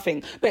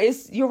 nothing, but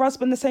is your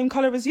husband the same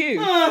colour as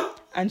you?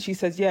 And she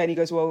says, yeah. And he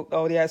goes, well,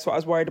 oh yeah, that's what I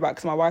was worried about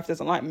because my wife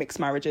doesn't like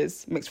mixed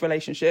marriages, mixed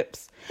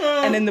relationships.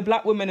 And then the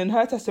black woman in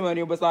her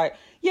testimonial was like,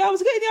 yeah, I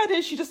was getting the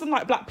idea she just doesn't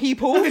like black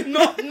people,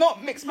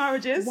 not mixed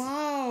marriages.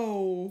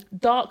 Wow.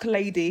 Dark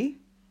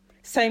lady,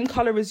 same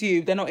colour as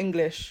you, they're not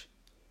English.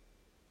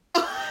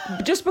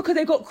 Just because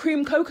they got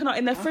cream coconut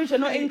in their fridge, they're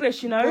not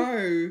English,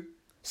 Bro.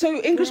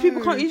 So English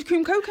people can't use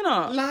cream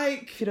coconut.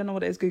 Like, if you don't know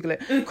what it is, Google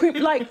it. Cream,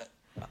 like,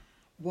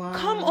 wow.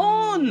 Come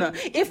on.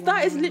 If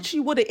that is literally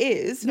what it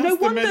is, That's no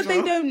the wonder measure.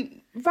 they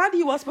don't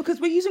value us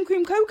because we're using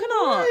cream coconut.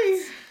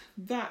 Right.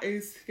 That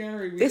is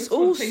scary. It's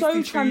all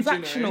so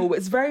transactional.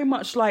 It's very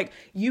much like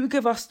you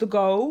give us the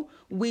goal,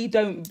 we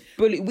don't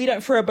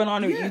throw a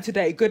banana at you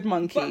today. Good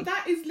monkey. But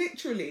that is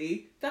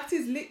literally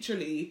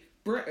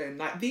Britain.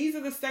 Like, these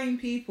are the same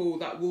people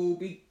that will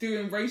be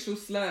doing racial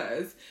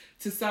slurs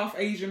to South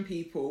Asian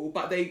people,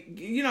 but they,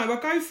 I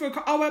go for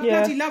I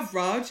bloody love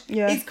Raj.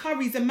 Yeah. His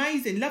curry's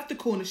amazing. Love the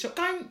corner shop.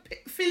 Go and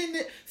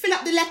fill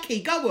up the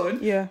lecky. Go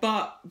on. Yeah.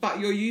 But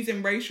you're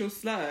using racial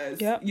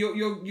slurs. Yeah.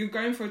 You're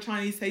going for a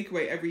Chinese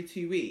takeaway every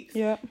 2 weeks.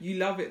 Yeah. You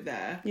love it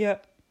there. Yeah.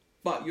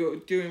 But you're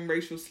doing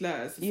racial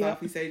slurs to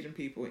Southeast Asian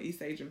people,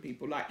 East Asian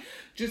people. Like,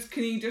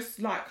 can you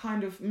just like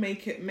kind of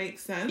make it make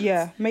sense?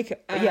 Yeah, make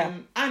it.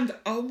 And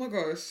oh my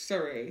gosh,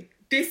 sorry.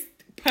 This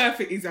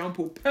perfect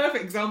example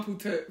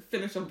to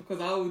finish on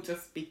because I will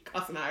just be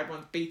cussing out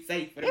everyone's be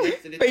safe for the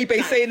rest of the day.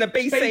 Be saying the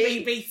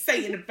BC. Be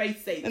saying the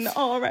BC. And the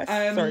RS.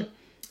 Sorry.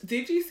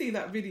 Did you see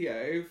that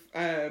video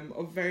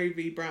of Very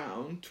V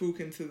Brown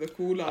talking to the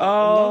caller?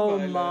 Oh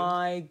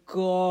my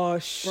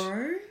gosh.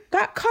 Bro?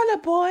 That colour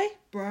boy.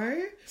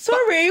 Bro?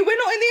 Sorry, we're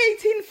not in the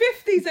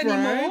 1850s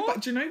anymore.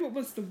 But do you know what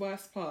was the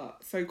worst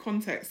part? So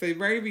context. So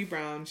Very V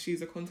Brown,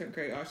 she's a content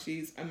creator.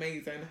 She's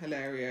amazing,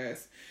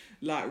 hilarious,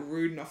 like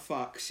rude enough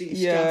fuck. She's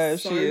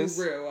just so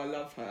real. I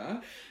love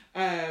her.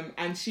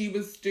 And she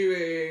was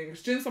doing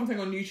something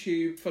on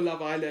YouTube for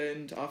Love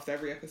Island after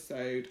every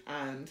episode,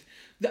 and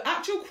the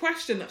actual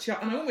question that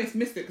and I almost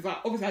missed it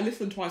because I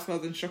listened twice, so I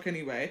was in shock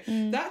anyway.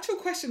 The actual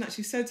question that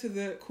she said to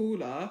the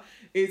caller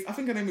is, I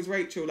think her name was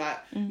Rachel, like,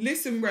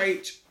 listen,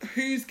 Rach,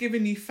 who's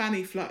giving you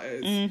fanny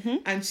flutters?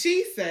 And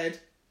she said,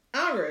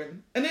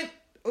 Aaron. And then,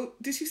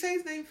 did she say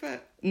his name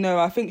first? No,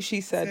 I think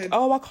she said,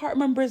 I can't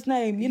remember his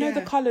name. You know,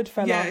 the coloured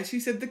fella. Yeah, she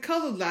said, the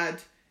coloured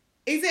lad.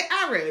 Is it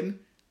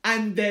Aaron?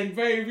 And then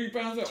Very V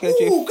Brown's like,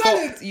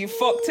 you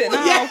fucked it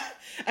now. Yeah.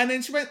 And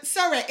then she went,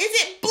 sorry, is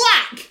it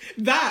black?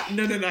 No.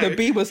 The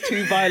B was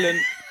too violent.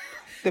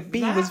 The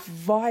B was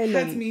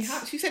violent.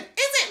 She said,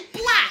 is it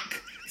black?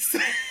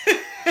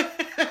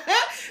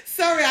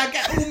 Sorry, I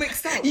get all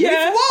mixed up.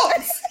 Yeah. With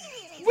what?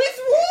 With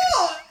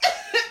what?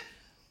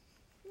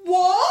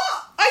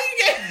 What? Are you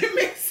getting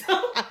mixed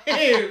up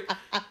here?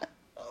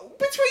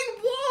 Between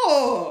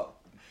what?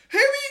 Who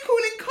are you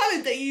calling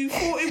coloured that you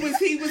thought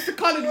he was the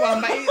coloured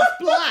one, but it's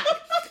black?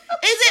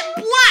 Is it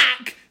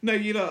black? No,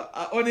 you lot.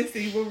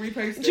 Honestly, we'll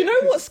repost it. Do you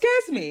know what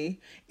scares me?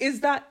 Is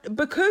that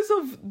because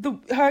of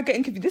her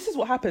getting confused, this is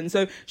what happens.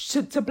 So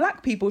to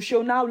black people,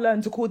 she'll now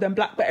learn to call them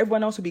black, but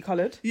everyone else will be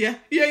coloured. Yeah.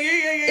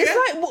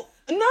 It's like, well,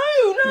 no,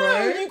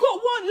 Right. you got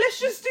one. Let's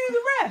just do the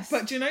rest.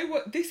 But do you know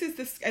what? This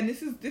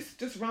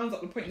just rounds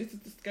up the point. This is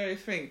the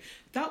scariest thing.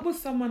 That was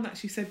someone that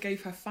she said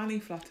gave her fanny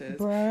flutters.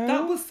 Bro.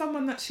 That was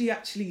someone that she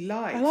actually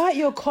liked. I like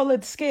your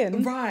coloured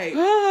skin. Right.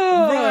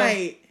 Ah.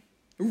 Right.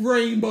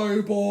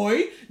 Rainbow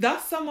boy.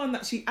 That's someone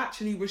that she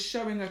actually was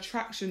showing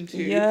attraction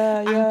to.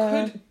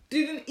 And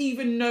didn't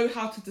even know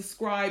how to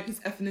describe his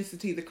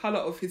ethnicity, the colour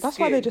of his That's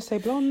skin. why they just say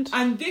blonde.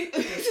 And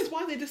this is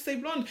why they just say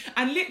blonde.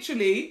 And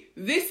literally,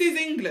 this is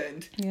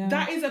England. Yeah.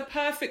 That is a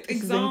perfect This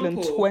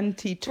example. is England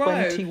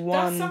 2021. Bro,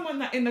 that's someone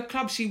that in the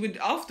club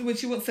afterwards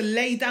she wants to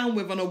lay down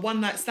with on a one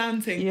night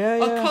stand thing. Yeah,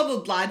 A yeah.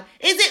 coloured lad.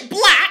 Is it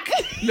black?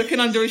 Looking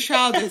under his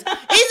shoulders. Is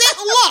it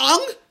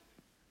long?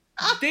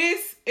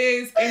 This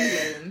is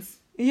England.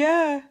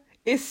 Yeah,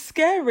 it's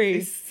scary.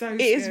 It's so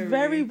It is scary.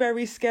 very,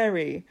 very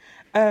scary.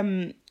 But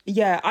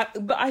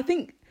I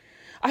think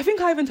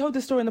I even told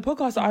this story in the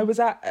podcast. That I was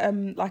at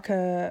like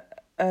an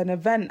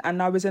event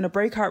and I was in a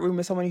breakout room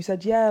with someone who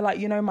said, yeah, like,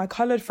 you know, my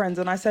coloured friends.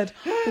 And I said,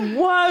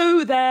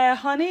 whoa there,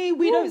 honey,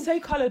 we don't say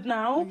coloured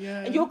now.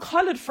 Yeah. Your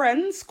coloured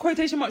friends,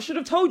 quotation marks, should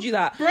have told you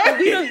that. Right. But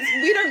we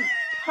don't,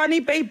 honey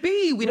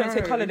baby, we don't say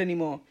Bro. coloured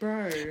anymore.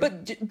 Bro.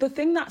 But the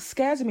thing that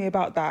scares me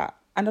about that,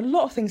 and a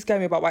lot of things scare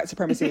me about white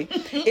supremacy,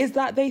 is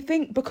that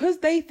because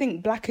they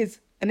think black is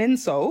an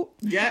insult,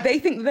 they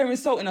think that they're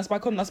insulting us by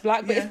calling us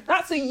black, but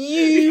that's a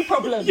you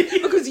problem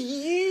because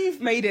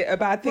you've made it a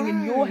bad thing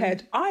in your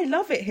head. I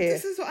love it here.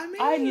 This is what I mean.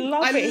 I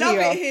love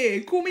it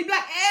here. Call me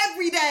black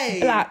every day.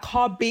 Black,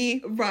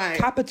 hubby, Right.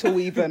 capital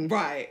even.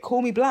 Right.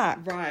 Call me black.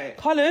 Right.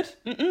 Coloured?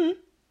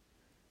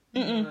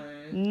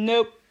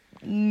 Nope.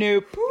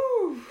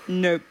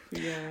 Nope.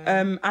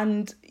 Yeah.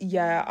 And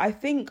yeah,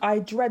 I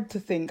dread to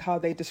think how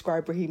they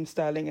describe Raheem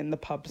Sterling in the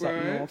pubs up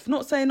Right. north.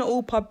 Not saying that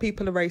all pub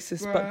people are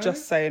racist, but Right.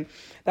 just saying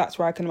that's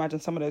where I can imagine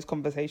some of those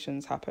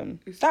conversations happen.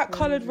 It's That crazy.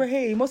 coloured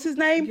Raheem, what's his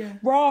name? Yeah.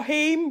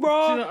 Raheem, Do you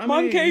know what I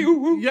monkey. mean?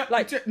 Ooh, ooh. Yeah,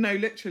 Like, no,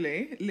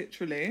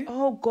 literally.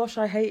 oh gosh,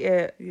 I hate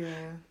it. Yeah.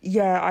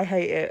 Yeah, I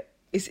hate it.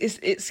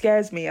 It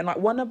scares me. And like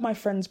one of my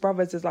friend's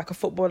brothers is like a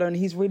footballer and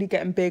he's really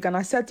getting big. And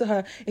I said to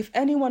her, if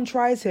anyone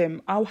tries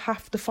him, I'll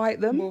have to fight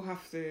them. We'll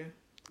have to.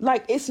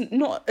 Like it's a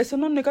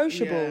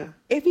non-negotiable. Yeah,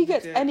 If he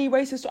gets legit. any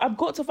racist, I've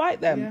got to fight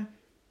them. Yeah.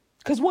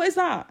 Because what is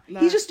that?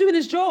 Like- He's just doing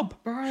his job.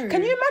 Bro.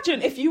 Can you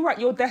imagine if you were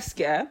at your desk,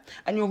 yeah,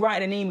 and you're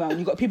writing an email and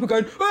you've got people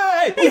going,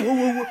 hey, ooh,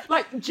 ooh, ooh,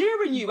 like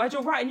jeering you as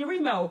you're writing your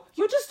email.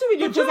 You're just doing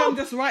your Because job. I'm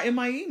just writing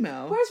my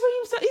email. Where's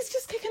Raheem? He's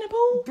just kicking a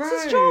ball. Bro.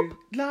 It's his job.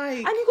 Like.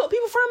 And you've got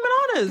people throwing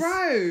bananas.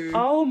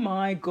 Bro. Oh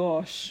my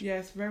gosh. Yeah,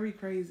 it's very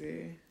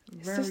crazy.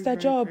 It's just their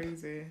job.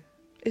 Crazy.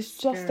 It's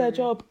just their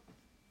job.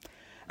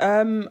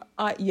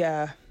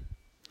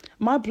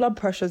 My blood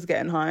pressure's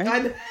getting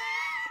high.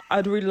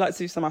 I'd really like to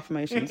do some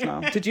affirmations now.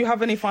 Did you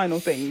have any final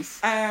things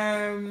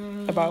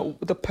about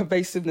the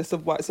pervasiveness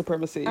of white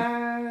supremacy?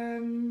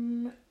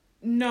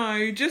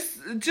 No,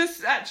 just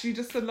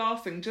the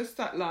last thing, just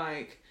that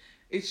like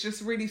it's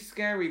just really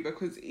scary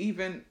because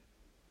even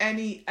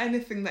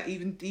anything that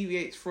even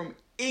deviates from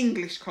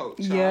English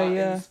culture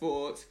in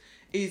sports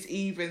is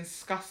even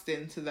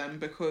disgusting to them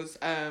because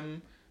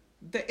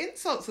the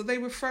insults that they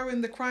were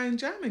throwing the crying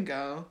German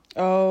girl.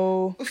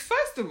 Oh.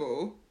 First of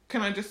all,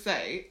 can I just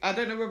say, I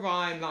don't know whether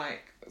I'm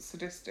like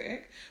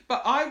sadistic,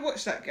 but I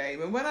watched that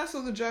game and when I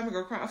saw the German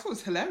girl crying, I thought it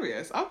was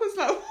hilarious. I was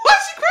like,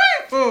 what's she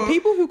crying for?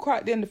 People who cry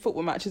at the end of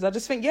football matches, I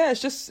just think,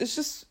 it's just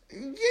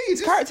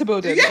It's character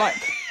building. Yeah. Like,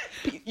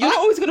 you're not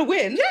always going to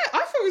win. Yeah, I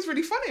thought it was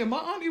really funny. And my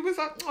auntie was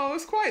like, oh,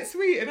 it's quite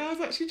sweet. And I was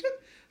like,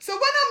 so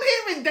when I'm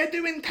hearing they're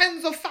doing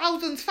tens of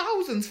thousands. I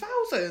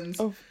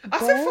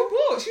said, for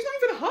what? She's not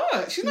even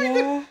hurt. She's not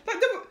even,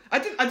 like, I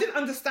didn't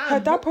understand. Her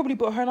dad probably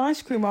bought her an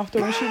ice cream after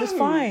and she was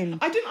fine.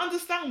 I didn't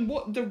understand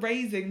what the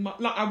raising,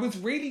 like, I was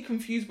really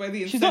confused by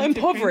the incentive. She's not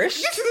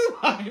impoverished. This is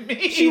what I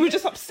mean. She was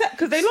just upset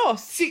because they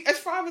lost. See, as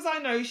far as I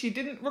know, she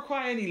didn't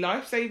require any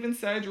life-saving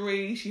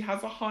surgery. She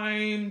has a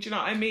home. Do you know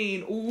what I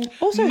mean?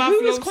 Also,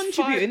 who is Maslow's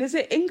contributing? Is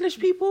it English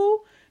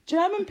people?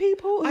 German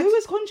people? Who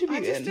is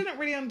contributing? I just didn't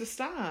really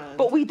understand.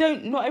 But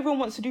not everyone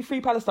wants to do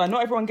Free Palestine.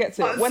 Not everyone gets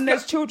it. When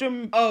there's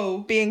children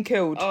being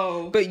killed.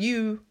 But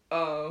you...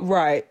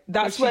 Right.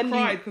 That's she when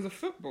cried because of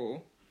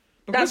football.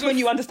 That's when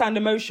you understand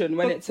emotion,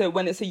 when it's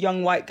a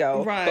young white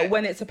girl. Right. But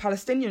when it's a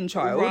Palestinian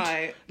child,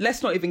 right.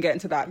 Let's not even get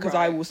into that because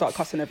I will start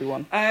cussing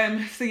everyone.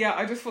 So yeah,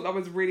 I just thought that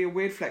was really a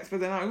weird flex.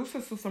 But then I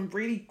also saw some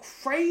really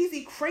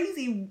crazy,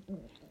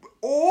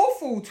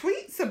 awful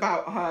tweets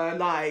about her,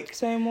 like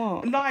saying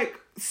what? Like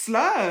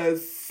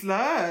slurs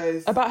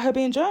about her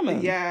being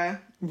German. Yeah,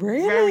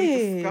 really,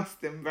 very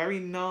disgusting, very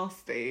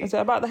nasty. Is it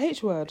about the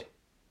H word?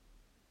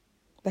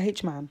 The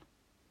H man.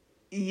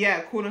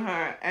 Yeah, calling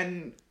her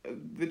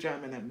the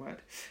German N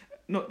word,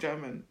 not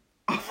German.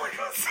 Oh my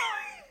god,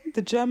 sorry.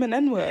 The German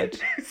N word.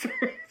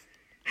 Sorry,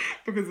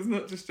 because it's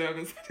not just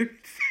German.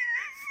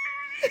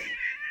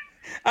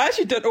 I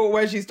actually don't know what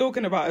word she's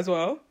talking about as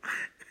well.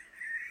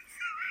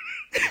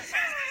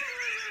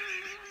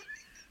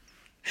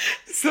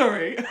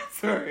 Sorry.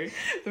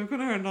 They're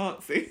calling her a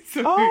Nazi.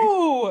 Sorry.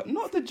 Oh,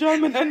 not the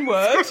German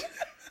N-word.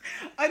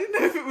 I didn't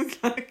know if it was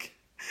like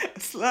a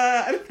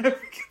slur. I don't know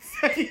if we can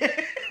say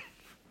it.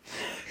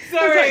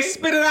 Sorry. Like,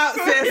 spit it out,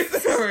 sis.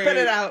 Sorry. Spit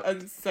it out.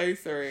 I'm so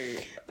sorry.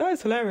 That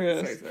is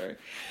hilarious. So sorry.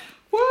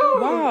 Woo.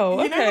 Wow,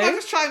 You know okay. when I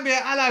just try and be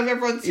an ally with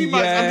everyone too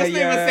much, I'm just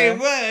not even saying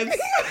words.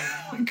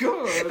 Oh my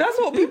God. That's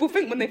what people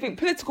think when they think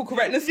political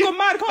correctness. Gone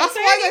mad, can't That's say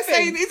why anything. they're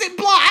saying, is it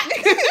black?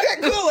 Is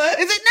it colour?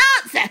 Is it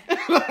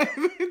Nazi?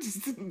 Like, they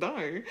just didn't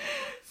know.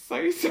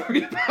 So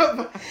sorry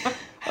about that.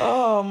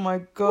 Oh my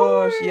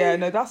gosh. Why? Yeah,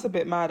 no, that's a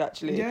bit mad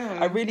actually. Yeah.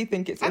 I really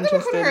think it's And they were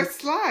interesting. calling her a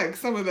slag,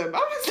 some of them. I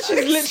was like,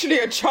 She's literally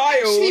a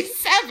child. She's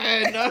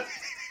 7.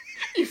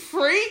 You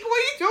freak? What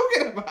are you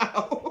talking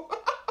about?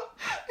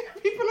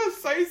 People are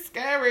so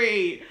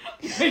scary.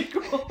 Oh my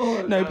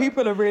God. No,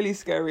 people are really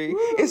scary.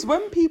 It's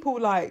when people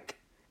like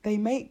they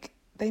make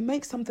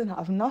something out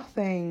of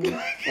nothing.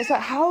 It's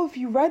like, how have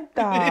you read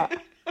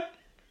that?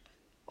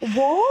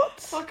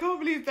 What? I can't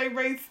believe they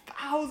raised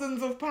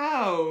thousands of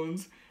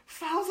pounds.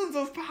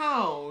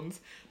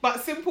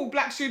 But simple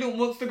black student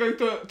wants to go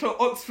to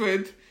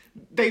Oxford.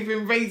 They've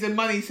been raising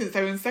money since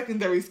they were in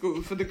secondary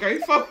school for the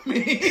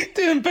GoFundMe.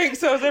 Doing bake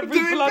sales every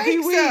bloody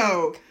week.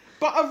 sale.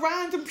 But a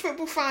random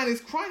football fan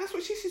is crying. That's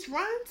what she's just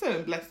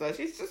random, bless her.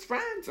 She's just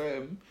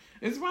random.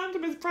 As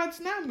random as Brad's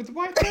nan with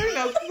white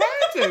toenails.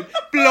 Random.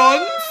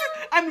 Blonde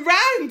and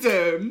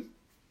random.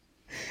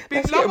 Been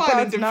Let's Love get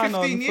Island Brad's in nan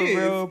on 15 for years.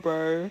 real,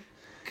 bro.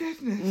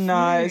 Goodness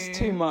Nah, me. it's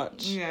too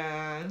much.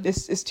 Yeah.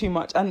 It's too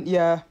much. And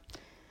yeah.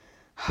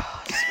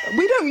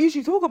 We don't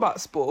usually talk about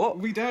sport.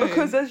 We don't.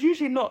 Because there's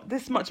usually not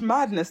this much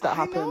madness that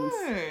happens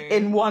know.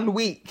 in 1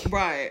 week.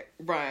 Right.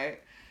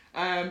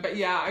 But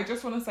yeah, I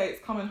just want to say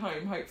it's coming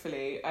home,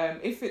 hopefully.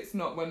 If it's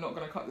not, we're not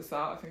going to cut this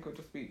out. I think it'll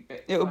just be a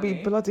bit It'll be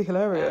funny. bloody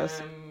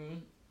hilarious.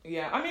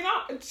 Yeah, I mean,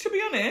 to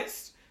be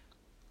honest,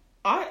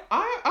 I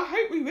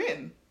hope we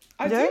win.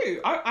 I Yeah?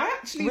 do. I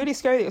actually... Really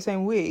scary that you're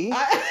saying we.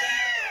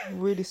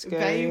 Really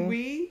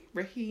scary.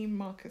 Raheem,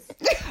 Marcus.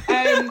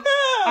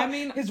 I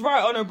mean... His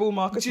right honourable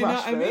Marcus Do you know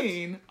Rashford. what I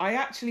mean? I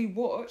actually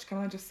watched, can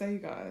I just say,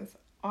 guys,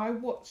 I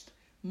watched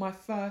my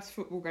first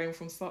football game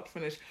from start to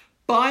finish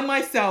by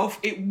myself.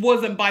 It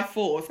wasn't by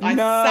force. I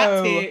No.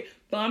 sat here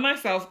by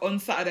myself on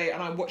Saturday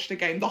and I watched the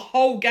game, the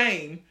whole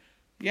game.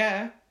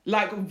 Yeah,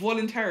 like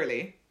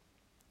voluntarily.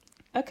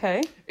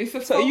 Okay. It's a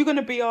So are you going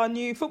to be our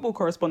new football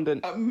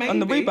correspondent on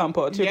the maybe. Rebound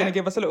Pod? You're Yeah. going to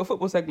give us a little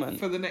football segment?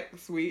 for the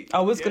next week? I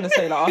was going to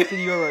say, like, after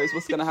the Euros,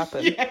 what's going to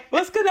happen? Yeah.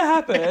 What's going to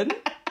happen?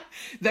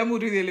 Then we'll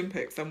do the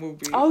Olympics and we'll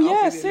be... Oh, I'll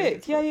yeah, be the sick.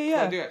 Olympics Yeah, one, yeah, 'cause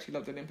yeah. I do actually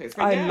love the Olympics.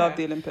 But I yeah, love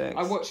the Olympics.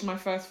 I watched my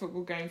first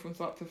football game from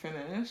start to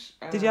finish.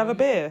 Did you have a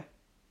beer?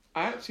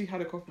 I actually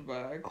had a coffee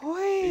bag. Oi,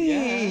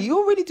 Yeah.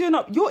 you're really doing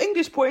up your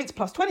English points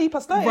plus 20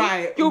 plus 30.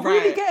 Right. You're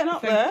really right. getting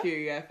up there. Thank you.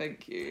 Yeah,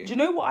 thank you. Do you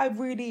know what I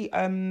really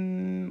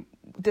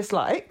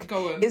dislike?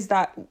 Go on. Is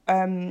that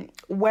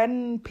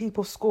when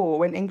people score,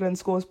 when England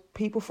scores,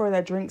 people throw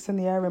their drinks in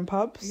the air in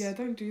pubs. Yeah,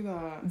 don't do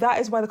that. That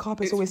is why the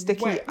carpet's It's always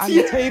sticky wet. and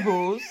the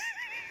tables.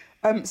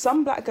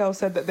 Some black girl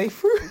said that they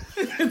threw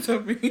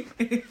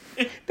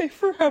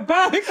her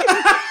bag.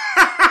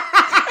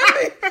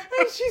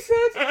 and she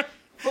said,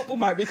 football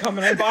might be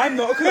coming on, but I'm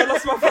not because I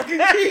lost my fucking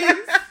keys.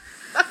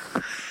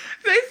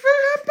 They threw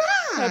her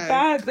bag. Her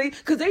bag,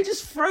 because they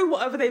just throw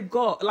whatever they've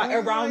got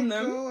around my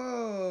them.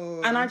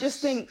 gosh. And I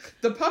just think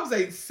the pubs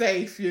ain't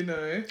safe, you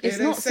know. It's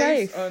It not ain't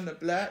safe safe. on the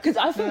black. because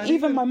I think No,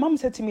 even my mum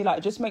said to me,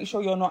 like, just make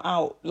sure you're not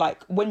out,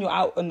 like, when you're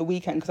out on the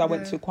weekend, because I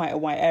went to quite a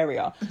white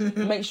area,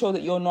 make sure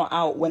that you're not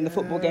out when the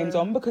football game's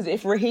on, because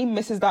if Raheem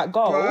misses that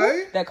goal,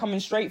 Bro. they're coming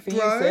straight for you,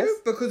 Bro, sis.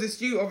 because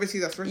it's you, obviously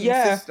that's Raheem's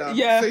Yeah, sister.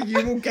 yeah. So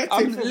you will get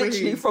I'm it from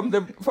literally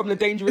Raheem. from the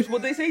dangerous,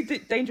 what they say,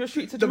 dangerous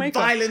streets of The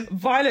Jamaica.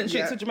 Violent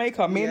streets Yeah. of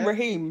Jamaica. Me and Yeah.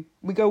 Raheem,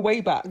 we go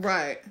way back.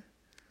 Right.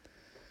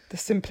 The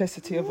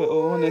simplicity of it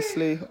all,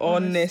 honestly.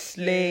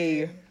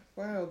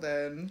 Well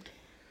then.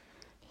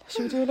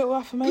 Should we do a little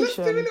affirmation? Let's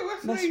do a little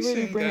Let's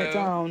really affirmation, bring it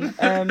girl.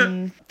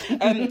 down.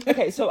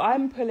 Okay, so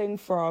I'm pulling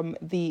from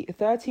the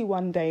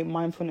 31-day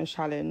mindfulness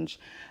challenge.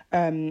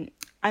 And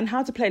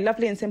how to play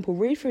lovely and simple.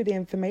 Read through the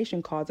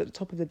information cards at the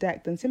top of the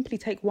deck, then simply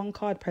take one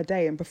card per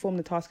day and perform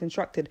the task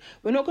instructed.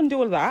 We're not going to do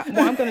all of that. What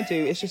I'm going to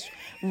do is just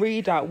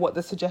read out what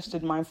the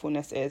suggested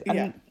mindfulness is. And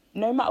Yeah.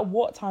 no matter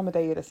what time of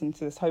day you listen to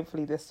this,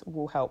 hopefully this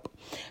will help.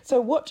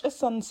 So watch a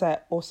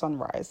sunset or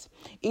sunrise.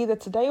 Either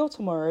today or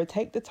tomorrow,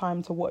 take the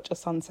time to watch a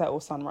sunset or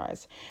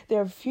sunrise.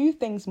 There are few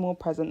things more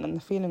present than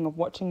the feeling of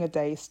watching a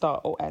day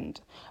start or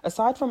end.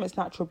 Aside from its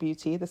natural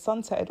beauty, the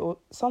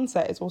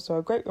sunset is also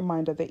a great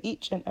reminder that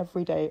each and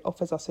every day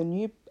offers us a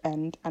new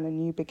end and a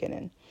new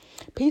beginning.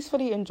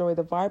 Peacefully enjoy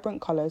the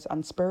vibrant colours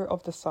and spirit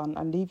of the sun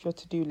and leave your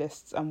to-do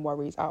lists and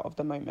worries out of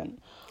the moment.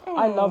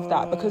 I love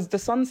that because the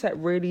sunset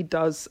really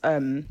does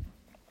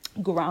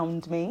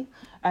ground me,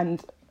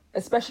 and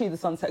especially the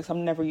sunset, 'cause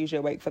I'm never usually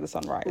awake for the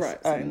sunrise.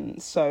 Right, same.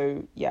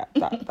 So yeah,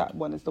 that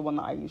one is the one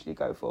that I usually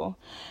go for.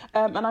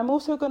 And I'm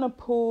also gonna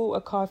pull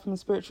a card from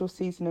Spiritual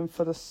Seasoning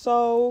for the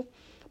Soul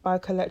by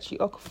Kelechi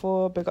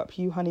Okafor. Big up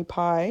you, honey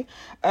pie.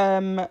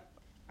 And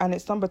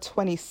it's number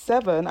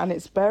 27, and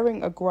it's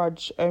bearing a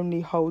grudge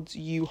only holds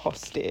you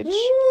hostage.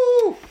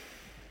 Woo!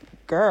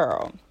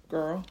 Girl.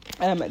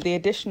 The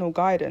additional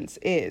guidance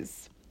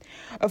is,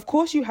 of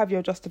course you have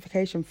your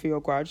justification for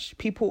your grudge.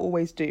 People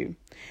always do.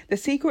 The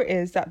secret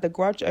is that the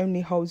grudge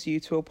only holds you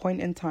to a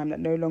point in time that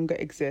no longer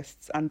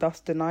exists, and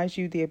thus denies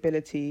you the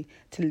ability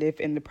to live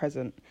in the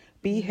present.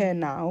 Be here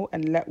now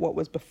and let what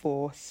was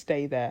before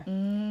stay there.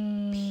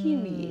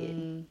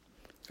 Period.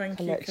 Thank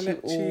you,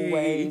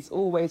 Kelechi.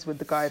 Always with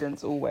the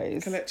guidance,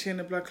 always. Kelechi in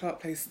the blood clot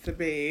place to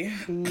be.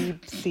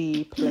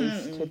 BBC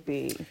place to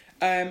be.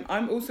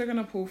 I'm also going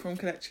to pull from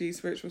Kelechi's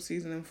Spiritual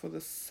Seasoning for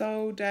the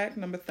Soul deck,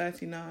 number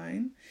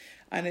 39.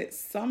 And it's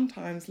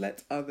sometimes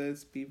let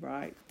others be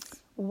right.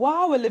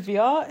 Wow,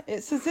 Olivia.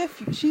 It's as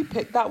if she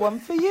picked that one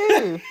for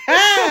you.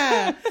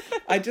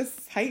 I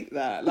just hate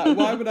that. Like,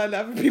 why would I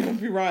let other people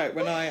be right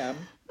when I am?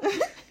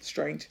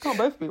 Strange. Can't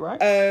both be right.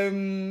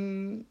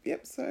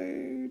 Yep,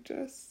 so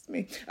just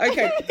me.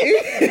 Okay.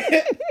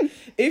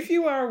 If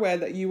you are aware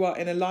that you are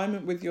in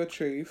alignment with your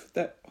truth,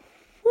 that...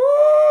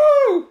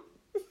 Woo!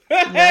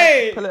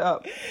 Hey! Yeah, pull it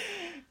up.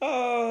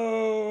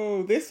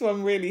 Oh, this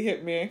one really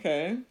hit me,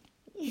 okay?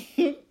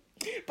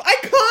 But I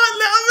can't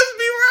let others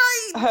be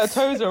right! Her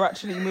toes are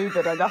actually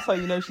moving, and that's how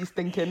you know she's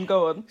thinking.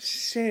 Go on.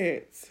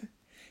 Shit.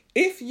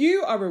 If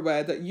you are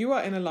aware that you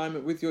are in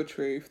alignment with your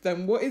truth,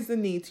 then what is the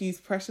need to use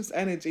precious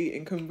energy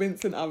in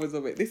convincing others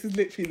of it? This is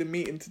literally the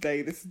meeting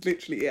today. This is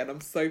literally it, and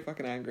I'm so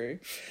fucking angry.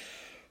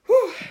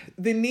 Whew.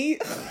 The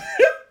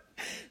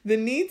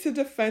need to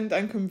defend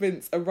and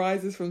convince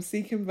arises from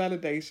seeking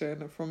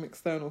validation from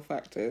external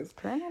factors.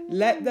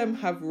 Let them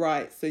have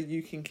rights so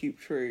you can keep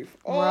truth.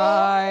 Oh.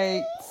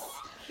 Right.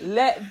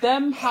 Let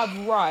them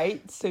have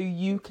rights so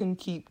you can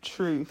keep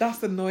truth.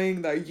 That's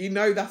annoying though. You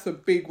know that's a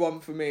big one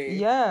for me.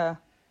 Yeah.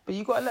 But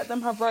you gotta let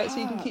them have rights so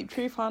you can keep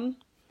truth, hun.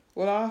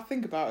 Well, I'll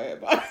think about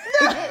it, but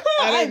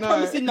I ain't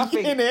promising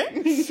nothing.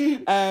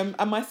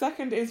 And my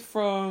second is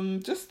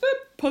from just the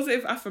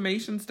Positive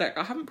Affirmations deck.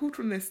 I haven't pulled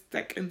from this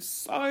deck in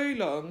so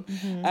long.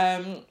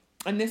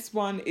 And this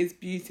one is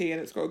Beauty,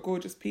 and it's got a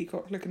gorgeous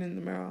peacock looking in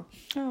the mirror.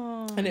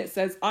 Aww. And it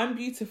says, I'm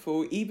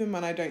beautiful even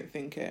when I don't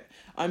think it.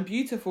 I'm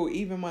beautiful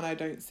even when I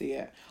don't see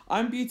it.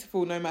 I'm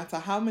beautiful no matter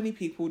how many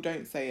people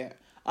don't say it.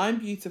 I'm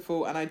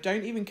beautiful and I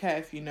don't even care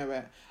if you know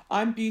it.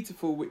 I'm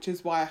beautiful, which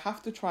is why I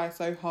have to try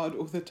so hard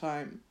all the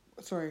time.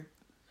 Sorry.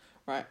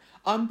 Right.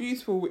 I'm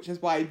beautiful, which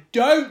is why I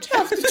don't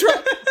have to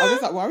try. I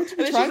was like, why would you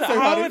be trying so hard?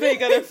 How are they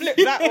going to flip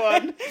that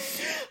one?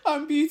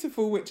 I'm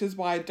beautiful, which is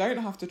why I don't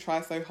have to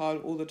try so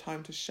hard all the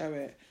time to show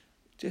it.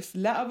 Just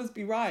let others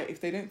be right. If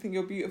they don't think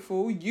you're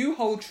beautiful, you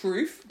hold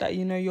truth. That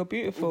you know you're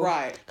beautiful.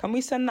 Right. Can we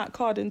send that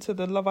card into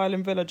the Love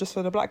Island Villa just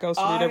for the black girls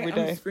to read every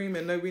day? I'm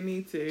screaming. No, we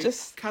need to.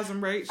 Just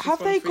Chasm Rach.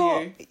 Have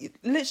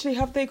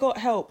they got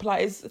help?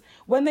 Like, is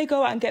when they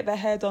go out and get their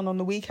hair done on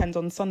the weekends,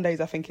 on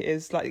Sundays, I think it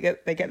is,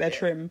 like they get their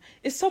trim.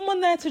 Is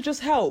someone there to just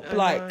help?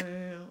 I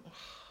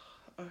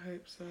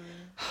hope so.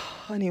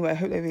 Anyway, I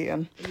hope they've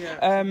eaten.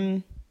 Yeah.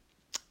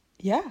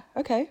 Yeah,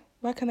 okay.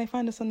 Where can they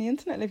find us on the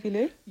internet, Livy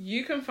Lou?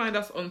 You can find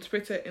us on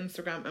Twitter,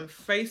 Instagram and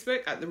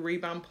Facebook at The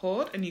Rebound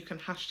Pod, and you can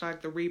hashtag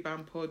The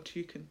Rebound Pod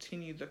to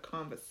continue the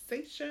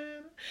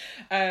conversation.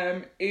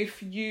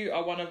 If you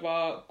are one of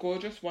our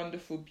gorgeous,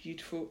 wonderful,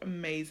 beautiful,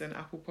 amazing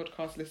Apple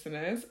Podcast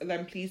listeners,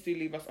 then please do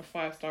leave us a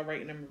 5-star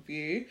rating and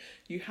review.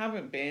 You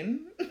haven't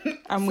been.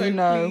 And we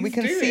know. We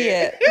can see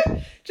it.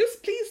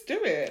 Just please do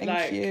it.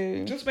 Thank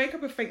you. Just make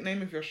up a fake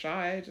name if you're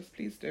shy. Just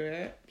please do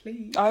it.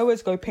 Please. I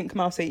always go Pink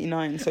Mouse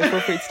 89, so feel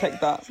free to take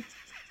that.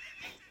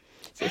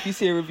 So if you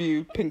see a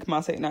review, Pink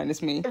Mouse 89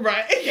 is me.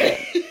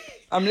 Right.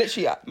 I'm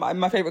literally,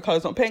 my favourite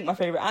colour's not pink, my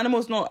favourite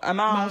animal's not a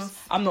mouse.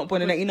 I'm not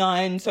born in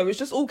 89, so it's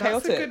just all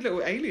chaotic. That's a good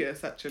little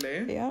alias,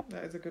 actually. Yeah.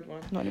 That is a good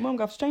one. Not anymore, I'm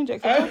going to have to change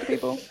it because I talk to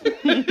people.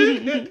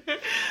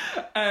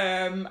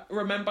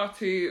 Remember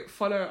to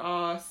follow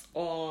us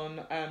on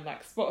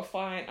like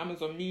Spotify and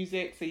Amazon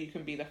Music so you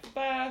can be the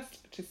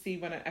first to see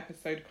when an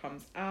episode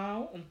comes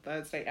out on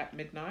Thursday at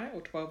midnight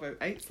or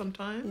 12:08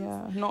 sometimes.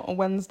 Yeah, not on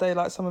Wednesday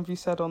like some of you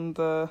said on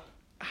the...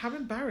 How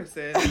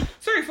embarrassing.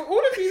 Sorry, for all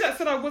of you that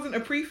said I wasn't a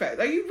prefect,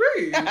 are you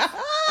rude?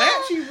 I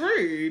actually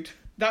rude.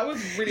 That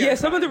was really unkind.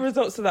 Some of the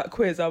results of that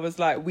quiz, I was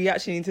like, we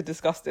actually need to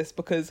discuss this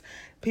because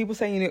people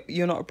saying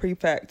you're not a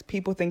prefect,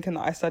 people thinking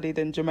that I studied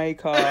in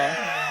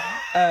Jamaica,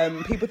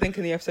 people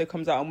thinking the episode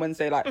comes out on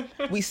Wednesday, like,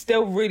 we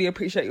still really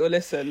appreciate your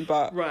listen,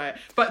 but... Right.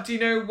 But do you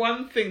know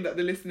one thing that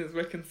the listeners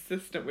were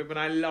consistent with, and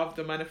I love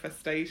the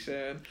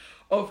manifestation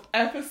of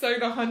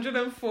episode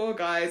 104,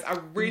 guys. I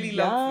really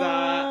love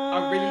that.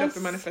 I really love the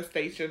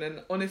manifestation.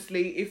 And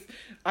honestly,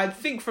 I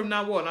think from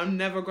now on, I'm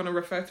never going to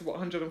refer to what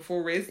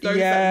 104 is. Those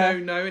that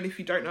know. And if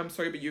you don't know, I'm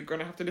sorry, but you're going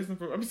to have to listen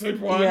from episode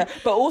 1. Yeah,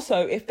 but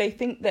also, if they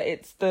think that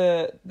it's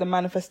the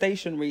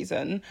manifestation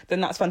reason, then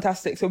that's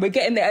fantastic. So we're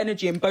getting the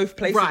energy in both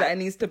places that it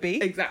needs to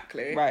be.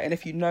 Exactly. Right, and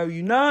if you know,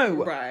 you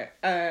know. Right.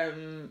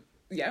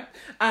 Yeah.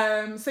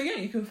 So yeah,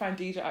 you can find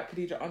Deidre at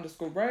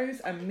Khadija_Rose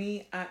and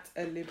me at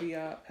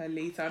Olivia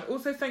Perlita. And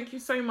also thank you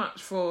so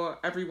much for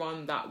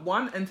everyone that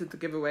entered the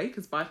giveaway,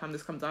 because by the time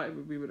this comes out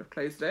we would have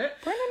closed it.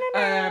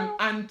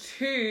 And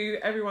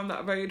 2, everyone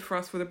that voted for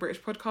us for the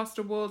British Podcast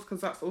Awards,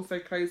 because that's also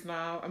closed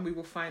now, and we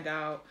will find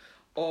out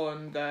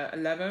on the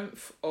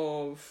 11th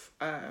of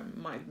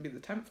might be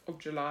the 10th of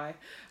July.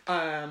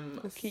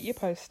 We'll keep you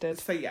posted.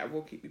 So yeah,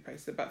 we'll keep you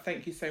posted. But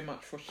thank you so much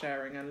for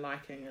sharing and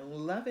liking and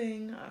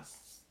loving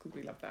us, because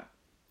we love that.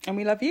 And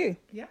we love you.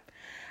 Yeah.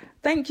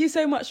 Thank you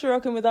so much for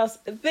rocking with us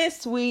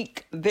this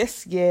week,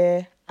 this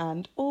year,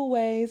 and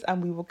always.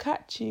 And we will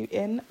catch you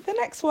in the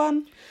next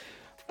one.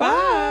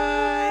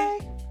 Bye.